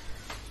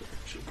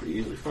 She'll pretty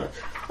easily find.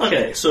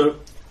 Okay, so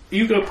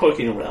you go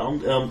poking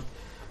around.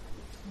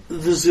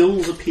 The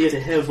Zills appear to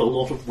have a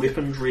lot of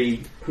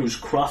weaponry whose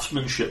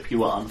craftsmanship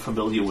you are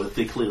unfamiliar with.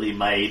 They're clearly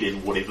made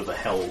in whatever the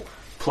hell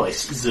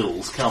place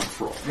Zills come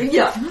from.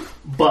 Yeah.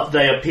 But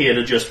they appear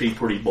to just be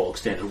pretty bog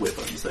standard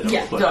weapons. They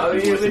don't look like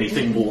to be worth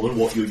anything more than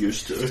what you're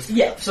used to.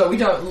 Yeah, so we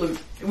don't loot,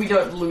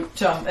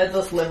 at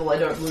this level I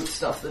don't loot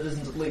stuff that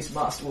isn't at least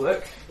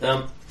masterwork.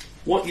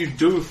 What you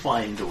do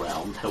find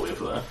around,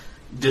 however,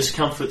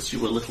 discomforts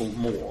you a little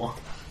more.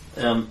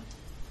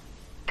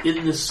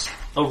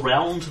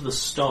 Around the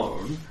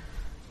stone,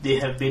 there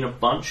have been a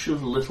bunch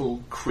of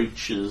little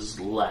creatures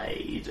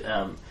laid,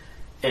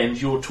 and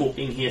you're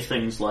talking here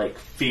things like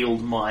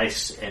field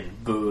mice and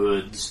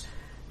birds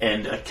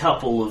and a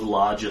couple of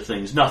larger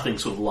things, nothing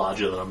sort of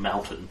larger than a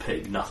mountain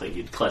pig, nothing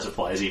you'd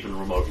classify as even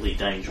remotely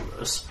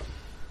dangerous.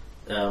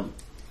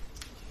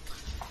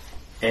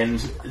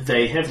 And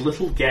they have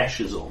little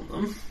gashes on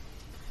them.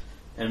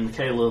 And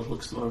Michaela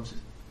looks at them and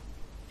says,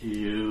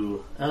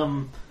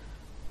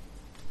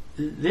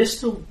 they're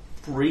still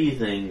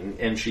breathing,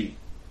 and she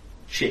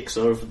checks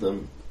over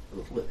them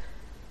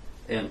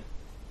and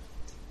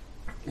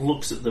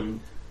looks at them.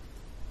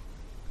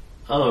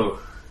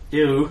 Oh,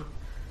 you.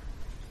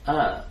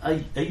 Are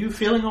you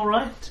feeling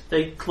alright?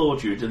 They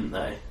clawed you, didn't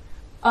they?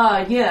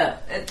 Yeah.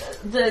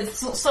 There's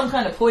some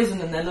kind of poison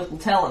in their little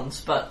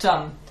talons, but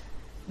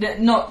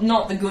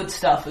not the good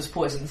stuff as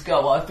poisons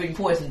go. I've been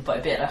poisoned by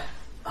better.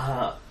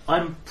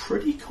 I'm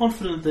pretty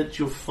confident that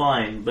you're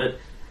fine, but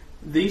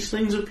these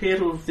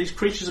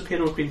creatures appear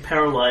to have been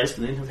paralysed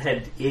and then have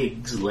had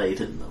eggs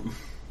laid in them.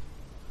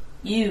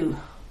 You.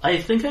 I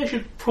think I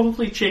should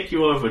probably check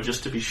you over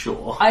just to be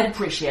sure. I'd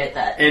appreciate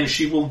that. And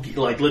she will,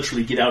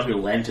 literally get out her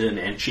lantern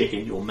and check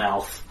in your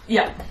mouth.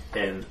 Yeah.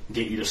 And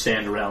get you to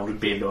stand around and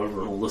bend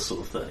over and all this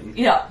sort of thing.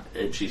 Yeah.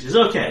 And she says,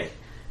 okay,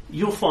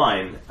 you're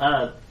fine.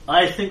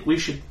 I think we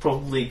should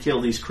probably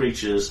kill these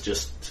creatures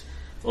just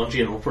on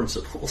general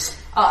principles.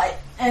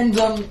 And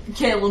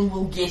Kaelin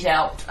will get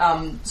out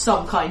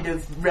some kind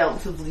of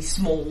relatively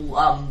small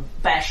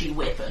bashy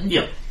weapon.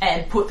 Yep.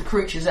 And put the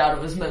creatures out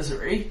of their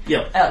misery,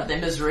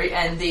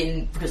 and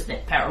then, because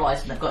they're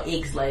paralysed and they've got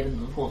eggs laid in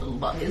them, poor little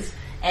buggers,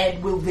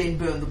 and will then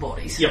burn the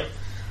bodies. Yep.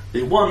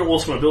 The one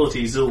awesome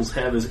ability Zills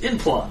have is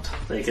implant.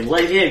 They can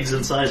lay eggs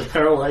inside a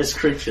paralysed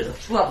creature.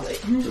 Lovely.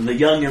 And the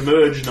young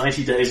emerge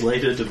 90 days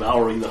later,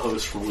 devouring the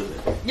host from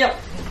within. Yep.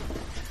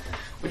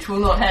 Which will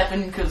not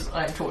happen because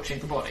I'm torching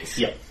the bodies.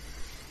 Yep.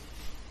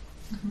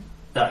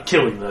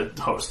 Killing the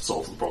host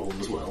solves the problem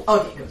as well.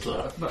 Okay, good.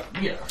 So. But,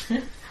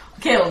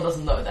 Kaelin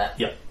doesn't know that.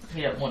 Yep.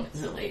 He don't want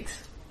his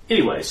eggs.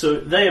 Anyway,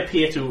 so they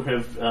appear to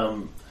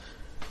have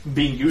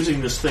been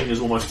using this thing as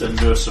almost a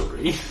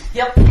nursery.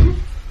 Yep.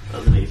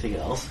 Other than anything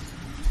else.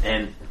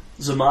 And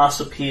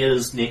Zamas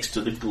appears next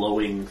to the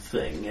glowing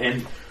thing.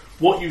 And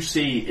what you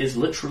see is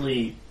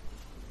literally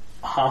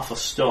half a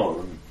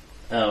stone.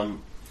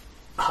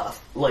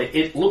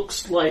 It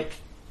looks like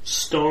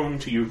stone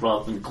to you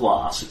rather than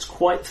glass. It's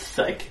quite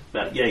thick,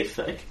 about yay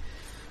thick.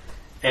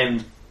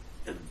 And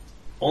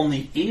on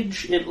the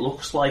edge it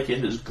looks like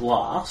it is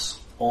glass.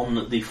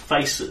 On the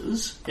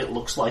faces it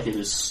looks like it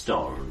is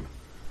stone.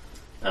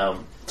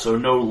 So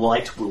no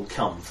light will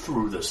come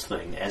through this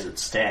thing as it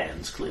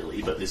stands,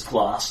 clearly, but there's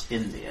glass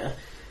in there.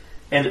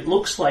 And it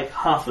looks like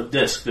half a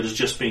disc that has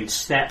just been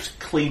snapped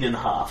clean in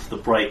half. The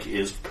break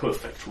is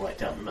perfect right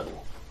down the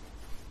middle.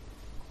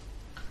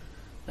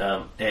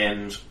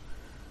 And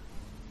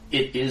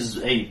it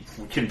is a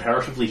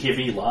comparatively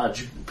heavy,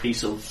 large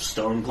piece of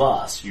stone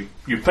glass. You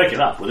pick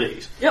it up with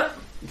ease. Yep.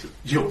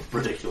 You're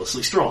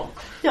ridiculously strong.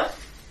 Yep.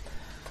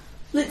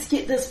 Let's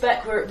get this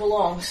back where it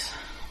belongs.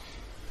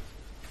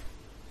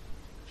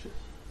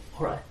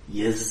 Alright.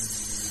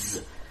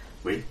 Yes.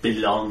 Where it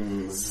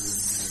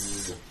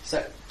belongs.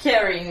 So,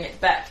 carrying it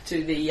back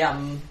to the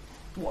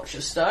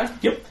Watcher's Stone.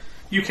 Yep.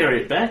 You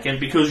carry it back, and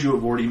because you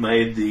have already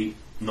made the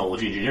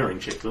knowledge engineering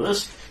check for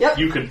this, yep.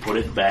 You can put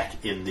it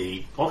back in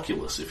the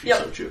Oculus if you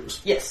so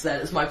choose. Yes,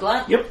 that is my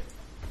plan. Yep.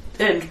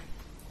 And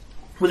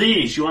with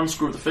ease, you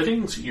unscrew the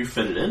fittings, you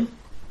fit it in.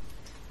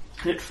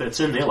 It fits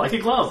in there like a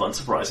glove,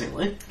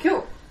 unsurprisingly.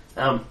 Cool.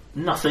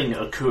 Nothing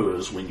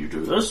occurs when you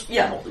do this.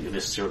 Yeah. Not that you're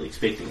necessarily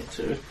expecting it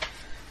to.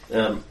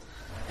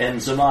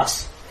 And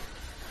Zamas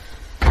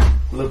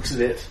looks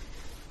at it.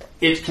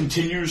 It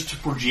continues to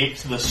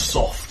project this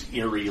soft,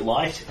 airy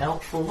light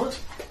out from it.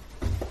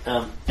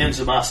 And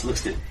Zamas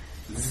looks at it.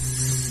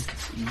 Zzz,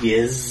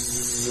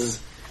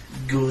 yes,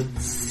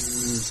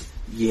 goods,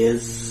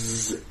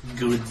 yes,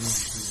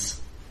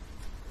 goods.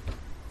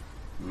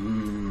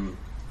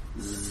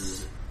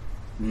 Zzz,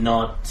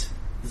 not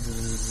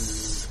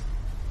zzz,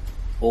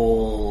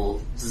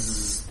 all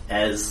zzz,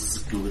 as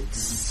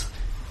goods.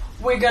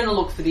 We're going to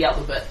look for the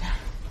other bit.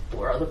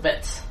 Or other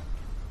bits.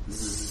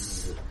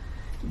 Zzz,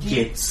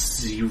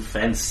 gets you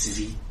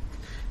fancy,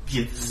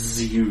 gets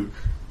you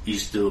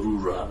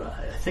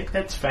Istarurara. I think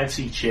that's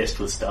fancy chest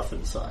with stuff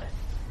inside.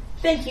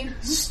 Thank you.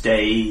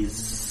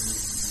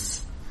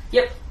 Stays.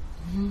 Yep.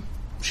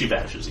 She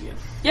vanishes again.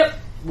 Yep.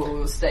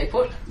 We'll stay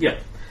put.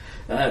 Yep.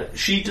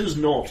 She does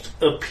not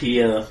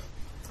appear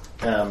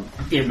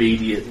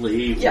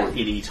immediately or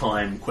any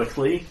time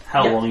quickly.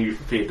 How long are you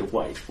prepared to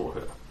wait for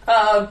her?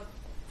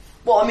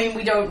 Well, I mean,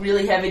 we don't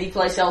really have any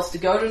place else to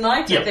go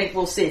tonight. Yep. I think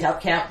we'll set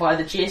up camp by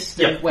the chest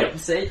and wait and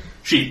see.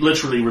 She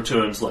literally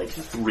returns like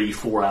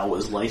 3-4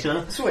 hours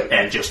later. Sweet.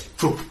 And just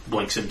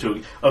blinks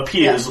into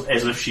appears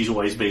as if she's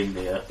always been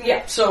there.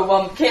 Yeah, so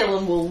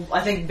Kaelin will, I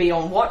think, be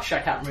on watch.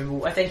 I can't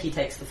remember. I think he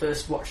takes the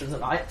first watch of the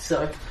night,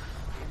 so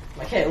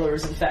Michaela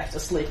is in fact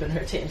asleep in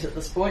her tent at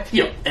this point.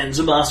 Yep, and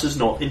Zamas is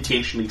not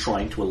intentionally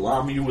trying to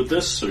alarm you with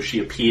this, so she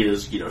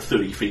appears,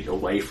 30 feet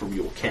away from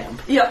your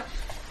camp. Yep.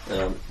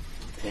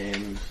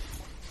 And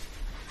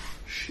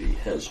she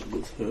has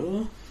with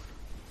her...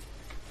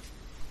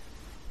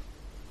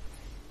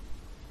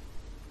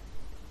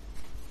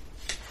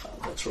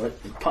 that's right,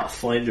 in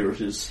Pathfinder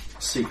it is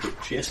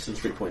secret chest, and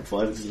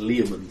 3.5 is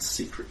Leomund's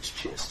secret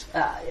chest.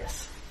 Ah,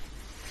 yes.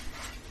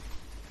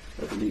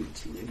 I believe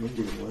it's Leomund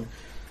anyway.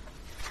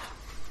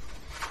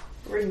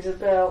 Rings a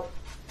bell.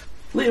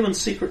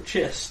 Leomund's secret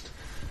chest.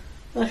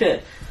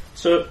 Okay,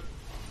 so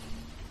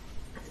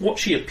what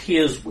she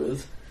appears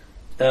with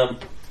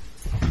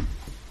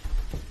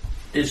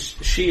is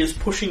she is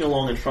pushing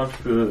along in front of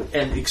her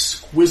an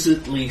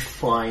exquisitely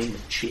fine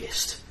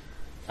chest.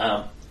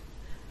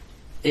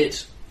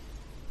 It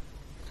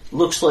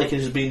looks like it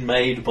has been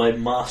made by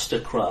master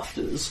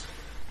crafters.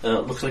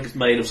 Looks like it's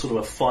made of sort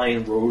of a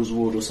fine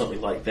rosewood or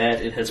something like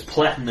that. It has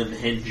platinum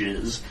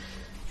hinges.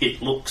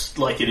 It looks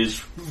like it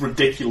is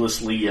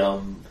ridiculously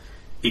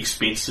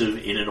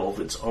expensive in and of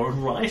its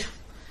own right.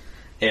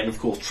 And of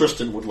course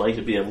Tristan would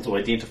later be able to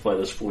identify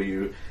this for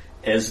you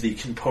as the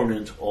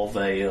component of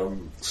a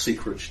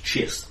secret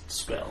chest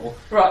spell.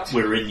 Right.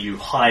 Wherein you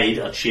hide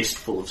a chest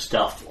full of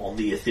stuff on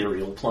the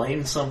ethereal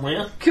plane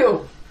somewhere.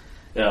 Cool.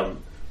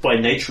 By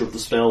nature of the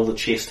spell, the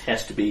chest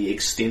has to be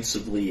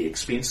extensively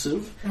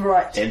expensive.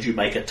 Right. And you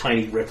make a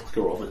tiny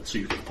replica of it so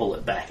you can pull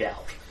it back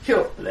out.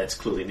 Cool. But that's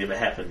clearly never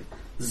happened.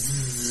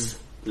 Zzz,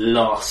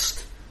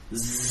 lost.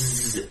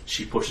 Zzz,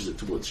 she pushes it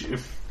towards you.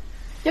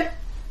 Yep.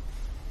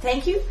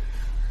 Thank you.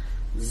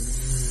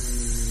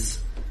 Zzz,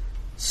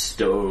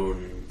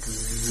 stone.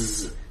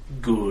 Zzz,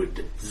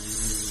 good.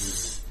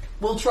 Zzz,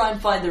 We'll try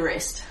and find the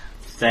rest.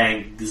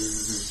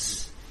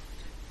 thanks.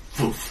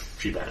 Poof,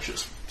 she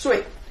vanishes.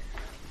 Sweet.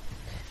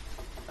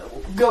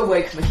 Go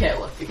wake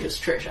Michaela, because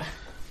treasure.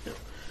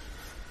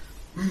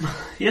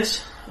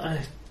 Yes,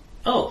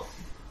 Oh.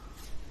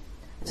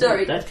 Sorry. Where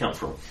did that come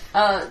from?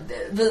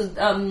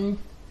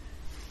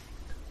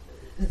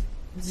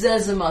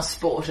 Zezima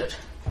spotted.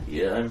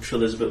 Yeah, I'm sure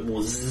there's a bit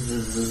more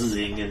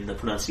zzing in the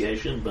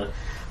pronunciation, but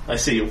I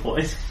see your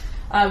point.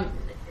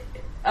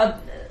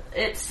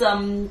 It's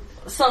some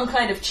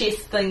kind of chest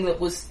thing that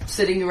was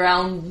sitting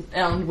around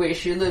where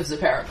she lives,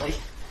 apparently.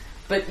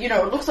 But,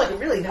 it looks like a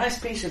really nice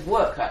piece of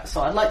work,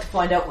 so I'd like to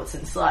find out what's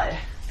inside.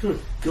 Good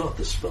God,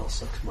 this spell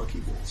sucks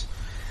monkey balls.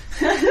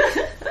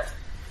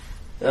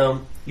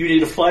 You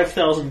need a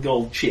 5,000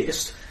 gold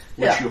chest,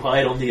 which you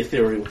hide on the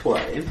ethereal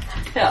plane.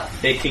 Yeah.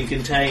 It can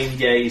contain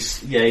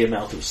yay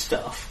amount of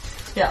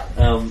stuff. Yeah.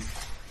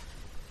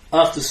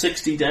 After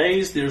 60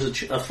 days, there's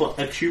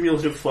a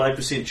cumulative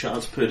 5%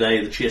 chance per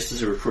day the chest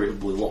is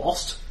irretrievably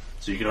lost,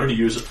 so you can only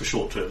use it for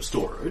short-term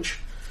storage.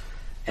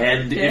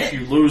 And if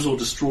you lose or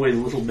destroy the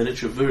little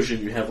miniature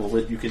version you have of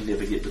it, you can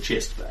never get the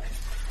chest back.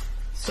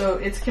 So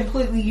it's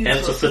completely useless. And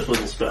it's a fifth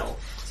level spell.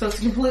 So it's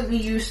a completely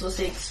useless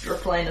extra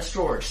plane of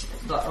storage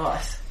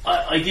device.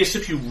 I guess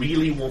if you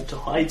really want to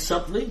hide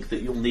something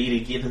that you'll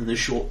need again in the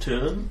short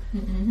term,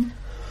 and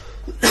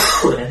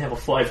have a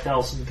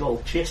 5,000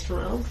 gold chest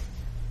around.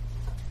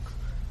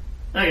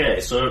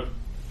 Okay, so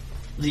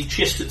the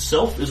chest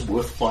itself is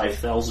worth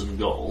 5,000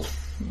 gold.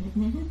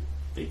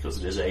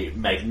 Because it is a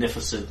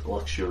magnificent,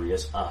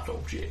 luxurious art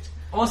object.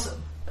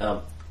 Awesome.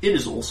 It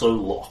is also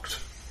locked.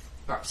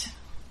 Right.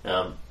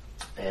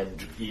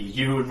 And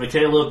you and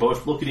Michaela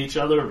both look at each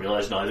other and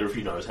realise neither of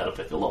you knows how to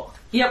pick a lock.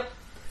 Yep.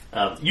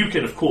 You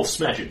can, of course,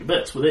 smash it to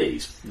bits with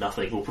ease.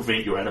 Nothing will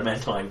prevent your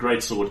adamantine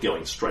greatsword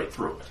going straight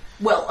through it.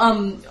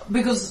 Well,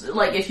 because,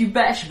 if you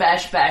bash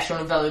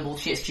on a valuable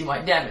chest, you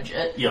might damage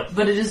it. Yep.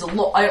 But it is a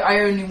lock. I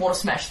only want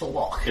to smash the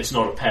lock. It's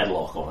not a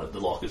padlock on it. The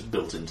lock is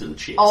built into the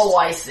chest. Oh,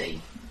 I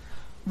see.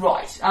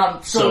 Right.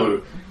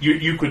 So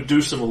you could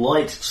do some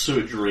light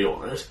surgery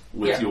on it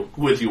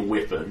with your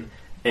weapon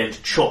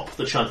and chop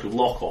the chunk of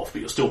lock off,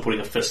 but you're still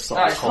putting a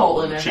fist-sized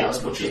hole in the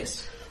chest, which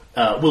is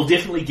will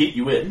definitely get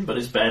you in, but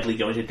is badly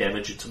going to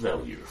damage its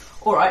value.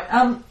 All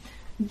right.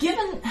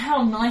 Given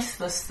how nice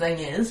this thing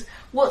is,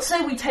 what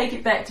say we take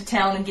it back to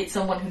town and get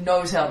someone who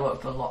knows how to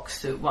open locks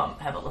to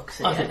have a look?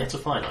 I think that's a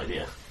fine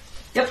idea.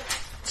 Yep.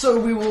 So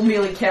we will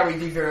merely carry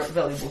the very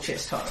valuable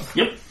chest home.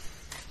 Yep.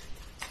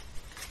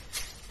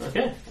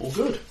 Okay, all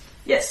good.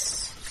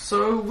 Yes.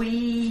 So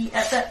we,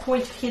 at that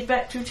point, head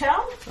back to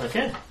town.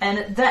 Okay. And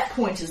at that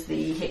point is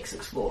the hex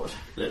explored.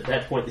 At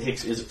that point, the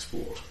hex is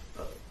explored.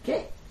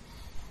 Okay.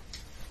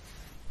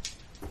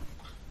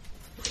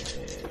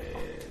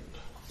 And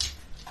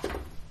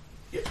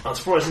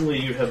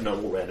unsurprisingly, you have no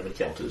more random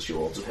encounters.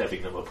 Your odds of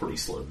having them are pretty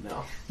slim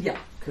now. Yeah,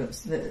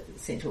 because the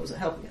centaurs are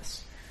helping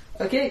us.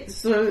 Okay,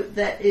 so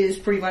that is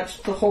pretty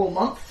much the whole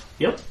month.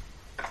 Yep.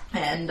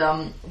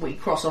 And we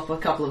cross off a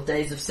couple of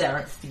days of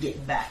Sarenth to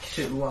get back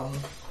to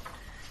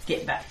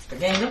the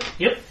kingdom.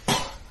 Yep.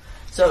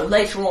 So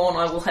later on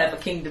I will have a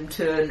kingdom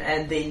turn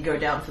and then go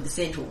down for the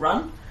central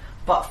run.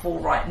 But for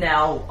right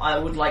now, I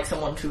would like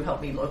someone to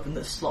help me open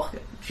this lock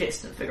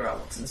chest and figure out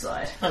what's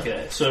inside.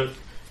 Okay, so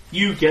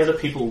you gather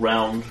people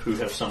round who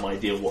have some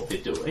idea of what they're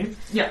doing.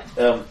 Yeah.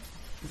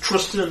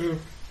 Tristan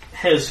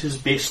has his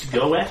best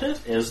go at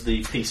it as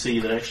the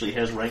PC that actually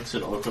has ranks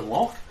in open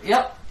lock.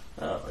 Yep.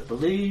 I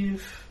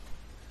believe...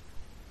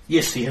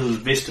 Yes, he has his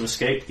best of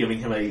escape, giving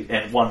him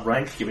and one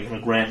rank, giving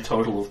him a grand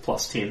total of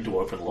plus 10 to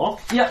open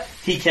lock. Yep.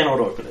 He cannot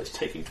open it,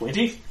 taking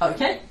 20.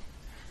 Okay.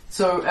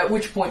 So at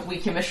which point we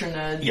commission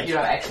a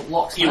actual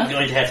locksmith. You're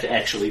going to have to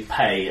actually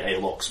pay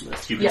a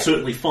locksmith. You can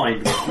certainly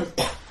find one.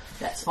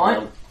 That's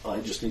fine.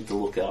 I just need to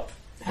look up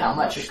how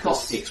much it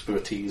costs. This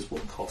expertise will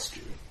cost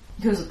you.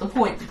 Because at the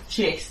point the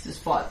chest is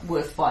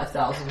worth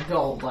 5,000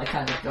 gold, I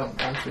kind of don't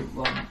want to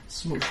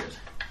smoosh it.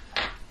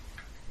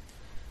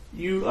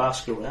 you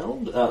ask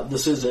around.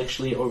 This is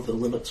actually over the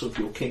limits of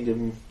your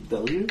kingdom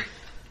value.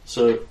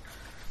 So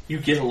you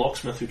get a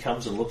locksmith who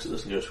comes and looks at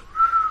this and goes,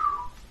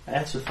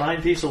 "That's a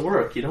fine piece of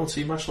work. You don't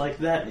see much like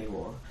that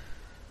anymore.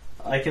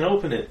 I can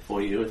open it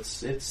for you.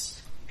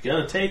 It's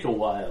going to take a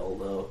while,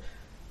 though.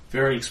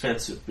 Very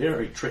expensive,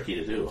 very tricky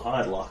to do.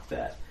 Hard lock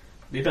that.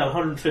 It'll be about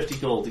 150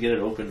 gold to get it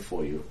open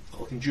for you.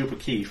 I can dupe a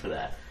key for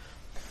that."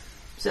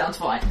 Sounds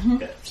fine.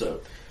 Okay,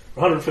 so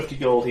for 150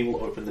 gold, he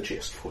will open the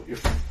chest for you.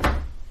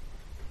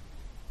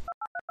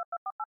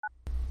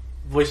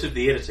 Voice of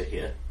the editor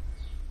here.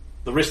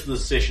 The rest of the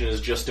session is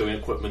just doing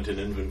equipment and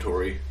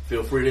inventory.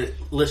 Feel free to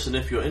listen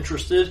if you're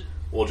interested,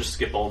 or just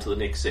skip on to the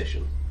next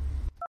session.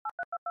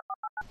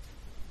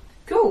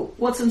 Cool.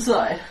 What's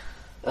inside?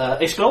 A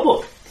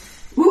spellbook,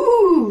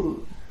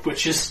 Woo!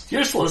 which is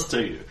useless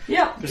to you,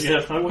 Yep. because you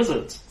have no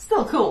wizards.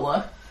 Still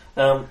cool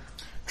though.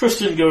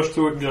 Tristan goes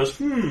through it and goes,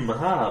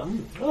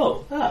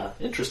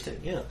 interesting,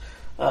 yeah.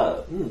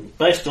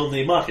 Based on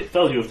the market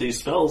value of these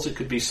spells, it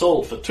could be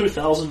sold for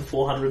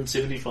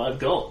 2,475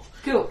 gold.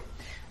 Cool.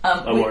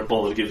 I won't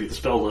bother to give you the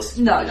spell list.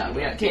 No,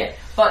 we don't care.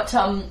 But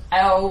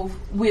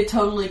we're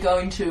totally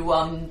going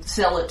to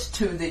sell it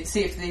to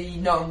see if the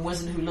gnome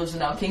wizard who lives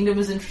in our kingdom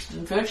is interested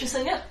in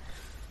purchasing it.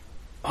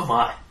 Oh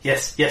my,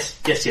 yes,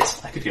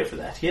 I could go for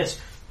that, yes.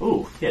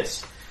 Oh,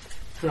 yes.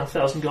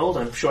 2,500 gold,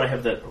 I'm sure I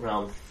have that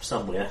around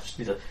somewhere. Just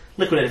need to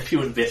liquidate a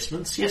few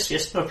investments.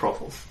 Yes, no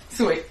problem.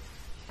 Sweet.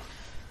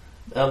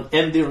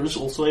 And there is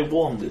also a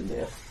wand in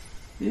there.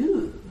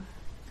 Ooh.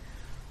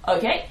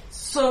 Okay,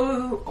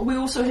 so we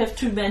also have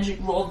 2 magic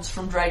rods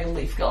from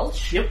Dragonleaf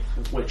Gulch. Yep,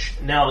 which,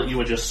 now that you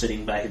are just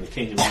sitting back in the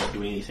kingdom not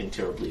doing anything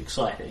terribly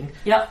exciting,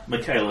 Yep.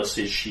 Michaela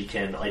says she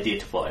can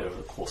identify over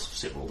the course of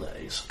several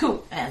days.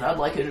 Cool, and I'd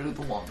like her to do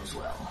the wand as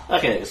well.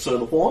 Okay, so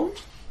the wand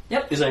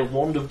Yep. is a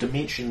wand of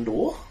Dimension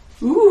Door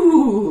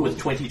Ooh. with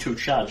 22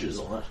 charges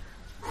on it.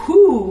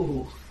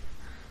 Ooh.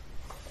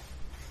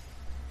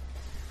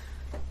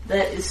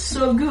 That is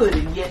so good,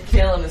 and yet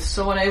Kellen is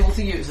so unable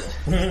to use it.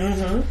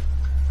 Mm-hmm.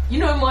 You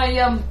know,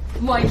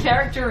 my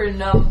character in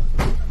the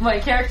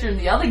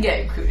other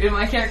game,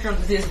 my character in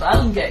the Desert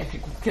Island game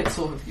can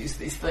sort of use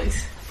these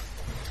things.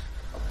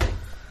 I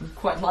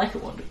quite like a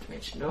Wand of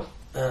Dimension Door.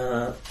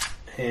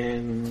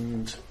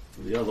 And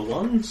the other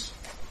ones,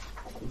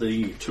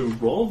 the 2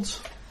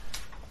 rods.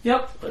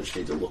 Yep. I just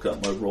need to look up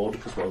my rod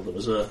because one of them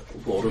is a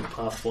rod of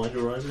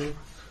Pathfinder Rising.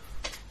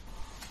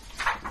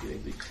 I'm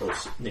getting the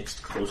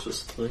next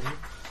closest thing.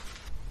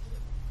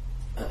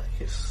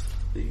 Yes,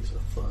 these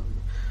are fun.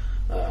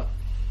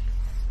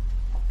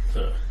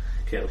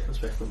 Caleb comes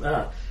back from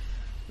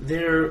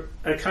they're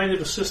a kind of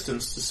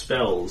assistance to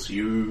spells.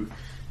 You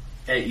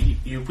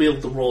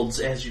wield the rods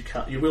as you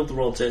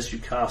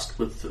cast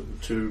with them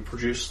to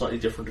produce slightly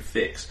different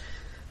effects.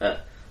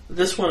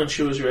 This one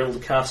ensures you're able to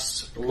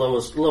cast lower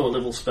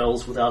level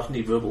spells without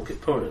any verbal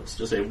components.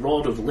 Just a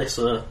rod of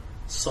lesser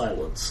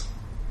silent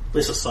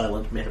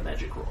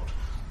metamagic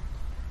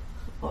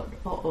rod.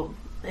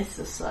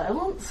 Lesser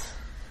silence?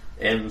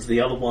 And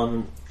the other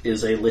one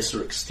is a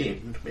lesser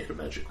extend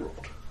metamagic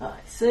rod. I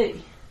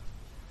see.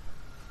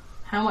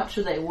 How much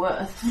are they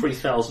worth?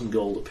 3,000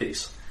 gold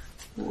apiece.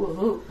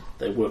 Woohoo.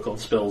 They work on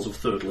spells of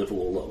 3rd level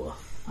or lower.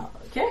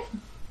 Okay.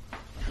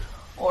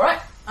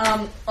 Alright.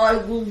 I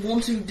will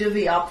want to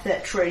divvy up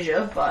that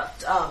treasure,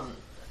 but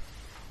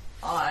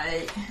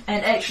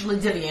actually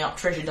divvying up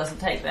treasure doesn't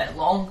take that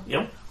long.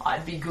 Yep.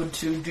 I'd be good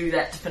to do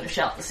that to finish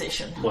out the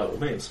session. By all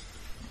means.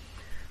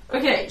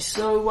 Okay,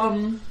 so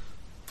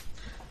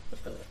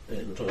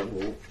And I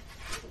will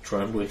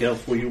try and work out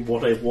for you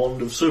what a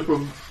wand of super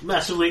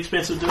massively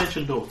expensive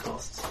Dimension Door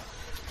costs.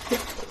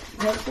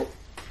 helpful.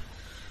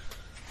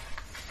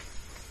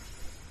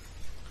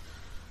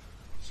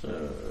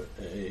 So,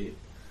 a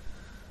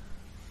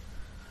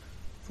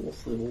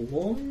 4th level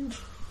wand,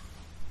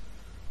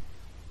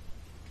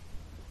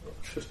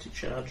 50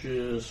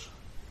 charges,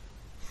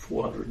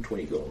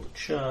 420 gold a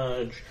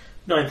charge,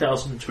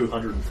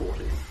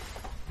 9,240.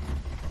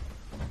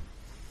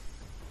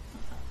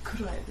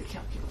 Could I have the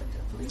calculator,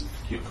 please?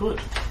 You could.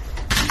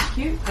 Thank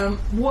you.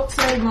 What's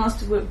a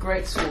Masterwork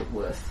Greatsword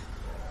worth?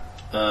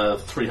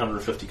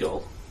 350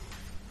 gold.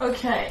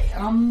 Okay,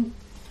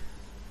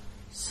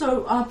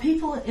 so are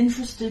people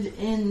interested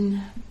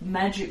in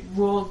magic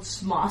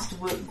rods,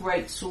 Masterwork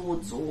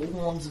Greatswords, or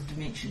Wands of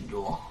Dimension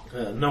Door?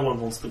 No one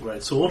wants the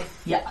great sword.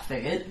 Yeah, I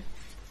figured.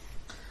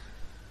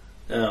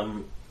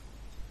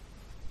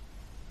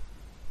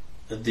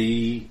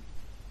 The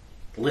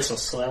lesser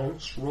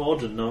silence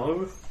rod,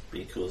 no,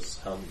 because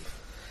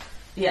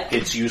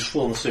it's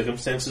useful in the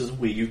circumstances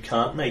where you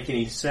can't make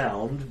any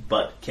sound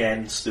but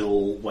can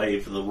still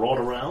wave the rod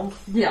around.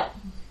 Yeah.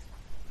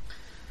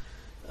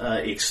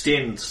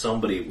 Extend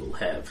somebody will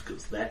have,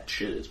 because that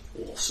shit is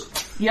awesome.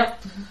 Yep.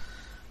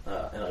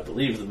 And I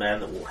believe the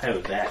man that will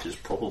have that is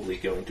probably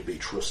going to be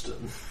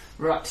Tristan.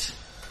 Right.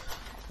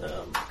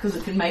 Because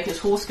it can make his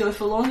horse go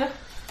for longer?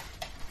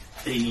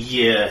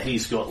 Yeah,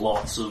 he's got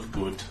lots of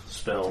good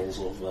spells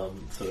of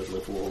 3rd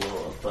level or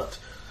lower, but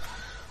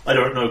I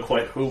don't know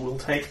quite who will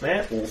take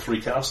that. All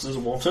 3 casters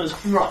want it.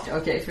 Right,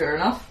 okay, fair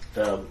enough.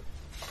 But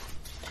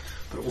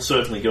it will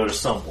certainly go to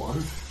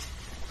someone.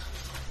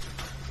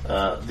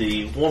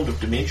 The Wand of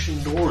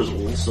Dimension Door is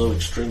also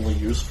extremely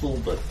useful,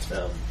 but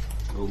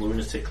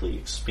lunatically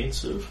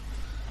expensive.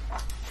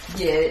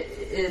 Yeah,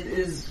 it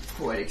is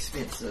quite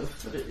expensive,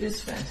 but it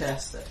is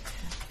fantastic.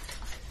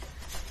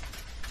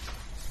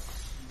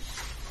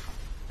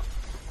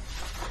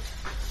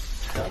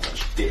 How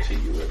much debt are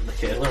you in,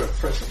 Michaela, at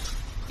present?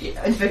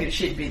 Yeah, I figured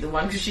she'd be the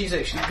one, because she's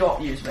actually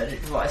got Use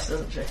Magic Device,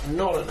 doesn't she?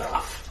 Not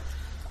enough.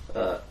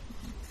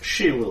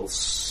 She will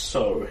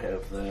so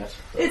have that.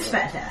 It's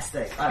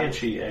fantastic. Can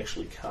she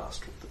actually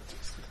cast with it?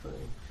 That's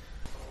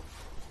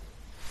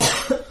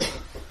the thing.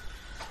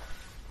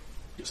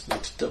 Just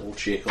need to double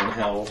check on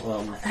how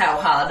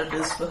hard it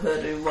is for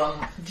her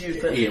to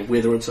dupe it. Yeah,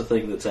 whether it's a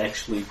thing that's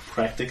actually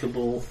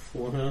practicable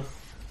for her.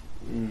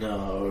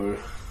 No.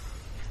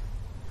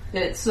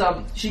 It's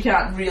she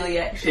can't really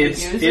actually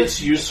use it. It's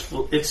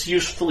useful. It's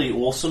usefully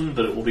awesome,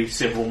 but it will be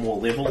several more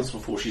levels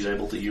before she's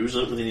able to use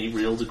it with any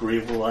real degree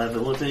of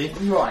reliability.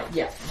 Right.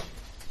 Yeah.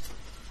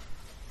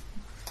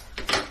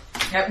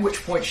 At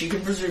which point she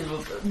can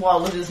presumably,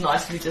 while it is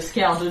nicely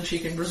discounted, she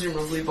can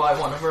presumably buy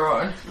one of her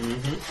own.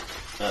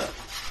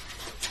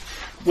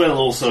 Well,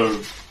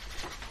 also,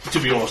 to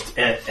be honest,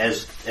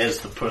 as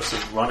the person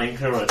running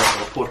her, I don't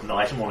want to put an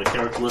item on a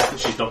character list that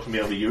she's not going to be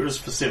able to use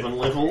for 7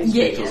 levels,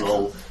 because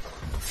I'll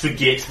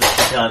forget that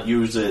she can't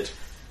use it,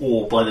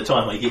 or by the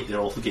time I get there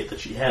I'll forget that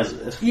she has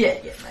it. Yeah,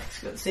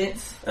 makes good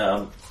sense.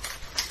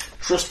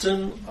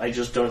 Tristan, I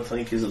just don't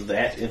think is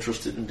that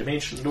interested in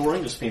Dimension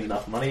Dooring to spend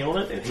enough money on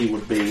it, and he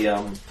would be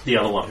the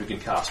other one who can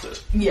cast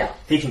it. Yeah.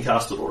 He can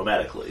cast it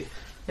automatically.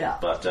 Yeah.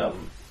 But,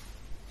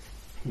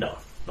 no,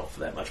 not for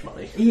that much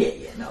money.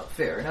 Yeah, no,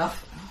 fair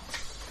enough.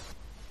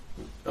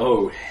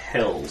 Oh,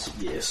 hells,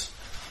 yes.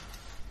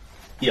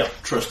 Yep,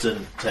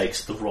 Tristan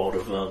takes the rod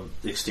of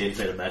Extend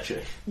Meta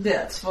Magic.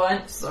 That's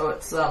fine, so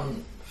it's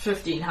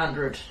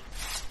 1,500.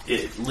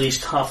 At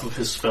least half of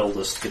his spell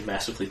list can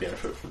massively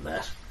benefit from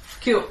that.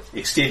 Cool.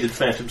 Extended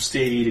Phantom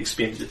Steed,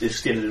 extended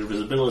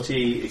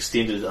Invisibility,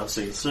 extended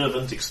Unseen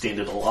Servant,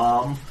 extended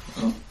Alarm.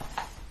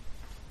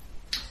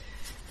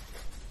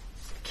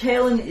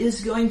 Kaelin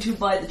is going to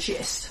buy the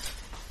chest.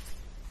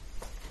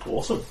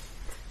 Awesome.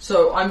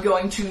 So I'm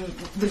going to,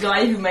 the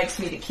guy who makes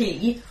me the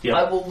key, Yep.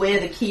 I will wear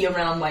the key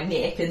around my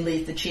neck and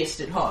leave the chest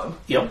at home.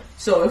 Yep.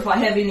 So if I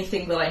have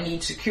anything that I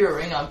need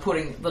securing,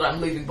 that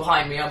I'm leaving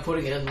behind me, I'm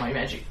putting it in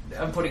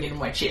I'm putting it in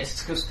my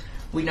chest, because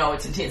we know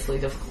it's intensely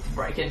difficult to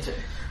break into.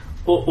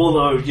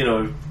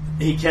 Although,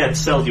 he can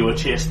sell you a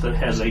chest that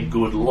has a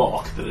good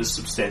lock that is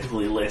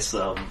substantively less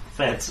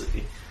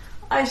fancy.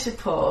 I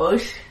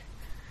suppose.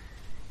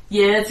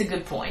 Yeah, that's a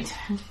good point.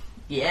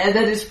 Yeah,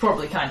 that is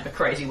probably kind of a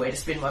crazy way to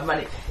spend my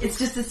money. It's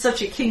just it's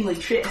such a kingly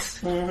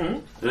chest.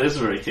 Mm-hmm. It is a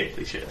very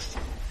kingly chest.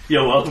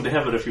 You're welcome to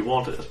have it if you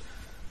want it.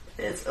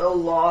 It's a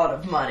lot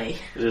of money.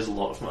 It is a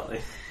lot of money.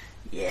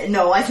 Yeah,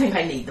 no, I think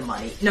I need the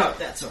money. No,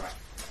 that's alright.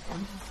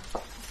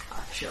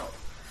 I shall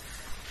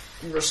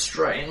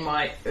restrain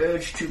my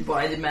urge to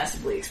buy the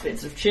massively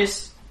expensive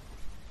chest.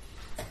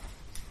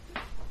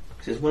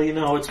 He says,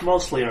 well, it's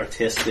mostly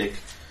artistic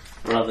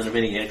rather than of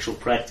any actual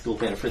practical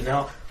benefit.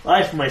 Now,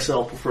 I for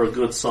myself prefer a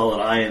good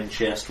solid iron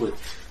chest with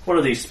one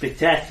of these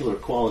spectacular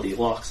quality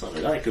locks on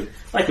it. I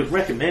could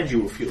recommend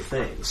you a few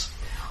things.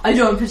 I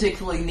don't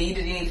particularly need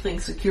anything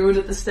secured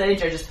at this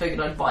stage. I just figured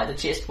I'd buy the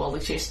chest while the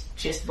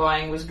chest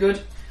buying was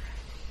good.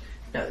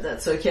 No,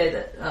 that's okay.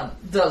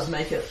 That does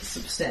make a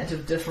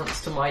substantive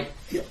difference to my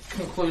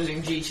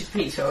concluding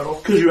GTP total.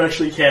 Because you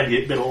actually can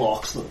get better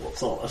locks than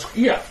what's on it.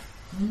 Yeah.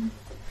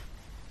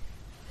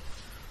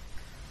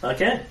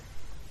 Okay.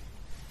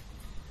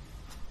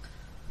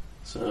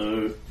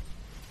 So,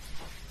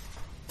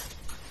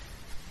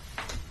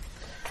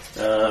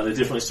 they're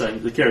definitely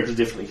saying the character's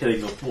definitely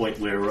hitting the point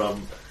where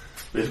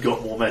they've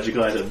got more magic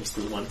items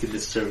than one can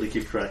necessarily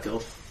keep track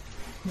of.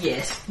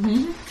 Yes.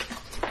 Mm-hmm.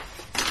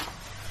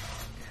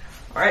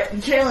 Alright,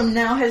 Kaelin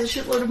now has a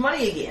shitload of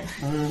money again.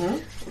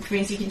 Mm-hmm. Which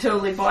means he can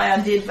totally buy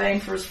Undead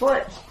Bane for his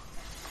flight.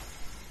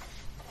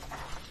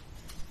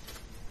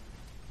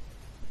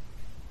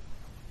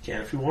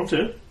 Can if you want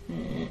to.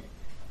 Mm.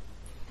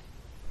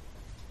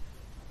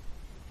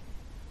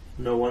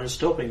 No one is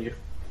stopping you.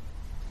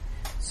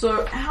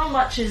 So, how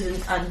much is an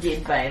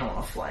Undead Bane on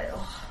a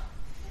flail?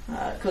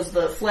 Because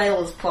the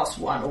flail is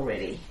 +1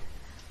 already.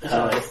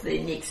 So it's the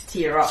next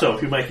tier up. So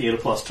if you're making it a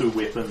 +2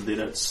 weapon, then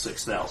it's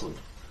 6,000.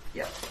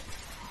 Yep.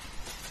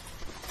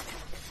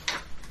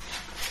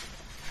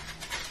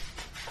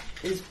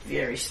 It's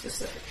very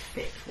specific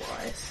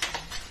effect-wise.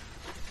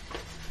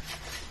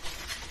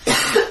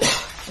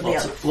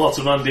 Lots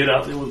of undead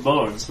out there with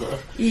bones, though.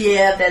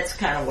 Yeah, that's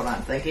kind of what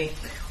I'm thinking.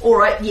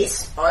 Alright,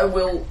 yes, I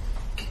will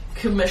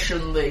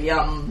commission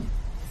the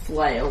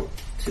flail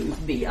to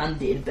be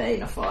Undead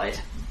Baneified.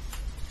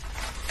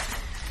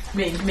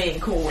 Me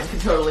and Corwin can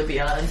totally be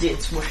an undead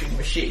smushing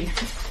machine.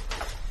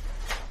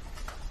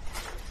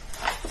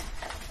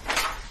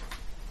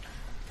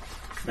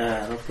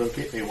 Man, I've got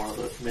to get me one of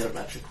those meta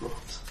magic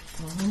rods.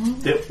 Mm-hmm.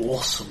 They're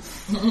awesome.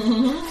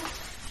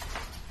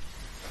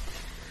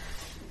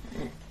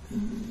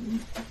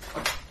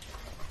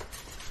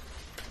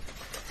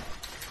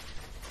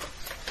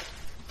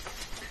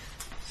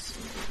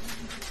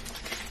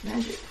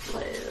 Magic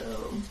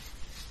flail.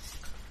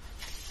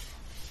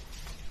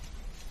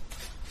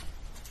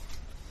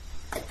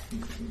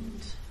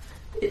 And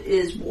it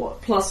is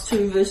what?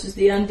 +2 versus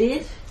the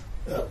undead?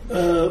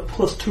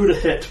 +2 to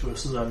hit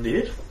versus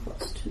undead.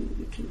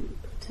 +2 to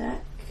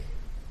attack.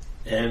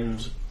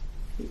 And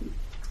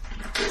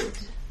Dead.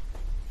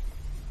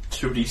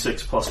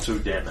 2d6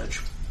 +2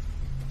 damage.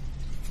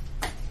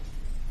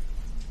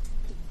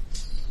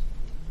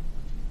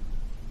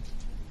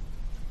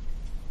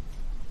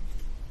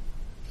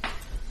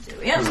 There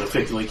we Because it are.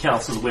 effectively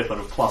counts as a weapon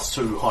of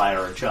 +2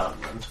 higher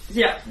enchantment.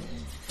 Yeah.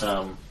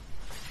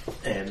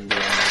 And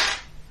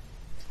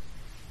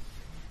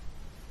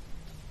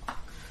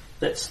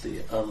that's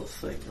the other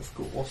thing, of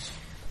course.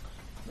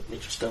 Let me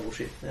just double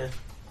check that.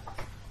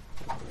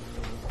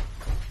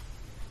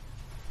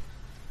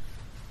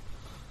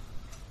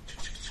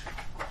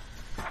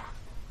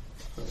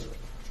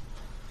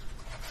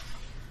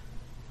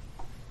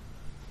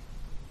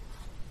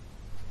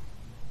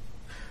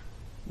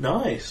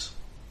 Nice.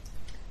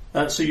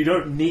 So you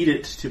don't need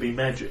it to be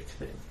magic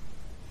then.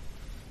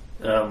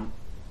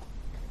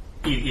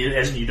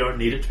 As in you don't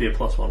need it to be a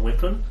 +1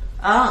 weapon.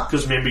 Ah.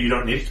 Because remember, you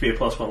don't need it to be a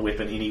 +1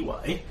 weapon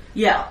anyway.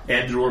 Yeah.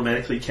 And it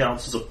automatically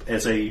counts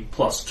as a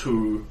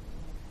 +2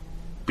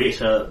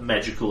 better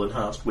magical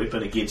enhanced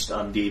weapon against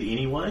undead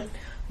anyway.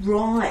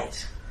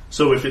 Right.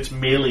 So if it's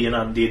merely an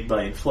undead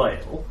bane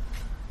flail,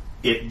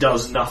 it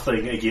does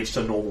nothing against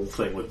a normal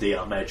thing with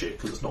DR magic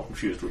because it's not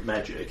infused with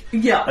magic.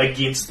 Yeah.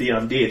 Against the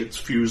undead, it's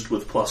fused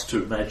with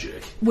 +2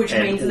 magic, Which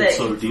and means that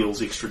also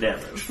deals extra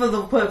damage. for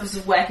the purpose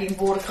of whacking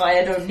Mordecai,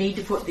 I don't need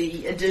to put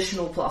the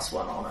additional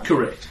 +1 on it.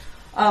 Correct.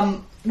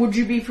 Would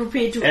you be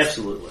prepared to...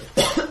 Absolutely.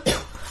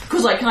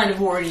 Because I kind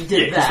of already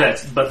did Yeah,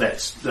 that.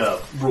 that's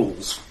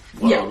rules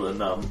rather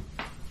than.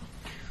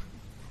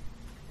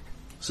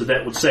 So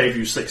that would save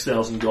you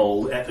 6,000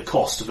 gold at the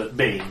cost of it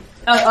being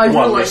I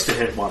one less realised... to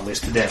hit, one less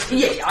to damage.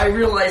 Yeah, I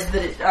realised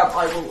that it...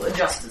 I will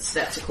adjust its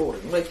stats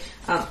accordingly.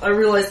 I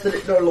realised that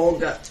it no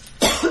longer...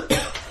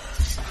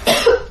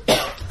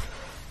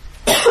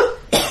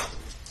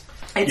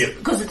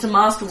 Because it's a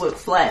masterwork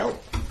flail.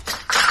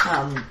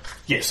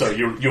 Yeah, so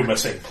you're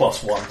missing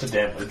 +1 to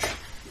damage.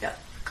 Yeah.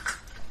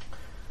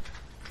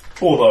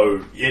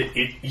 Although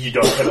you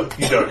don't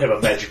have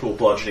a magical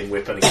bludgeoning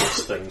weapon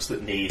against things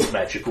that need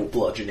magical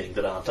bludgeoning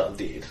that aren't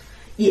undead.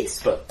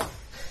 Yes. But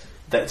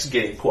that's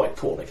getting quite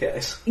corner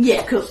case.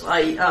 Yeah, because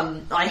I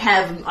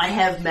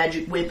have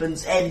magic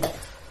weapons, and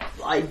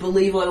I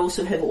believe I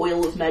also have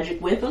oil of magic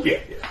weapon.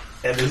 Yeah.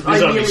 And there's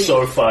only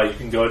so far you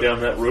can go down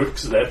that route,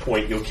 because at that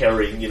point you're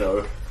carrying,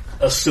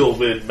 a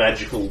silvered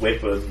magical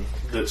weapon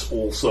that's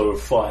also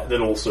fire,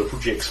 that also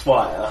projects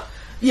fire.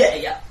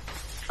 Yeah.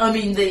 I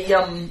mean, the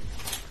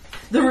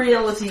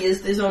reality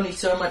is there's only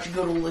so much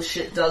good all this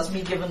shit does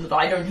me, given that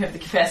I don't have the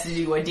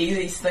capacity to ID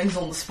these things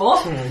on the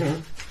spot.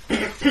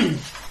 Mm-hmm.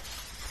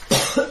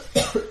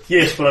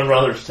 Yes, but I'm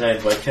rather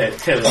entertained by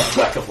Kevin's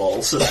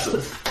whack-a-mole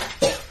system.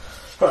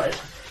 Right.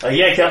 I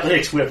yank out the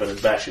next weapon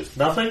and bash it.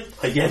 Nothing?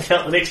 I yank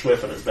out the next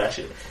weapon and bash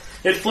it.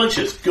 It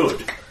flinches.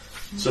 Good.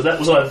 So that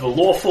was either the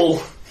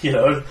lawful,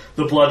 the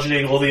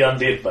bludgeoning, or the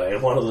undead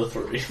bane. One of the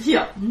three.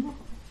 Yeah.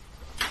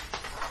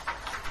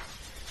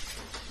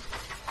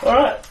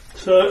 Alright.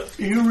 So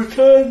you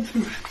return to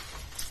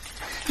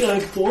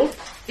Skagport.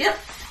 Yep.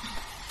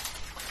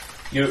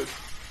 You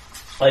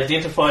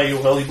identify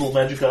your valuable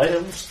magic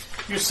items.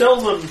 You sell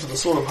them to the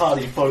sort of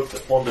hardy folk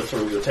that wander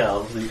through the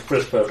town for the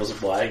express purpose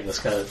of buying this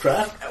kind of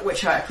crap.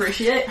 Which I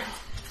appreciate.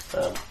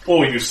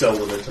 Or you sell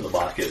them into the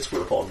markets,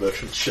 whereupon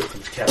merchants ship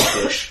them to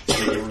Cavendish,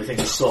 and everything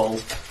is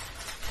sold.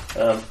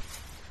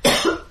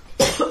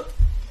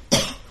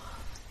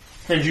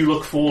 And you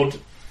look forward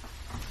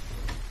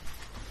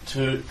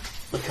to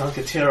the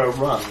Kankatera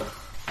run.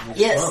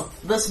 Yes,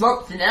 this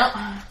month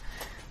now.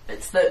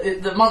 It's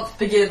the month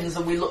begins,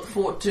 and we look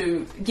forward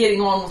to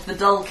getting on with the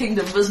Dull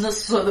Kingdom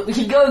business so that we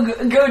can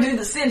go do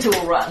the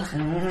Centaur run.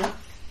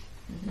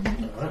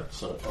 Mm-hmm. Alright,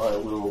 so I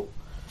will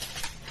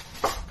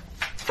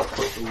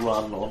put the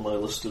run on my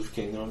list of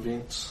Kingdom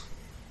events.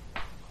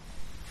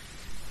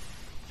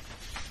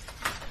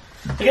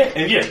 Okay,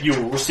 and you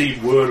will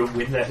receive word of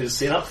when that is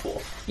set up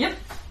for. Yep.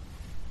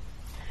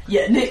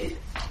 Yeah,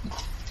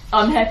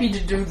 I'm happy to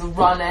do the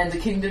run and the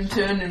Kingdom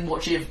turn in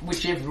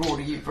whichever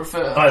order you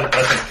prefer. I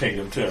think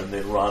Kingdom turn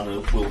then run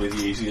will be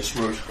the easiest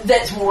route.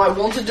 That's what I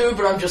want to do,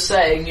 but I'm just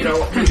saying, we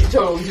can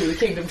totally do the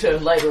Kingdom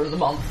turn later in the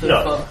month.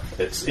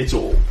 It's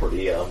all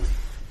pretty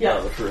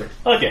arbitrary.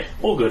 Okay,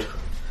 all good.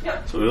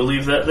 Yep. So we'll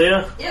leave that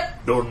there.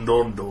 Yep. Dun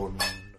dun dun.